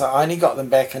back. So I only got them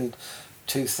back in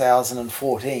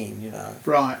 2014,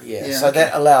 Right. Yeah. So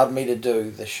that allowed me to do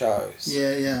the shows.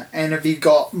 Yeah. And have you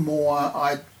got more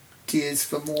ideas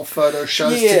for more photo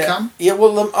shows to come? Yeah,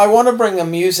 well, I want to bring a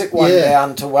music one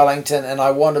down to Wellington, and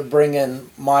I want to bring in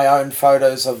my own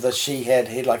photos of the She Had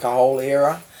like a whole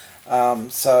era.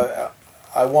 So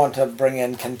I want to bring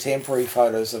in contemporary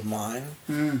photos of mine.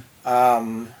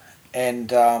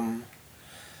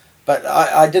 But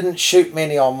I didn't shoot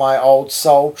many on my old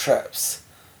soul trips.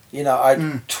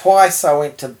 Twice I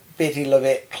went to Betty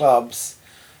Levette clubs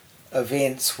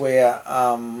events where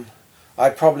I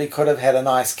probably could have had a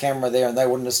nice camera there and they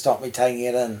wouldn't have stopped me taking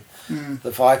it in.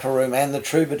 The Viper Room and the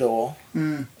Troubadour.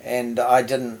 And I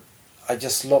didn't. I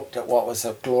just looked at what was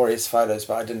glorious photos,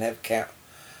 but I didn't have camera.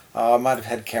 I might have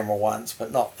had camera once,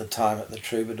 but not the time at the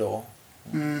Troubadour.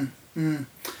 You've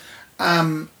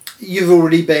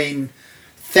already been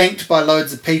thanked by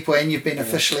loads of people, and you've been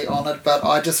officially honoured. But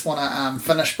I just want to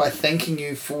finish by thanking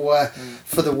you for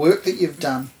the work that you've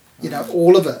done.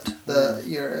 All of it.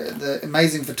 You're the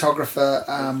amazing photographer,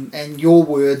 and your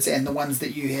words and the ones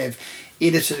that you have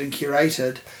edited and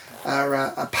curated are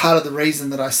a part of the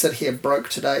reason that I sit here broke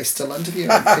today, still interviewing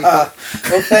people.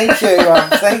 Well, thank you.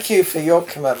 Thank you for your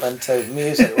commitment to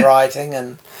music writing,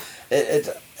 and it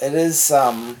is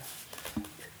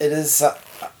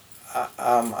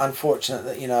unfortunate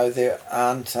that there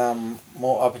aren't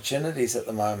more opportunities at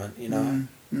the moment.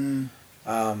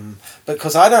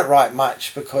 Because I don't write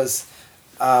much because.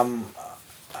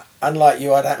 Unlike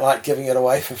you, I don't like giving it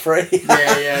away for free.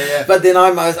 Yeah. But then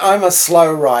I'm a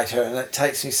slow writer, and it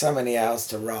takes me so many hours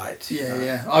to write.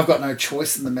 Yeah. I've got no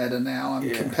choice in the matter now.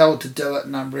 I'm compelled to do it,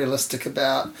 and I'm realistic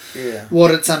about what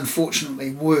it's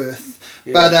unfortunately worth.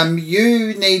 Yeah. But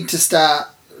you need to start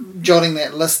jotting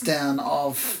that list down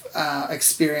of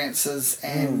experiences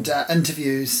and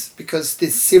interviews, because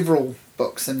there's several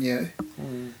books in you,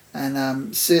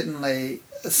 and certainly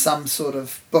some sort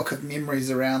of book of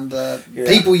memories around the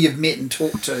people you've met and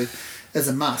talked to is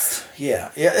a must.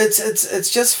 It's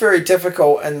just very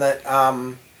difficult in that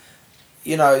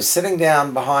sitting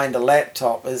down behind a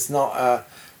laptop is not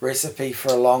recipe for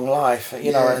a long life.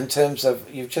 You know, in terms of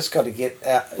you've just got to get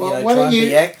out. Well, try and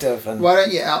be active. And why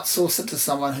don't you outsource it to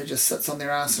someone who just sits on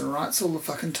their ass and writes all the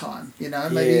fucking time? You know,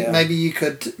 maybe you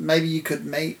could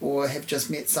meet or have just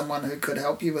met someone who could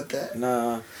help you with that.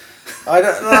 No, I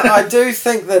don't. I do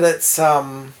think that it's.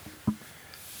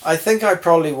 I think I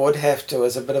probably would have to,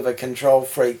 as a bit of a control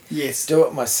freak, do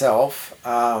it myself.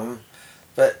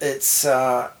 But it's.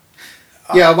 I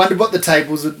wonder what the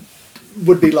tables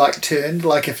would be like turned.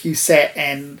 Like if you sat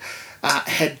and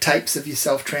had tapes of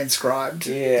yourself transcribed.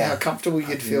 Yeah. How comfortable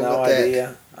you'd feel with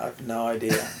that. I have no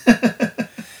idea.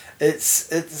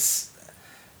 It's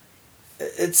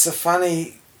a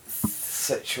funny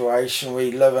situation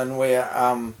we live in where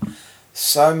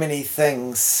so many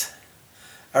things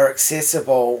are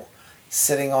accessible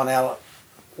sitting on our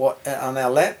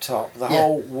laptop. The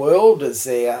whole world is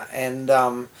there, and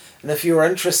if you're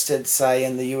interested, say,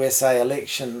 in the USA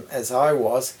election, as I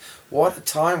was, what a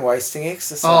time-wasting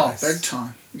exercise. Oh, big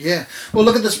time. Yeah. Well,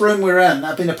 look at this room we're in.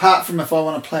 I mean, apart from if I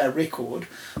want to play a record,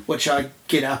 which I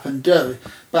get up and do,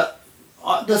 but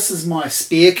this is my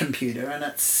spare computer, and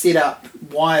it's set up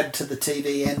wired to the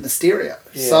TV and the stereo.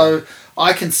 Yeah. So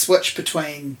I can switch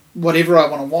between whatever I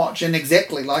want to watch. And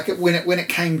exactly like it when it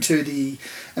came to the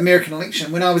American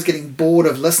election, when I was getting bored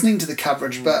of listening to the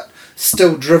coverage, but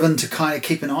still driven to kind of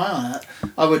keep an eye on it,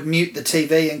 I would mute the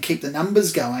TV and keep the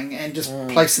numbers going and just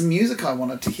play some music I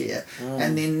wanted to hear.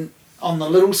 And then on the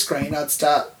little screen, I'd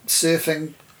start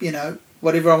surfing,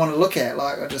 whatever I want to look at.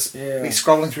 Like I'd just be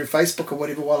scrolling through Facebook or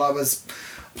whatever while I was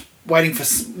waiting for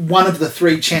one of the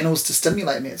 3 channels to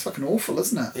stimulate me. It's fucking awful,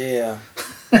 isn't it? Yeah.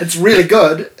 It's really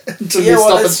good until you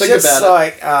stop and think about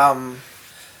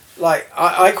it.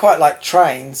 I quite like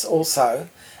trains also,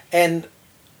 and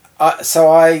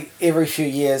I every few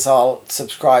years I'll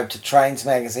subscribe to Trains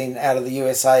magazine out of the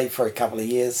USA for a couple of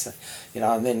years,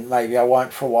 and then maybe I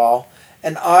won't for a while.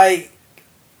 And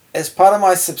as part of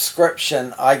my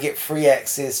subscription, I get free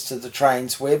access to the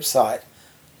Trains website.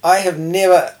 I have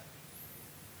never,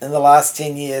 in the last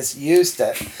 10 years, used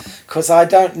it because I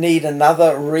don't need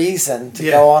another reason to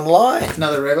go online.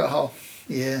 Another rabbit hole.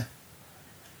 Yeah.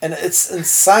 And it's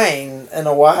insane in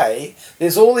a way.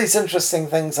 There's all these interesting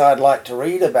things I'd like to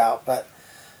read about, but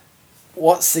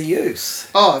what's the use?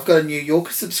 Oh, I've got a New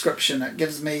Yorker subscription. It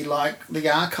gives me like the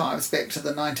archives back to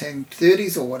the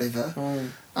 1930s or whatever.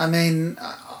 I mean,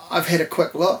 I've had a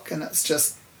quick look and it's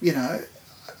just,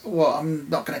 I'm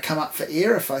not going to come up for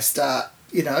air if I start,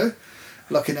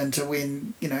 looking into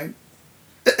when,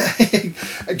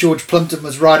 George Plimpton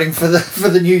was writing for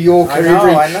the New Yorker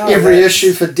every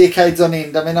issue for decades on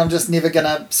end. I mean, I'm just never going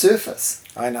to surface.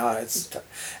 I know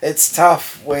it's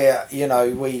tough where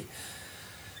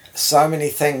so many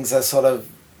things are sort of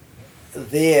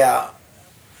there,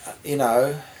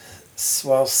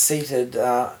 while seated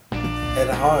at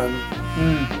home,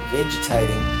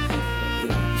 vegetating.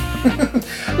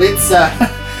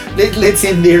 Let's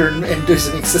end there and do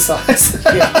some exercise.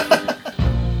 Yeah.